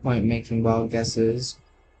 No point making wild guesses.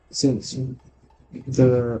 Since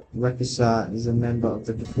the Rekisar is a member of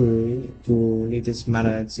the crew, we'll leave this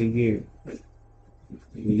matter to you.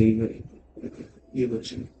 Leave it. You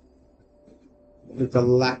it. The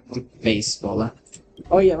Galactic Baseballer.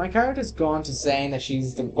 Oh yeah, my character's gone to saying that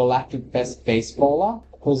she's the Galactic Best Baseballer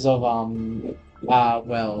because of,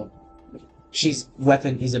 well, she's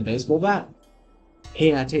weapon is a baseball bat.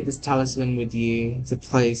 Here, take this talisman with you to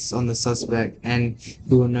place on the suspect, and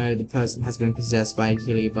you will know the person has been possessed by a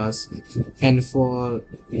Heliobus. And for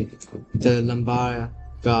the Lumbar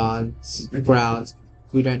crowds,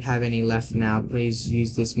 we don't have any left now. Please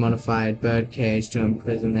use this modified bird cage to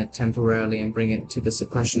imprison it temporarily and bring it to the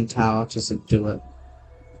suppression tower to subdue it.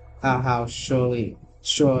 How sure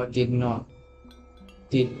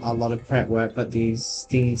did a lot of prep work, but these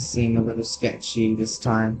things seem a little sketchy this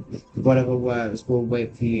time. Whatever works, we'll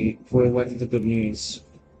wait for you. We'll wait for the good news.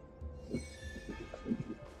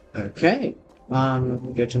 Okay.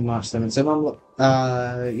 We'll go to March 7th.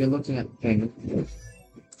 So, you're looking at the thing.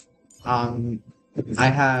 I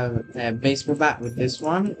have a baseball bat with this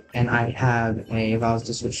one, and I have if I was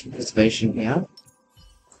to switch preservation here,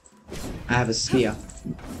 I have a sphere.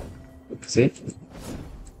 See?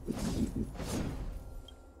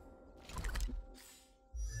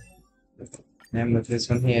 And with this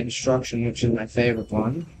one here, Destruction, which is my favorite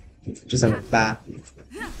one, just have a bat.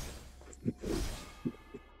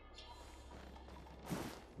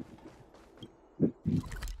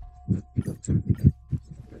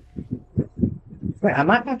 Wait, I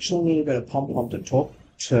might actually need to go to Pom Pom to talk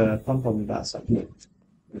to Pom Pom about something.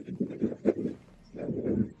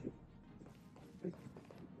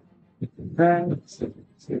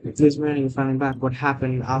 This morning, finding back what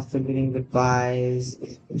happened after bidding goodbyes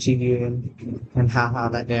to you and how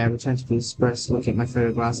that day I returned to the Express to look at my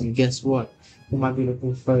photographs, and guess what? All my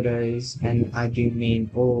beautiful photos, and I do mean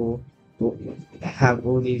all, have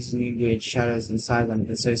all these new weird shadows inside them.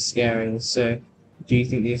 They're so scary. So, do you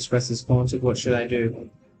think the Express is haunted? What should I do?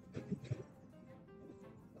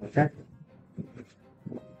 Okay.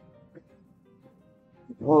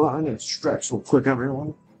 Well, I'm gonna stretch real quick,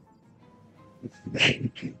 everyone.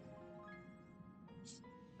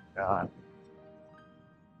 God.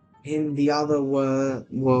 In the other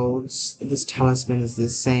worlds, this talisman is the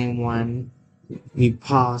same one you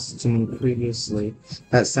passed to me previously.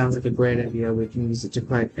 That sounds like a great idea. We can use it to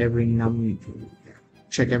check every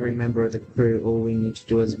member of the crew. All we need to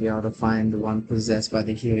do is be able to find the one possessed by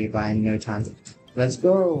the Heliobi in no time. Let's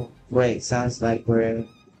go! Great, sounds like we're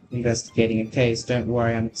investigating a case. Don't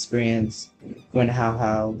worry, I'm experienced. When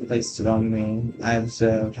How placed it on me, I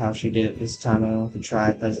observed how she did it this time. I want to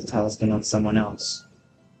try to place a talisman on someone else.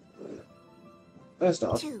 First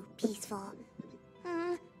off, Too peaceful.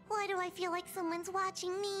 Why do I feel like someone's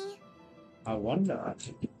watching me? I wonder.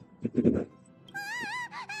 Help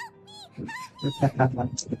me!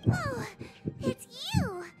 Oh, it's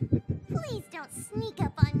you! Please don't sneak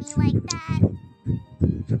up on me like that.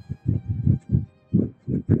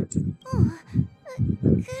 Oh,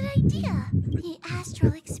 good idea. The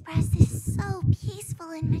Astral Express is so peaceful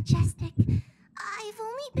and majestic. I've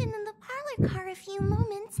only been in the parlor car a few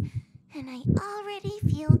moments, and I already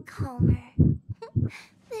feel calmer.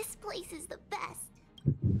 This place is the best.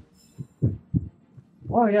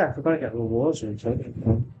 Oh yeah, I forgot to get rewards or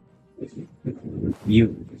something.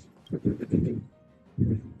 You.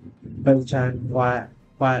 By the time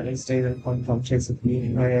quietly stays in Pom Pom takes a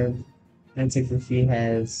few hairs and takes a few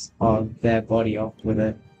hairs of their body off with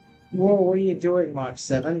it. Whoa, what are you doing, March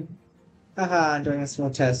 7? Haha, I'm doing a small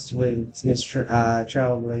test with Miss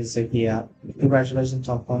Trailblazer here. Congratulations,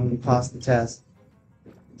 Pom Pom, you passed the test.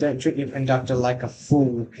 Don't treat your conductor like a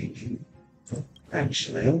fool.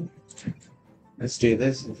 Actually, let's do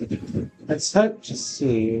this. Let's hope to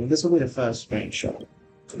see. This will be the first screenshot.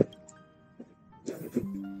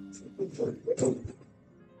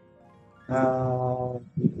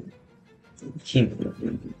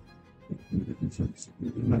 King.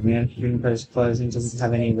 My man, King post closing doesn't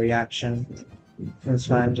have any reaction. It's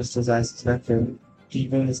fine, just as I suspected. Did you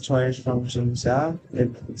bring his toys from himself?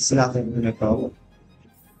 It's nothing, Nicole.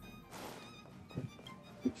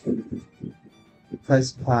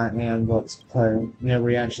 Place quietly on what's play. No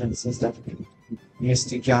reactions and stuff.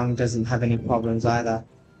 Mr. Young doesn't have any problems either.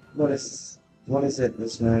 What is it,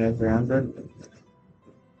 this man over 100?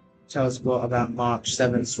 tell us more about March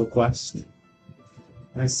 7th's request.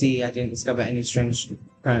 I see I didn't discover any strange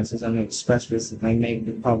occurrences on the Express recently.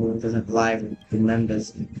 Maybe the problem doesn't lie with the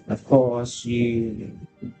members. Of course, you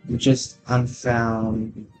just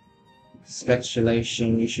unfound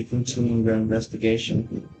speculation. You should continue your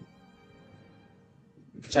investigation.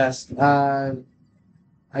 Are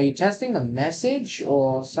you testing a message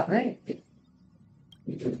or something?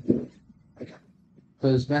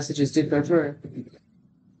 Those messages did go through.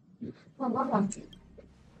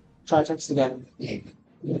 Try text again.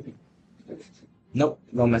 Nope,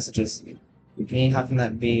 no messages. How can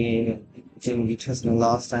that be? Didn't you test me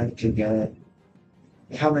last time to get it?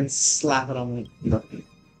 Come and slap it on me. Look.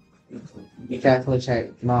 Be careful to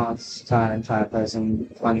check Mars, time, entire person,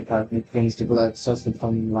 25 things to glow, source of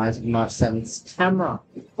from light of March 7th's camera.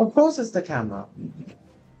 Of course it's the camera.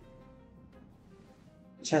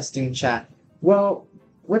 Testing chat. Well,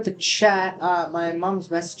 with the chat, my mum's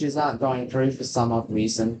messages aren't going through for some odd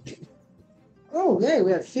reason. Oh, yeah,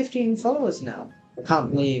 we have 15 followers now. I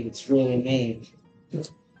can't believe it's really me.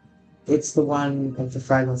 It's the one of the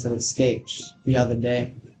fragments that escaped the other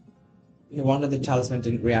day. No wonder the talisman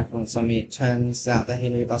didn't react once on me. It turns out the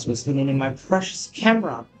heliobus was hidden in my precious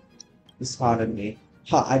camera. Disheartened me.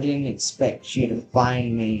 I didn't expect you to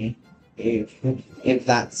find me if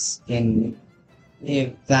that's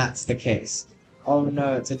the case. Oh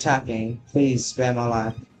no, it's attacking. Please spare my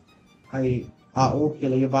life. Are all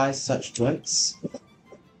heliobis such twins?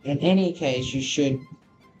 In any case, you should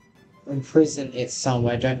imprison it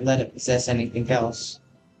somewhere. Don't let it possess anything else.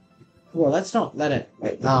 Well, let's not let it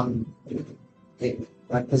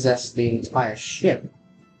possess the entire ship.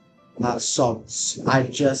 Sods. I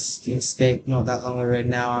just escaped not that long ago.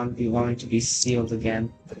 Now I'm going to be sealed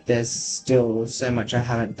again. There's still so much I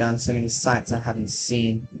haven't done, so many sights I haven't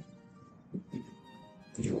seen.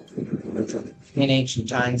 In ancient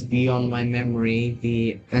times, beyond my memory,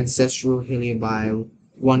 the ancestral Heliobi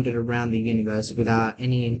wandered around the universe without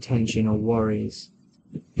any intention or worries.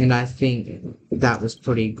 And I think that was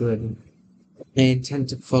pretty good. I intend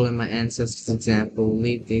to follow my ancestors' example,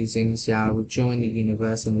 leave these Xiao, rejoin the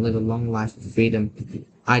universe, and live a long life of freedom.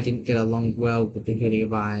 I didn't get along well with the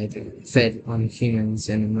Heliobi, fed on humans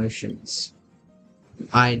and emotions.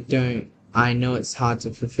 I know it's hard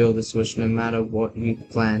to fulfill this wish no matter what you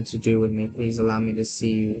plan to do with me. Please allow me to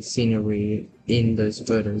see scenery in those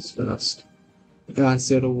photos first. I'm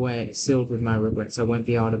sealed with my regrets. I won't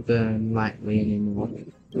be able to burn lightly anymore.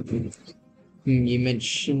 You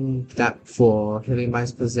mentioned that before.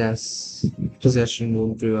 Heliobis possession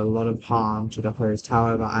will do a lot of harm to the host.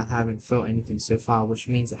 However, I haven't felt anything so far, which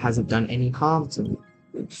means it hasn't done any harm to me.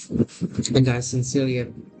 And I sincerely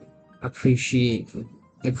appreciates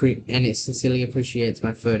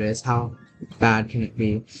my photos. How bad can it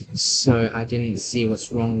be? So I didn't see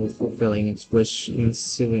what's wrong with fulfilling its wish.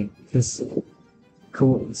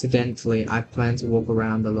 Coincidentally, I plan to walk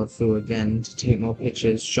around the Lofu again to take more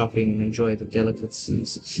pictures, shopping, and enjoy the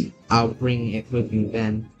delicacies. I'll bring it with me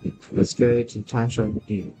then. Let's go to time shop with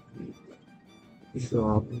you.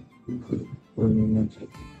 Sure.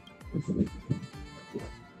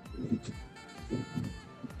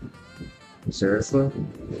 Seriously?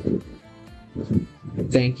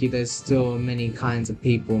 Thank you, there's still many kinds of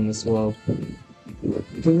people in this world.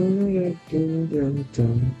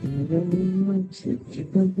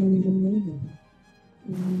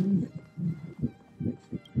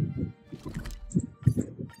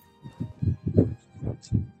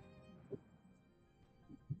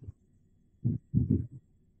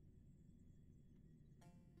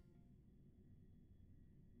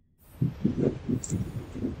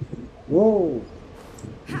 Whoa!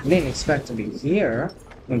 I didn't expect to be here.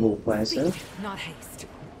 Nimble places. Not haste.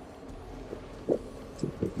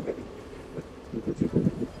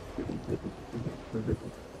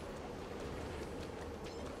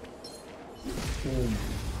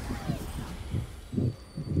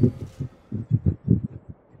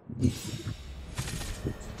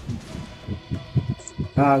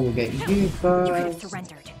 I will get you first. You could have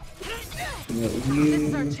surrendered. Get This you.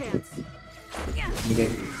 is our chance. You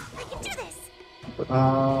get. I can do this.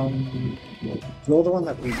 You're the one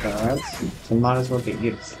that we got, so might as well get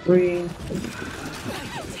you free.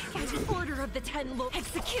 Order of the Ten Lords.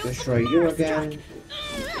 Execute. Destroy you again.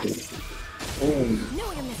 Boom.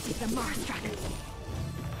 No, you missed the Mars truck.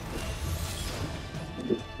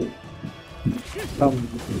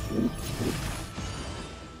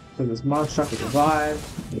 So this monster could revive.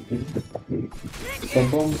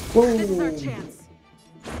 Boom, boom, This is our boom. chance.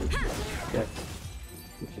 Yeah.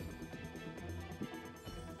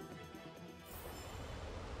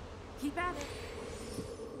 Keep at it.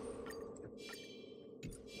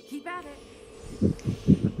 Keep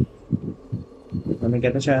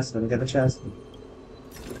get the chest. Let me get the chest.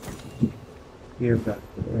 Here we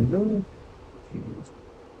go.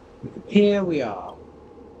 Here we are.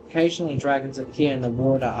 Occasionally dragons appear in the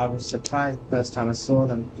water. I was surprised the first time I saw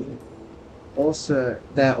them. Also,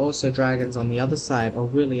 there are also dragons on the other side. Oh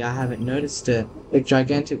really, I haven't noticed it. The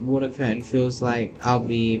gigantic water curtain feels like I'll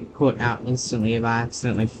be put out instantly if I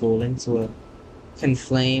accidentally fall into it. Can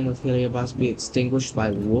flame with Heliobus be extinguished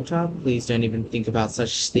by water? Please don't even think about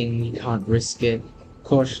such thing, you can't risk it.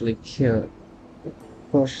 Cautiously kills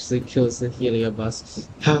the Heliobus.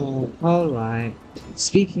 Alright.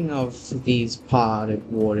 Speaking of these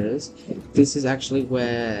parted waters, this is actually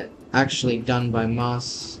done by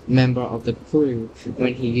member of the crew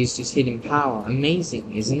when he used his hidden power.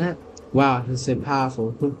 Amazing, isn't it? Wow, he's so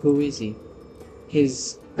powerful. Who is he?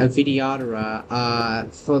 He's a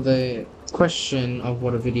Vidyadhara. For the question of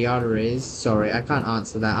what a Vidyadhara is, sorry, I can't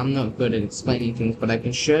answer that. I'm not good at explaining things, but I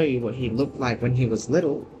can show you what he looked like when he was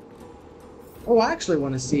little. Oh, I actually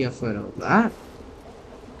want to see a photo of that.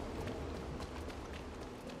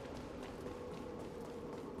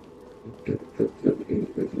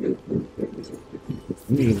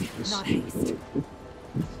 Not haste.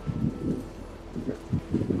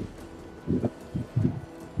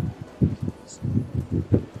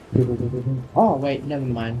 Oh wait, never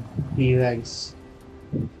mind. The legs.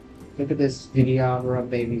 Look at this Vidyadhara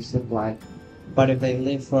babies look like. But if they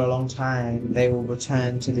live for a long time, they will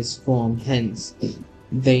return to this form. Hence,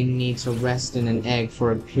 they need to rest in an egg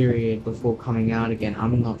for a period before coming out again.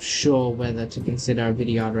 I'm not sure whether to consider a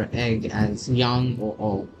Vidyadhara egg as young or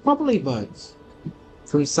old. Probably both.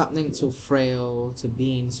 From something so frail to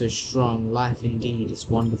being so strong, life indeed is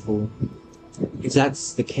wonderful. If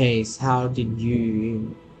that's the case, how did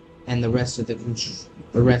you and the rest control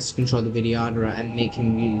the Vidyadhara and make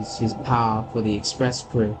him use his power for the express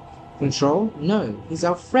crew? Control? No, he's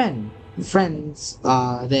our friend. Friends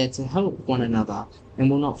are there to help one another and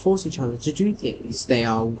will not force each other to do things they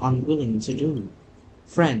are unwilling to do.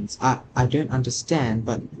 Friends, I don't understand,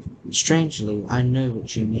 but strangely, I know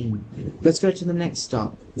what you mean. Let's go to the next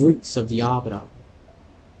stop, Roots of the Arbiter.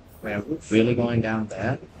 We're really going down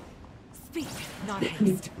there? Speak, not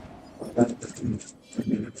haste.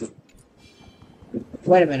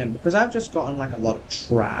 Wait a minute, because I've just gotten like a lot of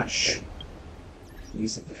trash.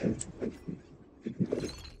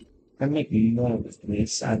 I make more of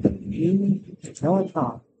this at the view. No, I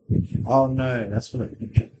can't. Oh no, that's what it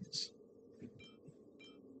means.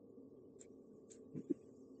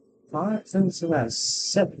 5 cents about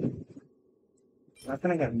 7. I'm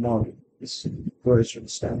gonna get more of this grocery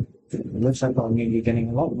stuff. It looks like I'm gonna be getting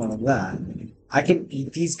a lot more of that. I can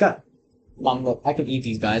eat these guys. Mom, look, I can eat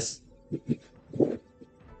these guys.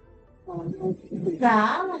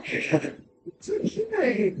 That? So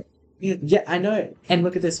cute. Yeah, I know it. And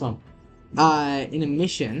look at this one. In a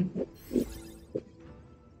mission.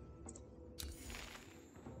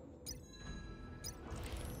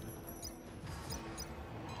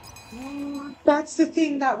 That's the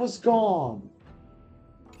thing that was gone.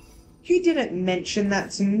 You didn't mention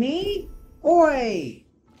that to me. Oi!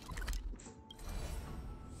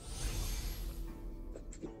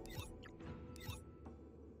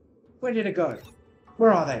 Where did it go?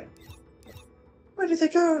 Where are they? Where did they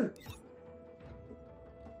go?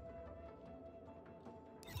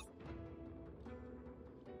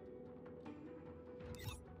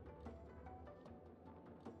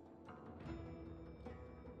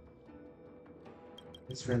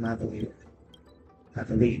 This room, I believe. I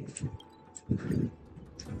believe.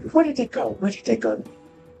 Where did they go? Where did they go?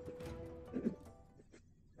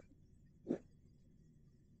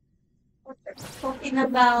 Talking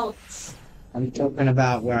about I'm talking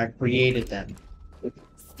about where I created them.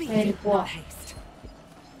 Speak, And what? not haste.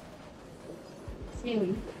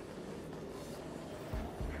 Siri.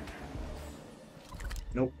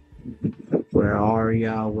 Nope. Where are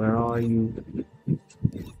ya? Where are you?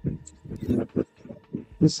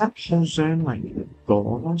 Is that whole zone like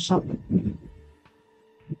gone or something?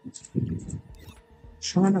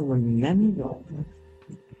 Trying to remember.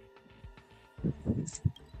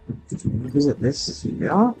 Is it this?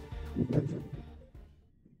 Yeah?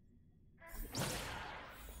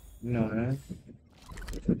 No.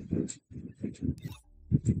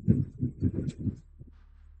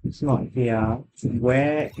 It's not here.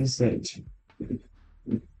 Where is it?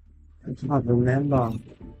 I can't remember.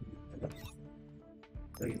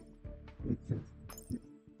 Wait.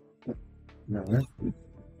 No.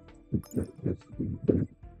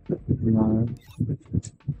 No.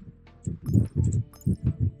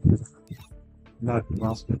 Not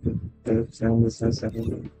last the sound was so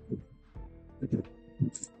seven.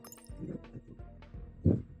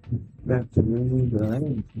 That's really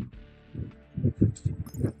good.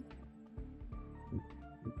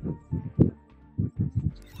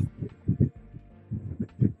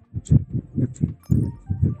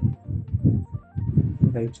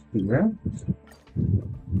 Right here.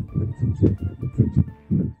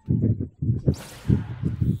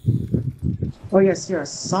 Oh yes, here are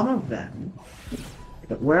some of them.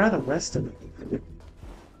 But where are the rest of them?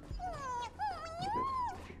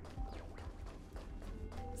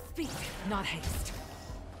 Speak, not haste.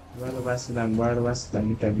 Where are the rest of them? Where are the rest of them?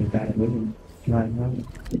 You don't need that. Right now.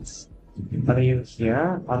 Are they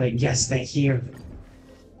here? Are they? Yes, they're here.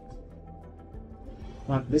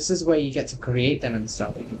 Well, this is where you get to create them and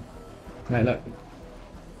stuff. Right, look.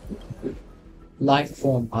 Life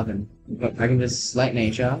form oven. Look, I can just select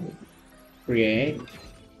nature. Create.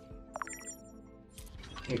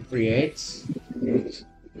 It creates.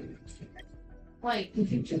 Wait,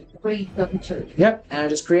 did you just create them too? Yep, and I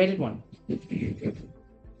just created one.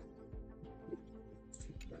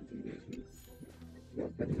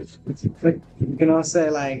 But you can also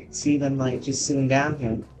like see them like just sitting down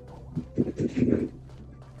here.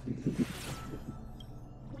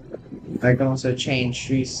 I can also change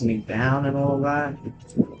trees sitting down and all that.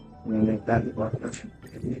 And make that work.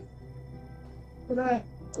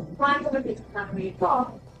 Why would it be not really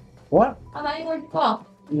far? What? Are they going far?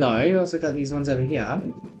 No, you also got these ones over here.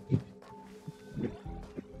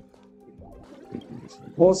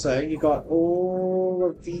 Also, you got all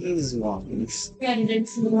of these ones. Yeah, you didn't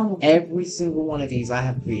see the one. Every single one of these I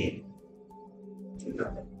have created.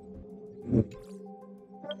 What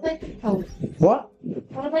are they good for? What?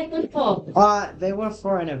 What are they good for? They were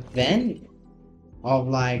for an event of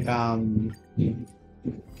like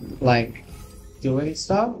doing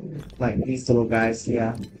stuff. Like these little guys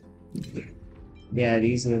here. Yeah,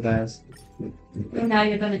 these little guys. And now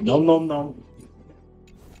you're gonna eat. Nom nom nom.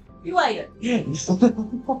 You ate it. Yeah.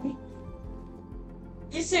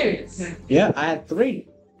 You serious? Yeah, I had 3.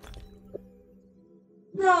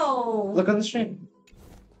 No. Look on the stream.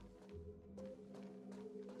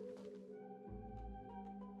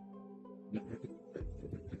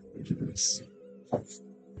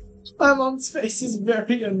 My mom's face is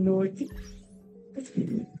very annoying.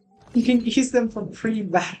 You can use them for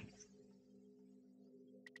pre-bat.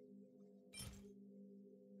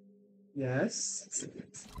 Yes.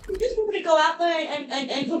 You just want me to go out there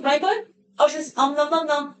and cook rainbow? Or just nom nom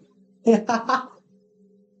nom. That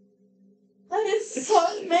is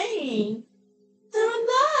so mean. They're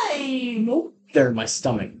alive. Nope. They're in my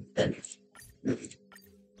stomach.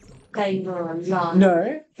 They were alive.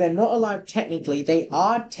 No, they're not alive technically. They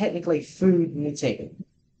are technically food knitting.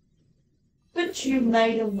 But you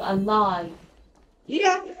made them alive.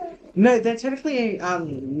 Yeah. No, they're technically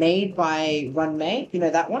made by Run May. You know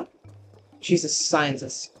that one? She's a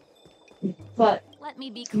scientist. But Let me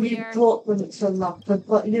be you clear. brought them to life. They've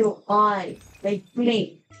got little eyes. They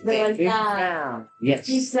blink. They're alive. Yes.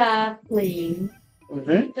 Exactly.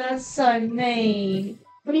 Mm-hmm. That's so mean.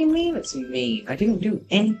 What do you mean it's mean? I didn't do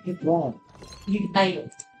anything wrong. You ate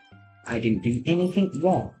it. I didn't do anything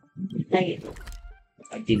wrong. You ate it.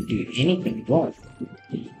 I didn't do anything wrong.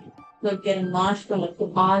 Go get a marshmallow and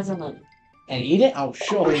put eyes on it. And eat it? I'll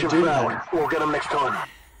surely do that. We'll get them next time.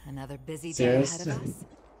 Another busy day ahead Seriously?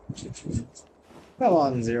 of us. Come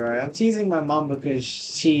on, Zero. I'm teasing my mum because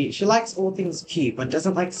she likes all things cute, but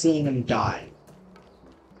doesn't like seeing them die.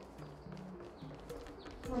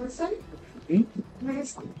 What is it? Hmm? What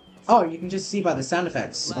is it? Oh, you can just see by the sound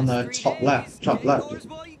effects on the top left. Top left.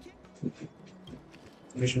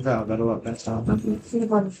 Mission failed. Better luck next time. I can see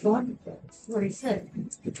by the phone. What he said.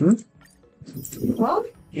 Hmm? What?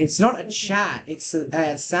 It's not a chat. It's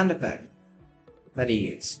a sound effect that he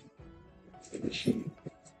used.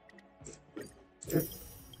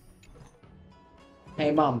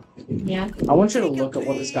 Hey, Mum. Yeah. I want you to look at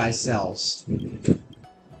what this guy sells.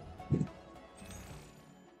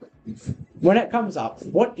 When it comes up,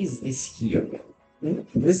 what is this here?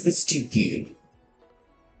 Is this too good?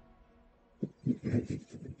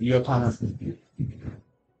 You're kind of...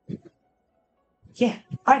 Yeah,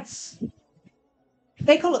 ice.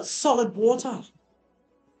 They call it solid water.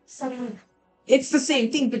 So, It's the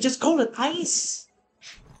same thing, but just call it ice.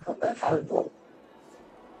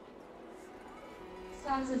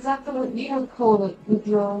 sounds exactly what you would call it with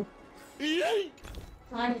your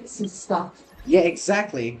science and stuff. Yeah,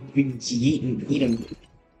 exactly. You can eat them.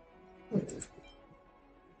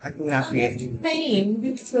 I can now create Mean,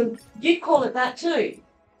 because you call it that too.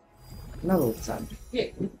 not all the time. Yeah,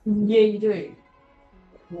 you do.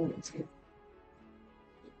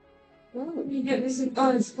 Oh, you get this,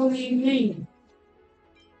 oh, it's fully mean.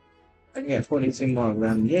 I get 42 more of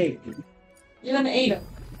them. Yay. You're gonna eat them.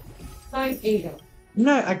 Don't eat them.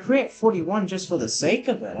 No, I create 41 just for the sake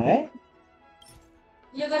of it, eh?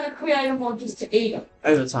 You're gonna create them all just to eat them.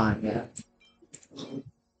 Over time, yeah.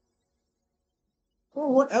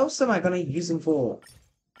 Well, what else am I gonna use them for?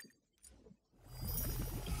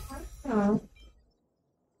 Oh.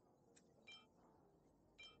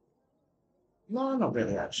 No, not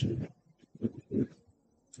really, actually.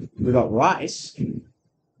 We got rice.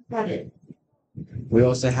 Got it. We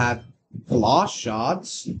also have glass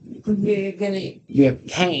shards. You're gonna. We have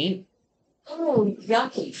paint. Oh,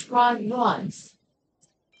 yucky. Fried rice.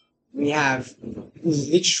 We have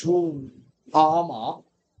literal armor.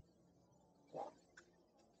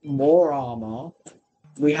 More armor.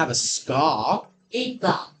 We have a scar. Eat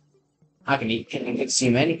that. I can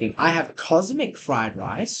consume anything. I have cosmic fried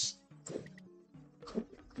rice.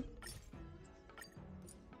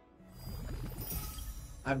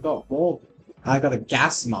 I've got more. I got a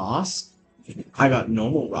gas mask. I got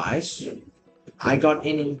normal rice. I got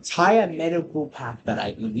an entire medical pack that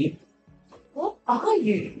I eat. What are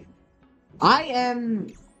you? I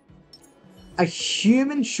am a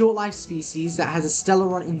human short life species that has a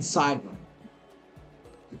Stellaron inside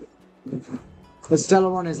me. The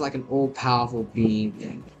Stellaron is like an all-powerful being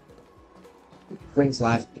thing. Brings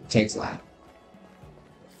life, takes life.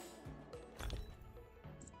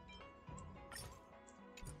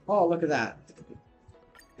 Oh, look at that.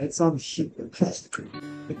 It's on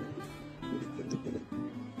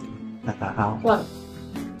What?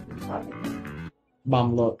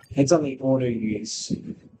 Mum, look. It's on the auto use.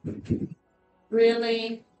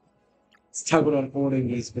 Really? It's toggled on auto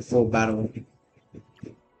use before battle.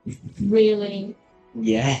 Really?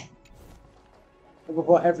 Yeah.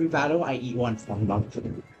 Before every battle, I eat one from Mum.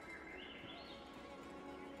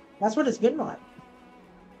 That's what it's been like.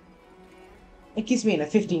 It gives me a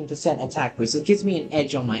 15% attack boost. It gives me an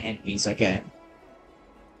edge on my enemies, okay?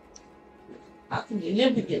 How can you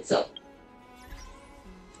live with yourself?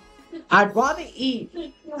 I'd rather eat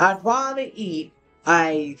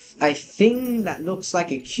a thing that looks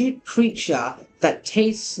like a cute creature that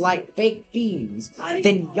tastes like baked beans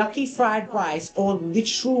than yucky fried rice or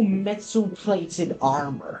literal metal-plated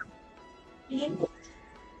armor. It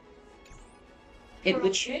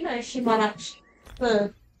literally... You know, she might actually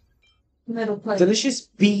the metal plate. Delicious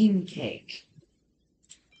bean cake.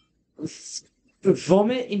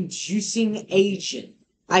 Vomit-inducing agent.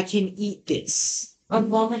 I can eat this. A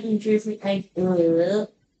vomit-inducing agent.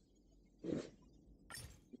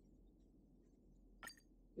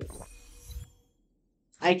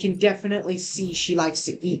 I can definitely see she likes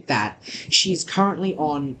to eat that. She's currently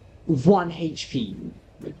on 1 HP.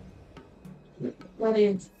 That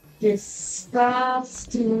is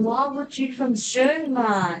disgusting. Why would you consume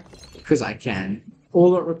that? Because I can.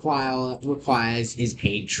 All it requires is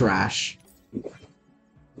hate trash.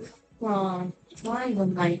 Oh, why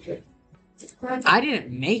even make it? I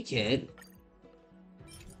didn't make it.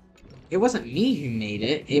 It wasn't me who made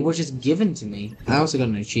it. It was just given to me. I also got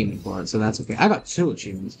an achievement for it, so that's okay. I got 2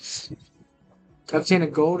 achievements. Obtain a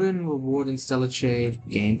golden reward in Stellar Shade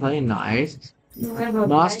gameplay. Nice.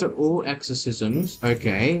 Master all exorcisms.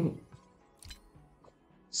 Okay.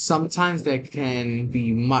 Sometimes there can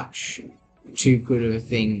be much too good of a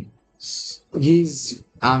thing. Use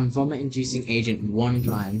vomit-inducing agent 1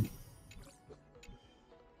 time.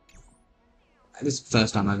 This is the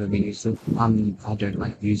first time I've ever used it. I don't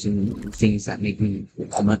like using things that make me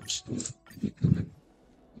vomit.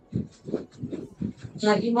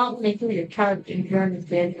 Like, you might want to kill your character if you're in this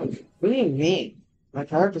bed. What do you mean? My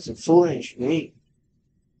character's a full HP.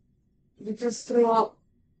 You just threw up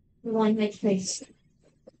the one makes face.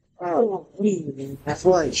 Oh, what do you mean? That's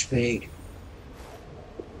full HP.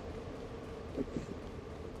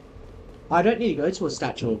 I don't need to go to a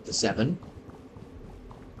Statue of the 7.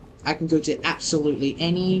 I can go to absolutely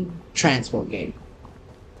any transport game.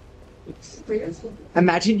 Seriously?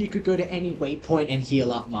 Imagine you could go to any waypoint and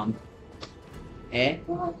heal up, Mum. Eh?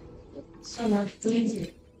 What? So much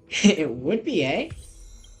easier. It would be, eh?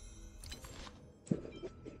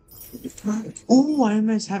 Oh, I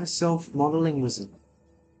almost have a self-modeling wizard.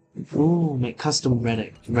 Ooh, make custom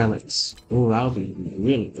relics. Oh, that'll be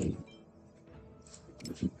really good.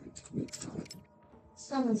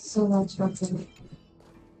 Sounds so much better.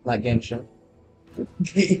 Like Genshin.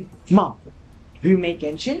 Mom, who made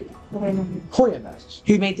Genshin? Hoyoverse.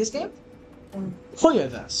 Who made this game?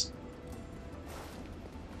 Hoyoverse.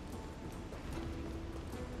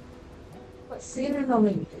 What season are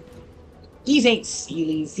we? These ain't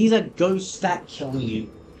Sealies, these are ghosts that kill you.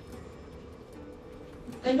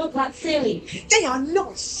 They look like silly. They are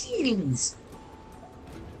not Sealies!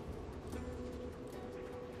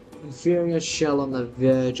 fearing a shell on the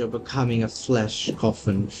verge of becoming a flesh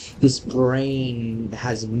coffin. This brain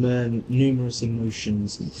has numerous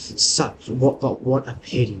emotions. What a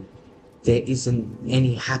pity. There isn't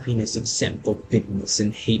any happiness except for bitterness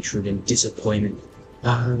and hatred and disappointment.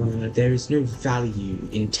 There is no value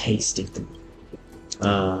in tasting them.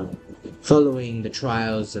 Following the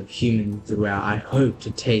trials of human throughout, I hope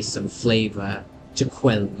to taste some flavor to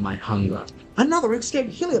quell my hunger. Another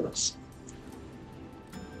escaped Helios!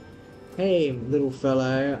 Hey, little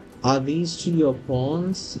fellow, are these two your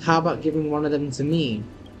pawns? How about giving one of them to me?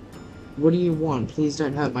 What do you want? Please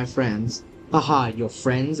don't hurt my friends. Haha, your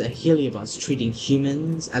friends? A Helios treating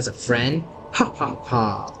humans as a friend? Ha ha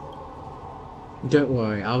ha. Don't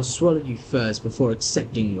worry, I'll swallow you first before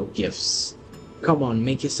accepting your gifts. Come on,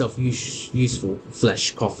 make yourself useful,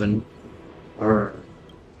 flesh coffin. Urgh.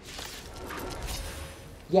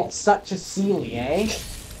 Yes, such a silly, eh?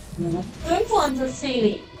 Blue ones are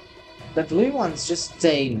silly. The blue one's just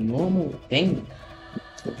a normal thing.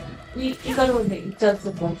 You gotta admit, it does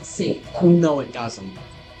look like a sea. No, it doesn't.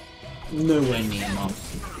 Nowhere near, Mom.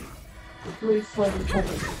 Blue floating ball.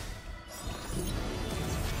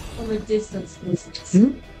 From a distance looks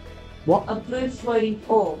What? a blue floating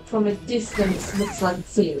ball from a distance looks like a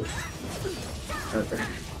field. Okay.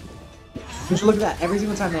 Just look at that. Every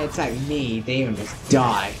single time they attack me, they almost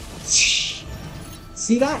die.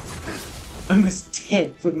 See that? Almost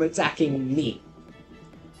dead from attacking me.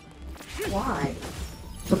 Why?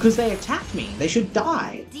 Because they attacked me. They should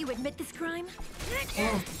die. Do you admit this crime?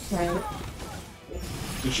 Oh, okay.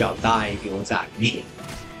 You shall die if you attack me.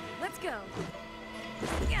 Let's go.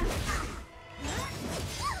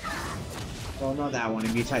 Well, not that one.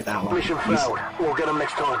 If you take that one. Mission failed. We'll get them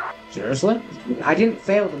next time. Seriously? I didn't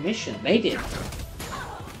fail the mission. They did.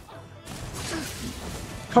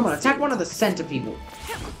 Come on, attack one of the center people.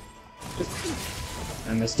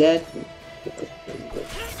 Almost dead.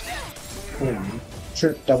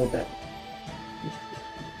 Sure, double dead.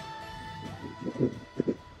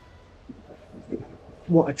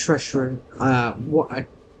 What a treacherous, what a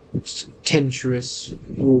tenturous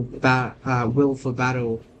will for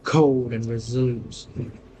battle, cold and resolute.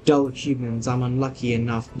 Dull humans, I'm unlucky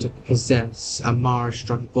enough to possess a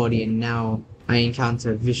Mara-struck body, and now I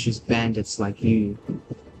encounter vicious bandits like you.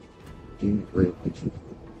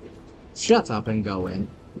 Shut up and go in.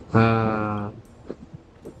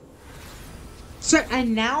 So I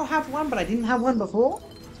now have one, but I didn't have one before?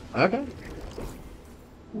 Okay.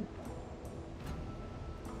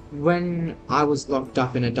 When I was locked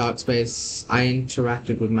up in a dark space, I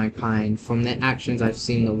interacted with my kind. From their actions, I've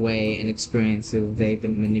seen the way and experiences they've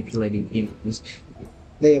been manipulating humans.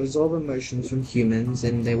 They absorb emotions from humans,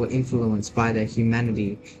 and they were influenced by their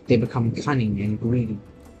humanity. They become cunning and greedy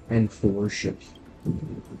and foolish.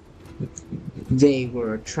 They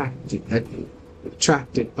were attracted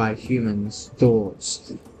by humans'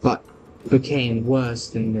 thoughts, but became worse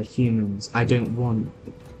than the humans. I don't want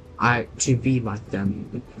to be like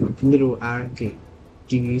them. Little Araki,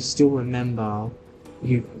 do you still remember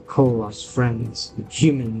you call us friends?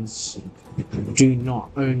 Humans do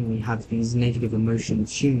not only have these negative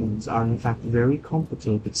emotions, humans are in fact very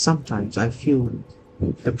complicated. Sometimes I feel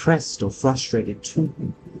depressed or frustrated too.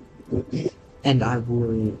 And I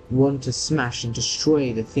will want to smash and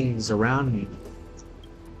destroy the things around me.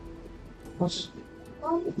 What?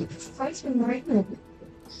 Oh, fight's been raining.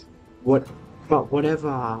 But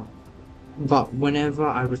whenever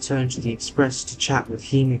I return to the Express to chat with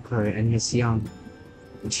Himiko and Miss Young,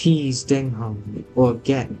 tease Dengham, or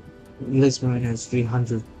get Lismarino's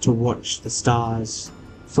 300 to watch the stars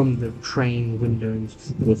from the train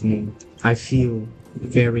windows with me, I feel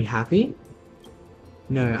very happy.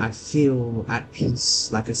 No, I feel at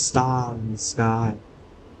peace, like a star in the sky.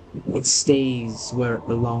 It stays where it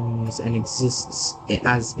belongs and exists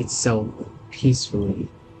as itself peacefully.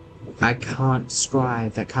 I can't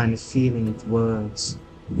describe that kind of feeling with words.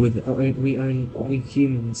 We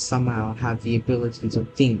humans somehow have the ability to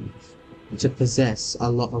think, to possess a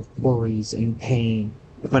lot of worries and pain,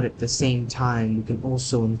 but at the same time we can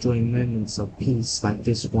also enjoy moments of peace like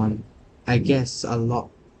this one. I guess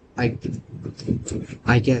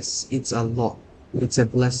it's a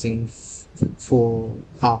blessing for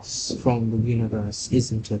us from the universe,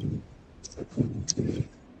 isn't it?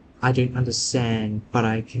 I don't understand, but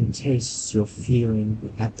I can taste your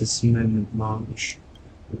feeling at this moment, March.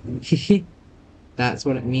 That's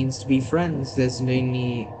what it means to be friends. There's no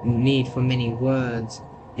need for many words,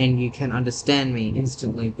 and you can understand me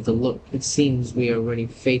instantly with a look. It seems we are already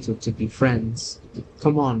fated to be friends.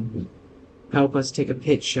 Come on, help us take a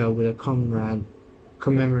picture with a comrade,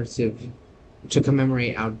 to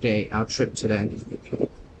commemorate our trip today.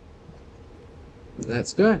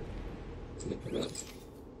 That's good.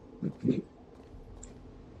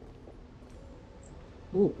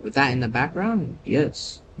 Ooh, with that in the background?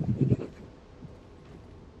 Yes.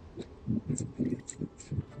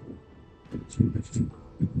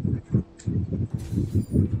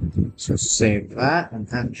 So save that, and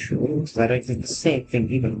actually, because I don't think the same thing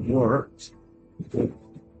even worked.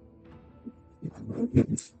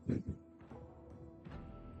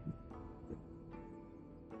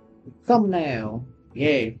 Thumbnail!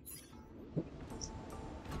 Yay.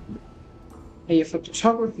 Hey, your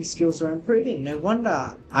photography skills are improving. No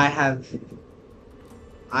wonder I have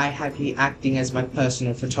you acting as my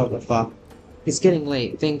personal photographer. It's getting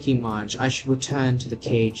late. Thank you, Marge. I should return to the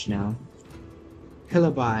cage now.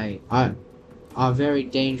 Pillaby are very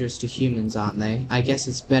dangerous to humans, aren't they? I guess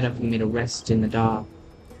it's better for me to rest in the dark.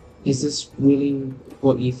 Is this really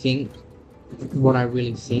what you think? What I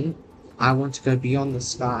really think? I want to go beyond the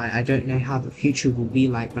sky. I don't know how the future will be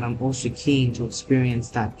like, but I'm also keen to experience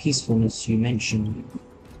that peacefulness you mentioned.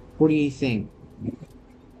 What do you think?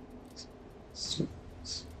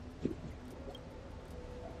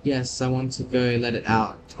 Yes, I want to go let it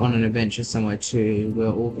out on an adventure somewhere too.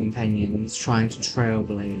 We're all companions trying to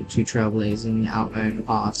trailblaze in our own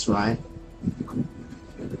paths, right?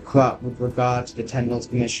 But with regard to the Tendrils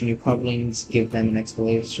Commission, you probably need to give them an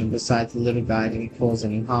explanation. Besides, the little guy didn't cause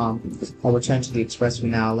any harm. I'll return to the expressway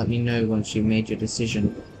now. Let me know once you've made your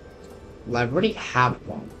decision. Well, I already have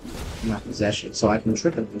one in my possession, so I can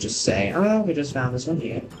trick them and just say, oh, we just found this one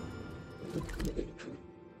here.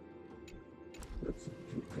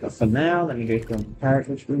 But for now, let me go through the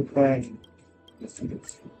characters real quick.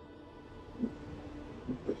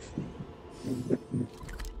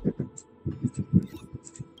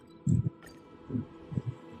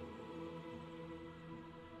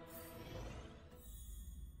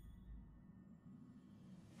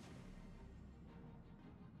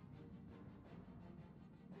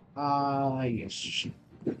 Yes.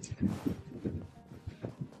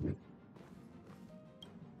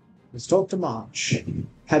 Let's talk to March.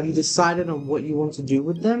 Have you decided on what you want to do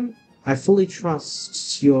with them? I fully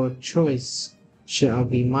trust your choice shall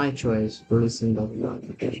be my choice. Listen,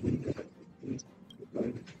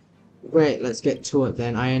 Great, let's get to it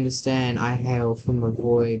then. I understand I hail from a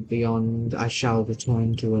void beyond. I shall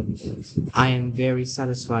return to it. I am very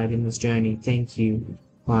satisfied in this journey. Thank you,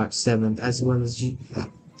 March 7th, as well as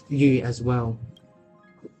you as well.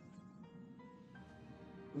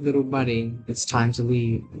 Little buddy, it's time to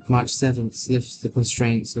leave. March 7th lifts the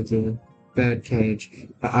constraints of the birdcage,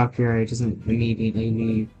 but Archery doesn't immediately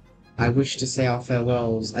leave. I wish to say our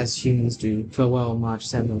farewells as humans do. Farewell, March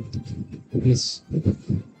 7th. Miss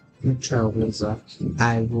Trailblazer,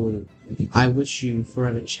 I wish you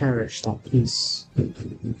forever cherish that peace.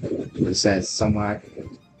 It says somewhere.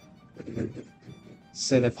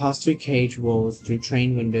 So they pass through cage walls, through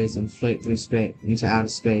train windows, and float through space into outer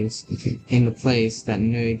space, in the place that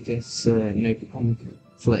no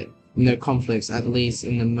conflicts, at least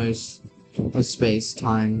in the most of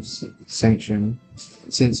space-time's sanction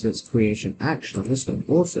since its creation. Actually, this will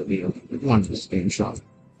also be a wonderful screenshot.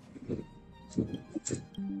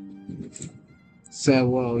 So,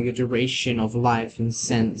 well, your duration of life and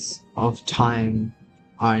sense of time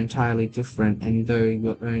are entirely different, and though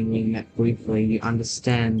you're only met briefly, you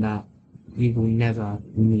understand that you will never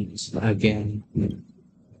meet again.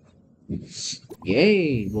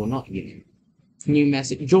 Yay! Well, not you. New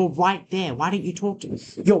message. You're right there. Why didn't you talk to me?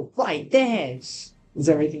 You're right there. Is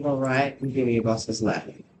everything alright? Your boss has left.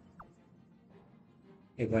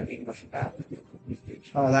 It won't be much about.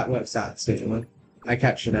 Oh, that works out, certainly. I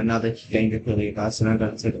captured another danger bus and I'm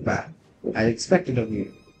going to take it back. I expected of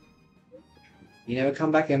you. You never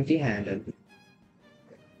come back empty-handed.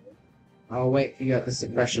 I'll wait for you at the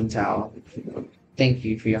suppression tower. Thank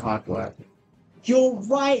you for your hard work. You're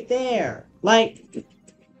right there! Like,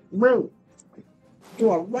 bro, you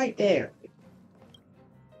are right there.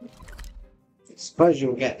 Suppose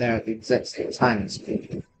you'll get there at the exact same time as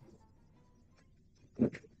me.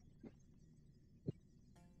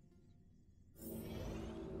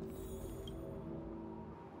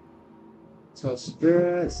 So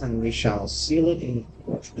spirits, and we shall seal it in.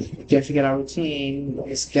 You have to get our routine.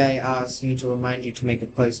 This guy asks me to remind you to make a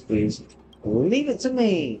post, please. Leave it to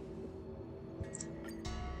me.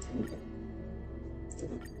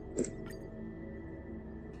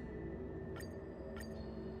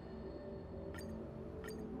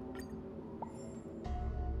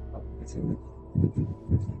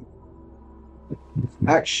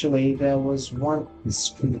 Actually, there was one.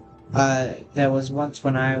 There was once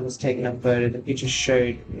when I was taking a photo, the picture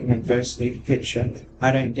showed a ghostly picture.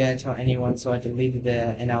 I don't dare tell anyone, so I deleted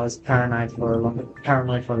it, and I was paranoid for a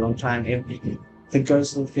long time. If the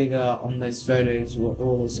ghostly figure on those photos were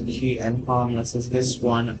all as cute and harmless as this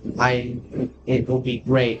one, it will be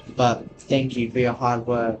great, but thank you for your hard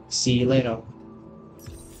work. See you later.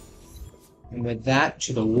 And with that,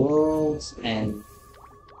 to the world's end.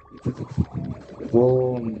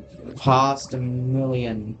 Boom. Past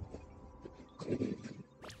 1,000,000.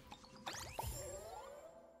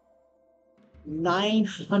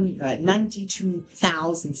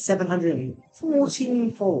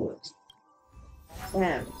 92,714 followers.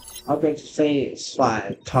 Damn. I'm going to say it's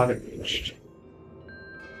 5 target reached.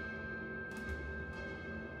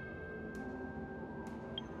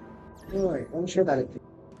 Alright, I'm sure that it.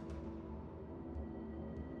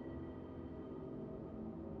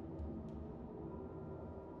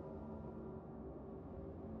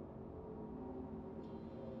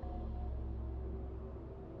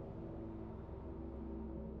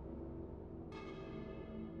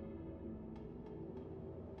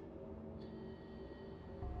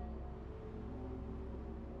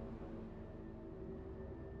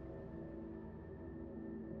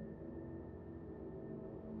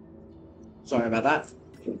 Sorry about that.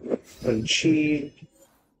 Achieved.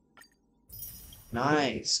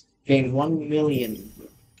 Nice. Gained 1,000,000.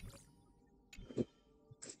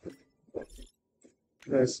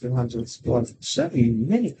 First 200 squad. 7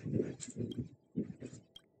 minutes.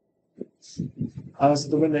 I was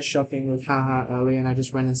at the window shopping with Haha earlier, and I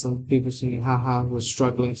just ran into some people saying Haha was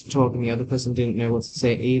struggling to talk, and the other person didn't know what to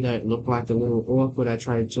say either. It looked like a little awkward. I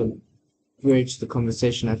tried to bridge the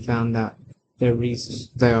conversation. I found that they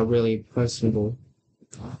are really personable.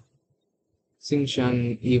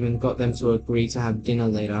 Xing even got them to agree to have dinner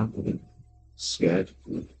later. Scared.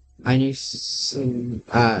 I knew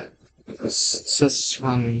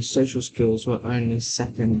Sushang's social skills were only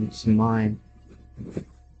second to mine.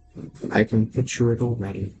 I can picture it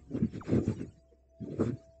already.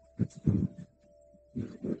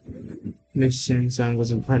 Miss Xing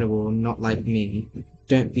was incredible, not like me.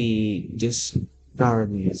 Don't be discouraged.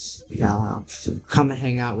 Come and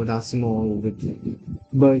hang out with us more. With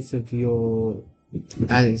both of your,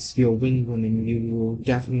 as your wing woman, you will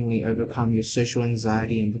definitely overcome your social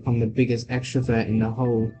anxiety and become the biggest extrovert in the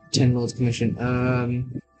whole Ten Lords Commission.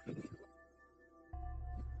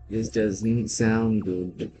 This doesn't sound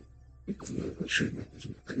good.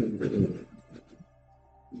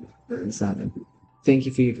 Thank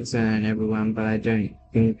you for your concern, everyone, but I don't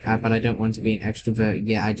want to be an extrovert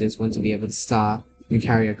yet. I just want to be able to start and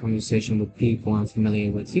carry a conversation with people I'm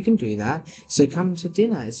familiar with. You can do that. So come to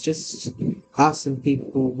dinner. It's just us and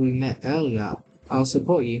people we met earlier. I'll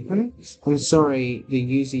support you. I'm sorry, the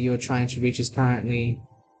user you're trying to reach is currently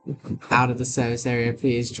out of the service area.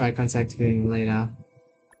 Please try contacting me later.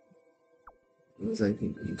 It was like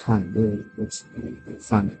you can't do it. It's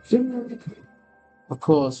fun. Of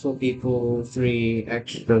course, for people 3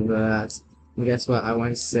 extroverts. And guess what? I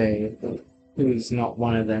won't say who's not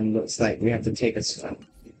one of them. Looks like we have to take a swim.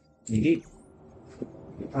 Indeed.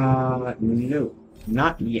 No.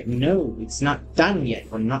 Not yet. No, it's not done yet.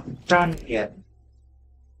 We're not done yet.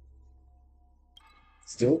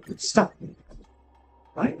 Still, stop.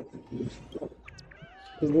 Right?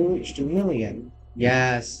 We reached 1,000,000.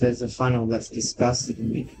 Yes, there's a funnel that's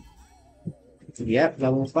disgusting me. Yep,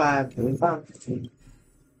 level 5, level 5.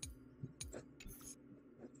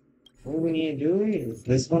 All we need to do is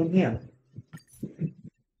this one here.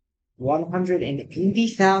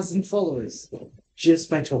 180,000 followers just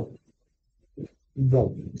by talking.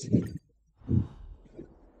 Whoa.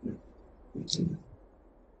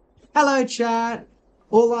 Hello, chat.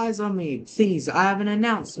 All eyes on me. Please, I have an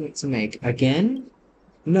announcement to make. Again?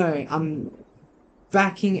 No, I'm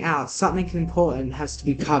backing out. Something important has to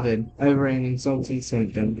be covered over an insulting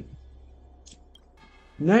symptom.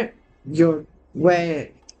 No, your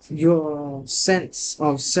sense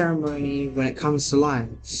of ceremony when it comes to life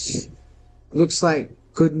looks like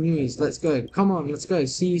good news. Let's go. Come on, let's go.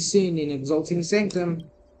 See you soon in Exalting Sanctum.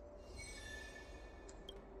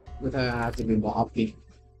 With her, I have to be more upbeat.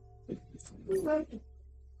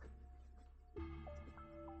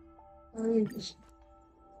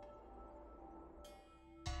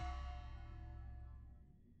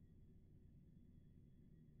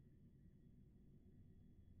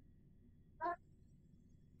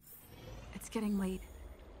 It's getting late.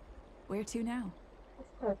 Where to now?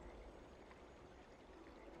 I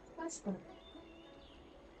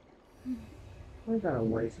got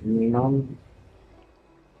away from me, Mom.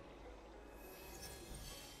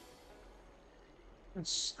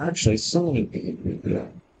 That's actually so many people.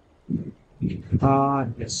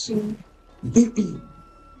 Yes.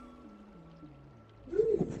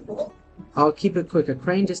 I'll keep it quick. A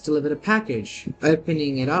crane just delivered a package.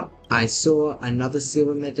 Opening it up, I saw another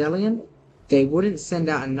silver medallion. They wouldn't send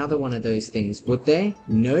out another one of those things, would they?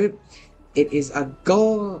 Nope. It is a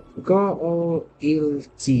gold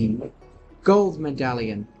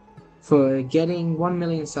medallion for getting 1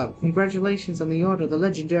 million subs. Congratulations on the order, the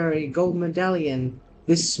legendary gold medallion.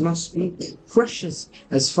 This must be precious.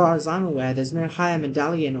 As far as I'm aware, there's no higher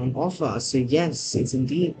medallion on offer, so yes, it's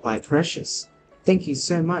indeed quite precious. Thank you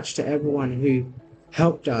so much to everyone who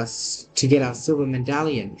helped us to get our silver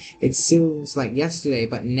medallion. It seems like yesterday,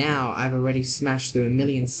 but now I've already smashed through 1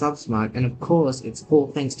 million subs mark, and of course, it's all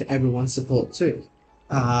thanks to everyone's support too.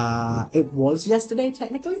 It was yesterday,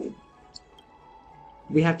 technically?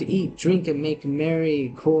 We have to eat, drink, and make a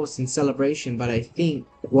merry course in celebration, but I think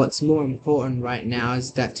what's more important right now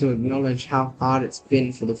is that to acknowledge how hard it's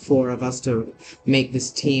been for the four of us to make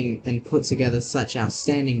this team and put together such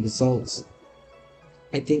outstanding results.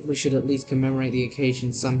 I think we should at least commemorate the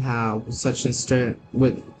occasion somehow, such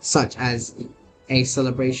as a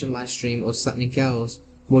celebration live stream or something else.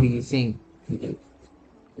 What do you think?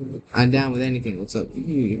 I'm down with anything. What's up?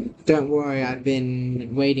 Don't worry, I've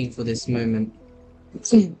been waiting for this moment.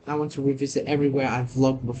 I want to revisit everywhere I've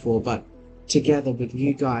vlogged before, but together with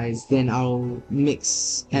you guys, then I'll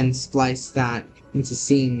mix and splice that into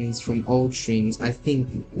scenes from old streams. I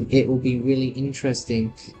think it will be really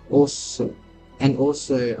interesting. Also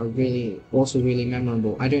really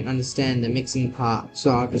memorable. I don't understand the mixing part,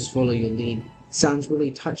 so I'll just follow your lead. Sounds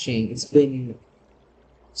really touching. It's been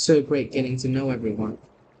so great getting to know everyone.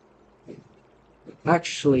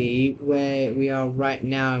 Actually, where we are right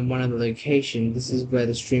now in one of the locations, this is where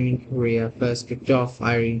the streaming career first kicked off.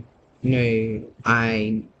 I know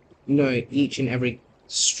each and every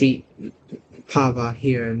street carver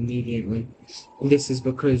here immediately. This is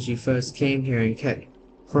because you first came here and kept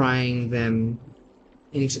prying them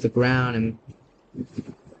into the ground and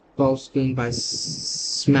bolstering by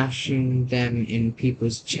smashing them in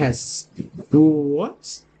people's chests.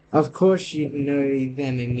 What? Of course you know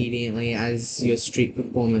them immediately, as your street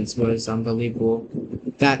performance was unbelievable.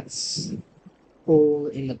 That's all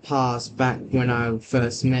in the past, back when I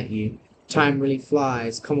first met you. Time really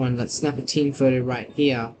flies. Come on, let's snap a team photo right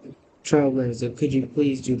here. Trailblazer, could you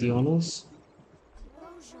please do the honors?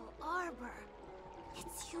 Arbor.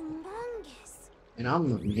 It's humongous. And I'm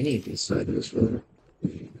not in any of these photos, really.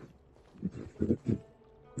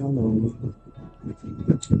 No.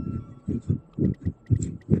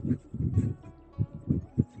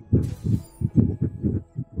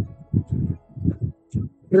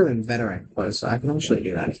 Could have been better at close, so I can actually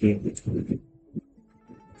do that here.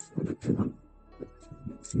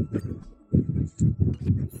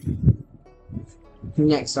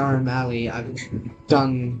 Next, RM Alley, I've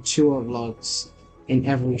done tour vlogs in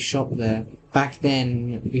every shop there. Back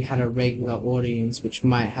then, we had a regular audience, which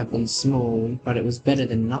might have been small, but it was better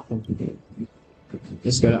than nothing.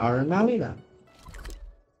 Just go to RM Alley then.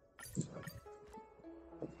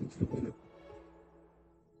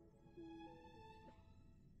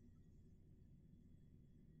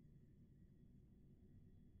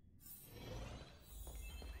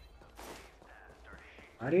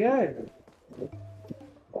 Adios.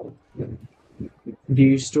 Do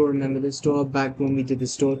you still remember the store back when we did the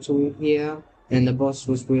store tour here and the boss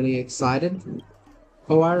was really excited?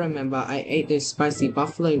 Oh, I remember. I ate those spicy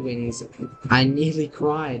buffalo wings. I nearly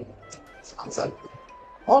cried.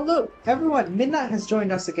 Oh look, everyone, Midnight has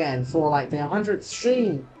joined us again for like their 100th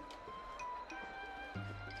stream.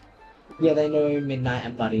 Yeah, they know Midnight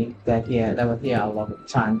and Buddy. They're here. They were here a lot of the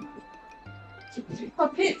time. Oh,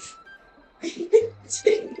 bitch.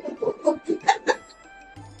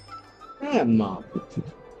 Damn, Mom.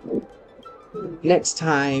 Next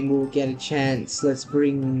time we'll get a chance. Let's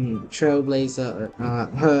bring Trailblazer,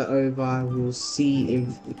 her over. We'll see if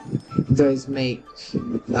those make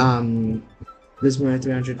this Mirror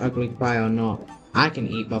 300 ugly cry or not. I can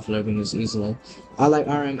eat buffalo wings easily. I like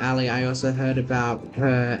RM Alley. I also heard about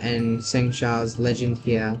her and Seng Shao's legend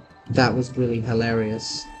here. That was really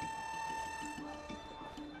hilarious.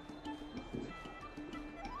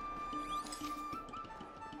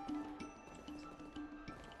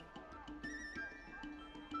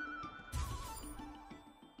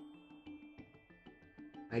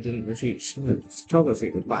 I didn't reach photography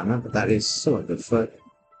with Banner, but that is so a good photo.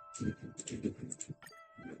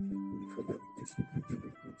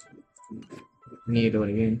 Need to do it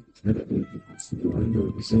again.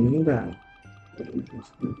 Zoom back.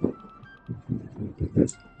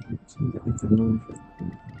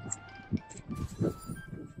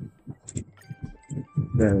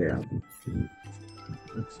 There we are.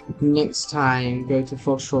 Next time, go to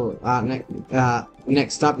Foxtrot.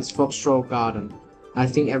 Next up is Foxtrot Garden. I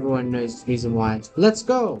think everyone knows the reason why. Let's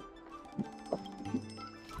go!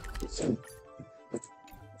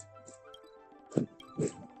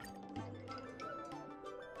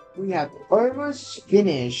 We have almost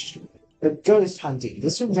finished the ghost hunting.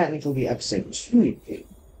 This will technically be episode 2.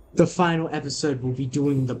 The final episode will be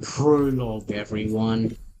doing the prologue,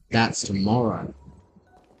 everyone. That's tomorrow.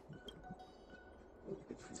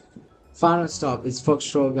 Final stop is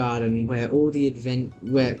Foxtrot Garden, where all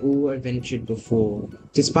adventured before.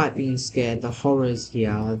 Despite being scared, the horrors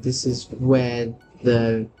here. This is where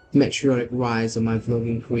the meteoric rise of my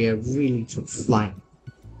vlogging career really took flight.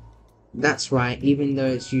 That's right, even though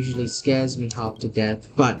it usually scares me half to death,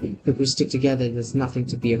 but if we stick together, there's nothing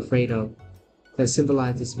to be afraid of. To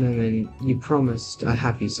symbolize this moment, you promised a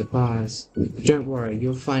happy surprise. Don't worry,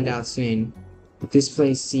 you'll find out soon. This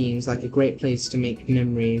place seems like a great place to make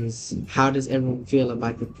memories. How does everyone feel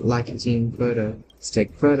about a team photo? Let's take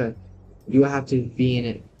a photo. You will have to be in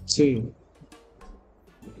it too.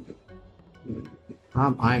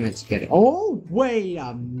 I meant to get it. Oh, wait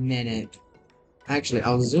a minute. Actually,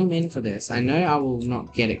 I'll zoom in for this. I know I will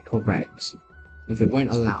not get it correct if it won't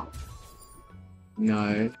allow.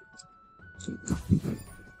 No.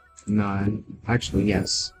 No. Actually,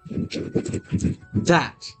 yes.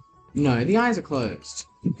 That. No, the eyes are closed.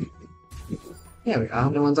 There we go.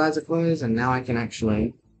 No one's eyes are closed, and now I can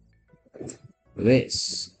actually...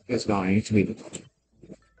 This is going to be the...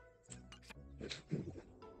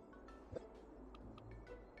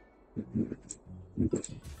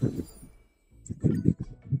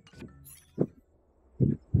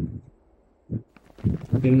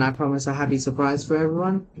 Didn't I promise a happy surprise for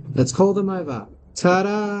everyone? Let's call them over.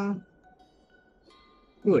 Ta-da!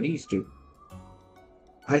 Who are these two?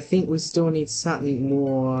 I think we still need something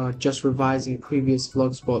more, just revising previous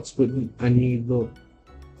vlog spots with a new look.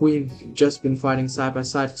 We've just been fighting side by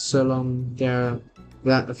side for so long there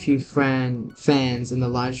that a few fans in the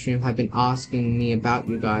live stream have been asking me about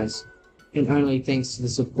you guys. And only thanks to the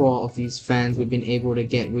support of these fans we've been able to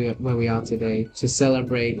get where we are today. To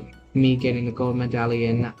celebrate me getting the gold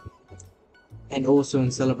medallion, and also in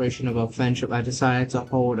celebration of our friendship, I decided to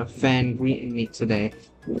hold a fan greeting meet today.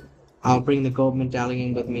 I'll bring the gold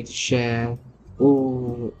medallion with me to share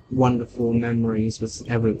all wonderful memories with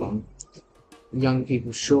everyone. Young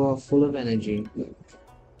people sure full of energy.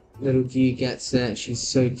 Little Gu gets it. She's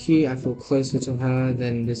so cute. I feel closer to her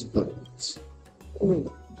than this book.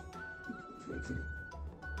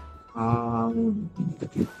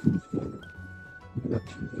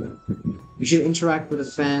 We should interact with the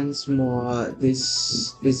fans more.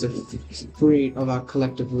 This is a fruit of our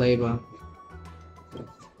collective labor.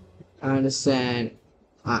 I understand,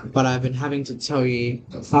 but I've been having to tell you,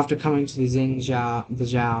 after coming to the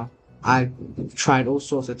Zhao, I've tried all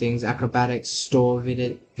sorts of things: acrobatics, store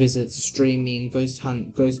visits, streaming, ghost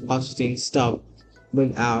busting stuff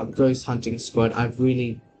with our ghost hunting squad.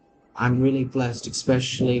 I'm really blessed,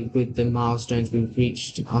 especially with the milestones we've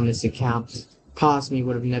reached on this account. Past me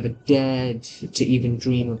would have never dared to even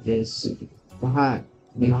dream of this.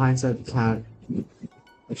 In hindsight,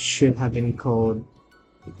 it should have been called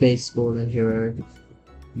baseball and hero.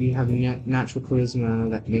 You have natural charisma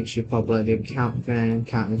that makes you popular. The fan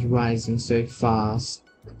count is rising so fast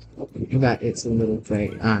that it's a little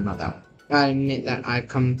fake. Not that one. I admit that I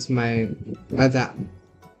come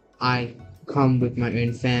with my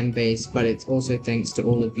own fan base, but it's also thanks to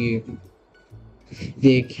all of you.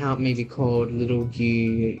 The account may be called Little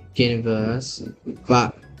Gu Universe,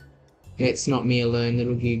 but it's not me alone.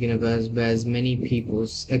 Little Gu Universe bears many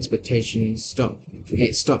people's expectations.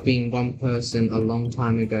 It stopped being one person a long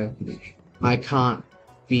time ago. I can't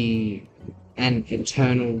be an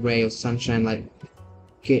eternal ray of sunshine like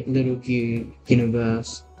Little Gu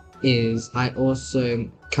Universe is. I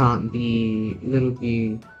also can't be Little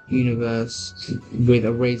Gu Universe with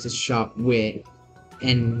a razor sharp wit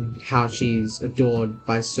and how she's adored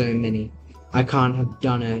by so many. I can't have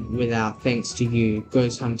done it without thanks to you,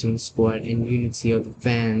 Ghost Hunting Squad, and unity of the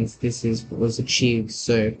fans. This was achieved,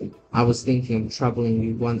 so I was thinking of troubling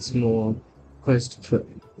you once more. Post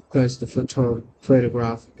the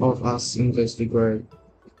photograph of us in Ghostly Grove.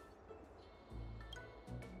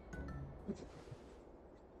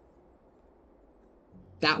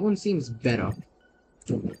 That one seems better.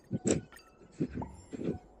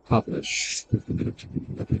 Publish.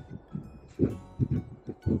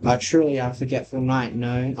 Truly a forgetful night,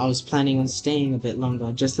 no? I was planning on staying a bit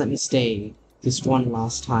longer. Just let me stay this one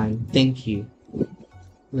last time. Thank you.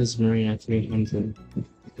 Liz Marina 300.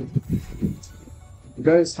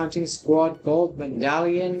 Ghost Hunting Squad Gold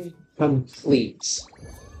Medallion complete.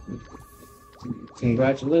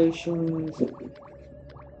 Congratulations.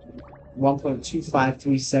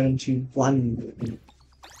 1.253721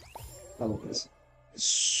 followers.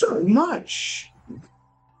 So much!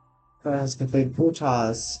 First, complete 4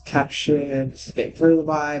 tasks. Captured, get through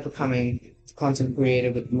by becoming content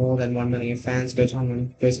creator with more than 1 million fans. Ghost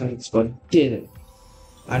Hunting Squad did it.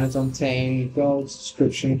 Items obtained, gold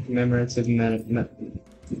subscription, commemorative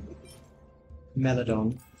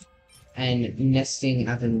Melodon, and nesting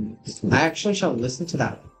avenues. I actually shall listen to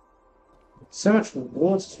that. So much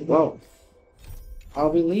rewards as well.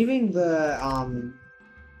 I'll be leaving the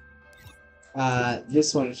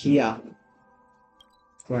this one here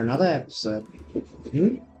for another episode.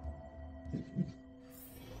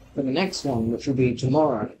 For the next one, which will be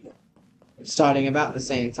tomorrow, starting about the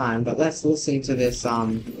same time. But let's listen to this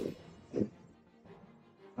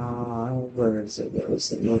where is it? Where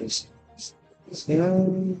is it?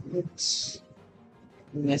 It's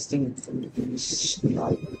nesting.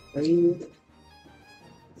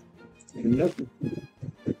 Nope.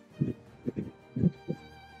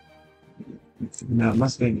 No, it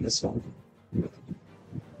must be this one.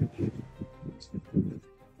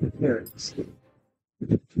 Here it is.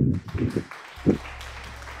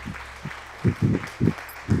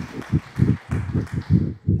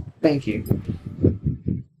 Thank you.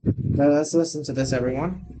 Now let's listen to this,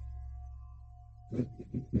 everyone.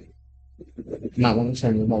 Might want to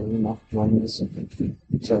turn the volume off one minute.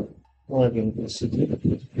 So, whatever you want to do.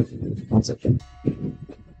 1 second.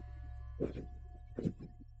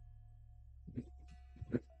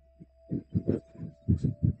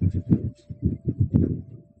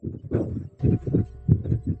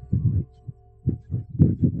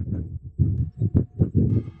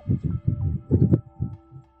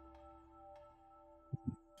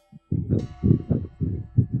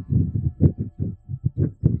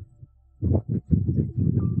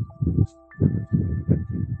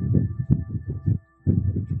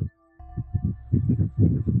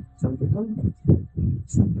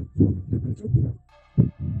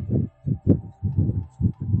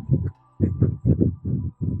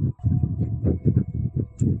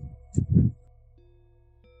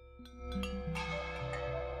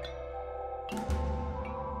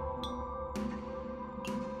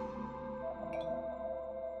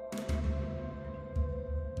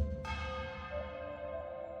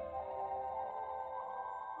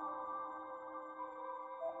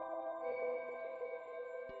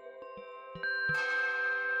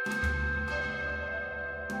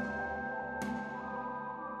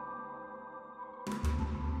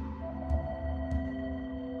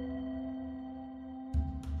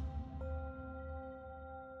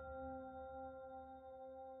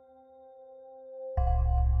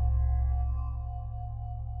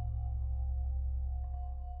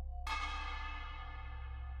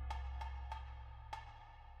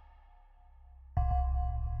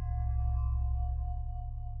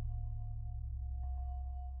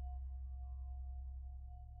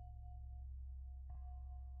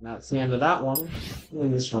 That's the end of that one. Look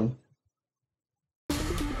at this one.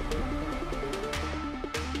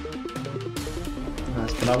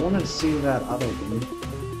 Nice, but I want to see that other one.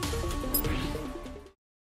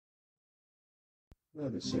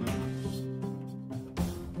 Let me see.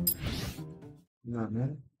 No,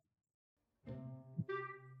 man.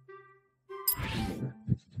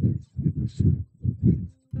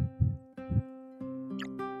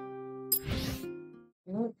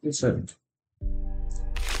 What is it?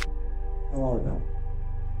 Oh no.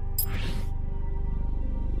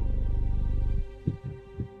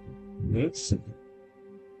 Let's see.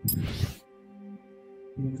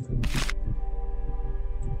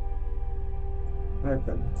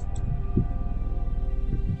 Okay.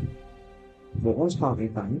 What was partly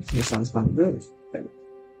fun? This sounds fun, good.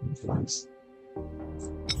 Thanks.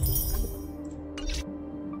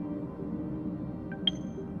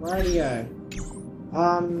 Radio.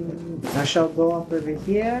 I shall go up over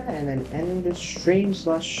here and then end the stream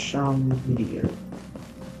slash video.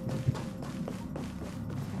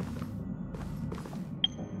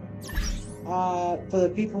 For the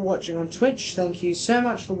people watching on Twitch, thank you so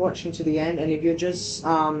much for watching to the end. And if you're just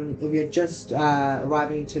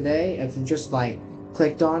arriving today, if you just like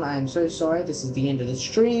clicked on, I am so sorry. This is the end of the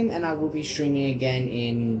stream, and I will be streaming again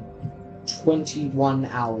in 21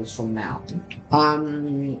 hours from now.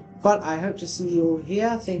 But I hope to see you all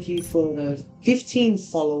here. Thank you for the 15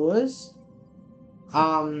 followers.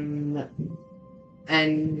 And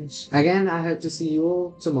again, I hope to see you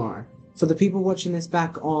all tomorrow. For the people watching this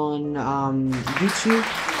back on YouTube,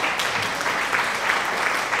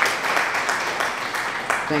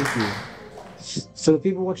 Thank you. For the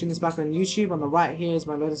people watching this back on YouTube, on the right here is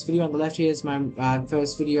my latest video, on the left here is my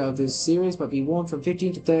first video of this series, but be warned, from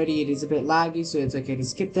 15 to 30 it is a bit laggy, so it's okay to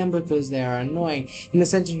skip them because they are annoying. In the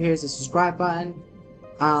center here is the subscribe button.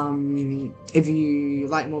 If you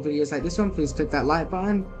like more videos like this one, please click that like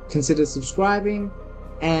button, consider subscribing,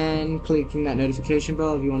 and clicking that notification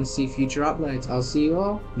bell if you want to see future uploads. I'll see you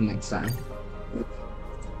all next time.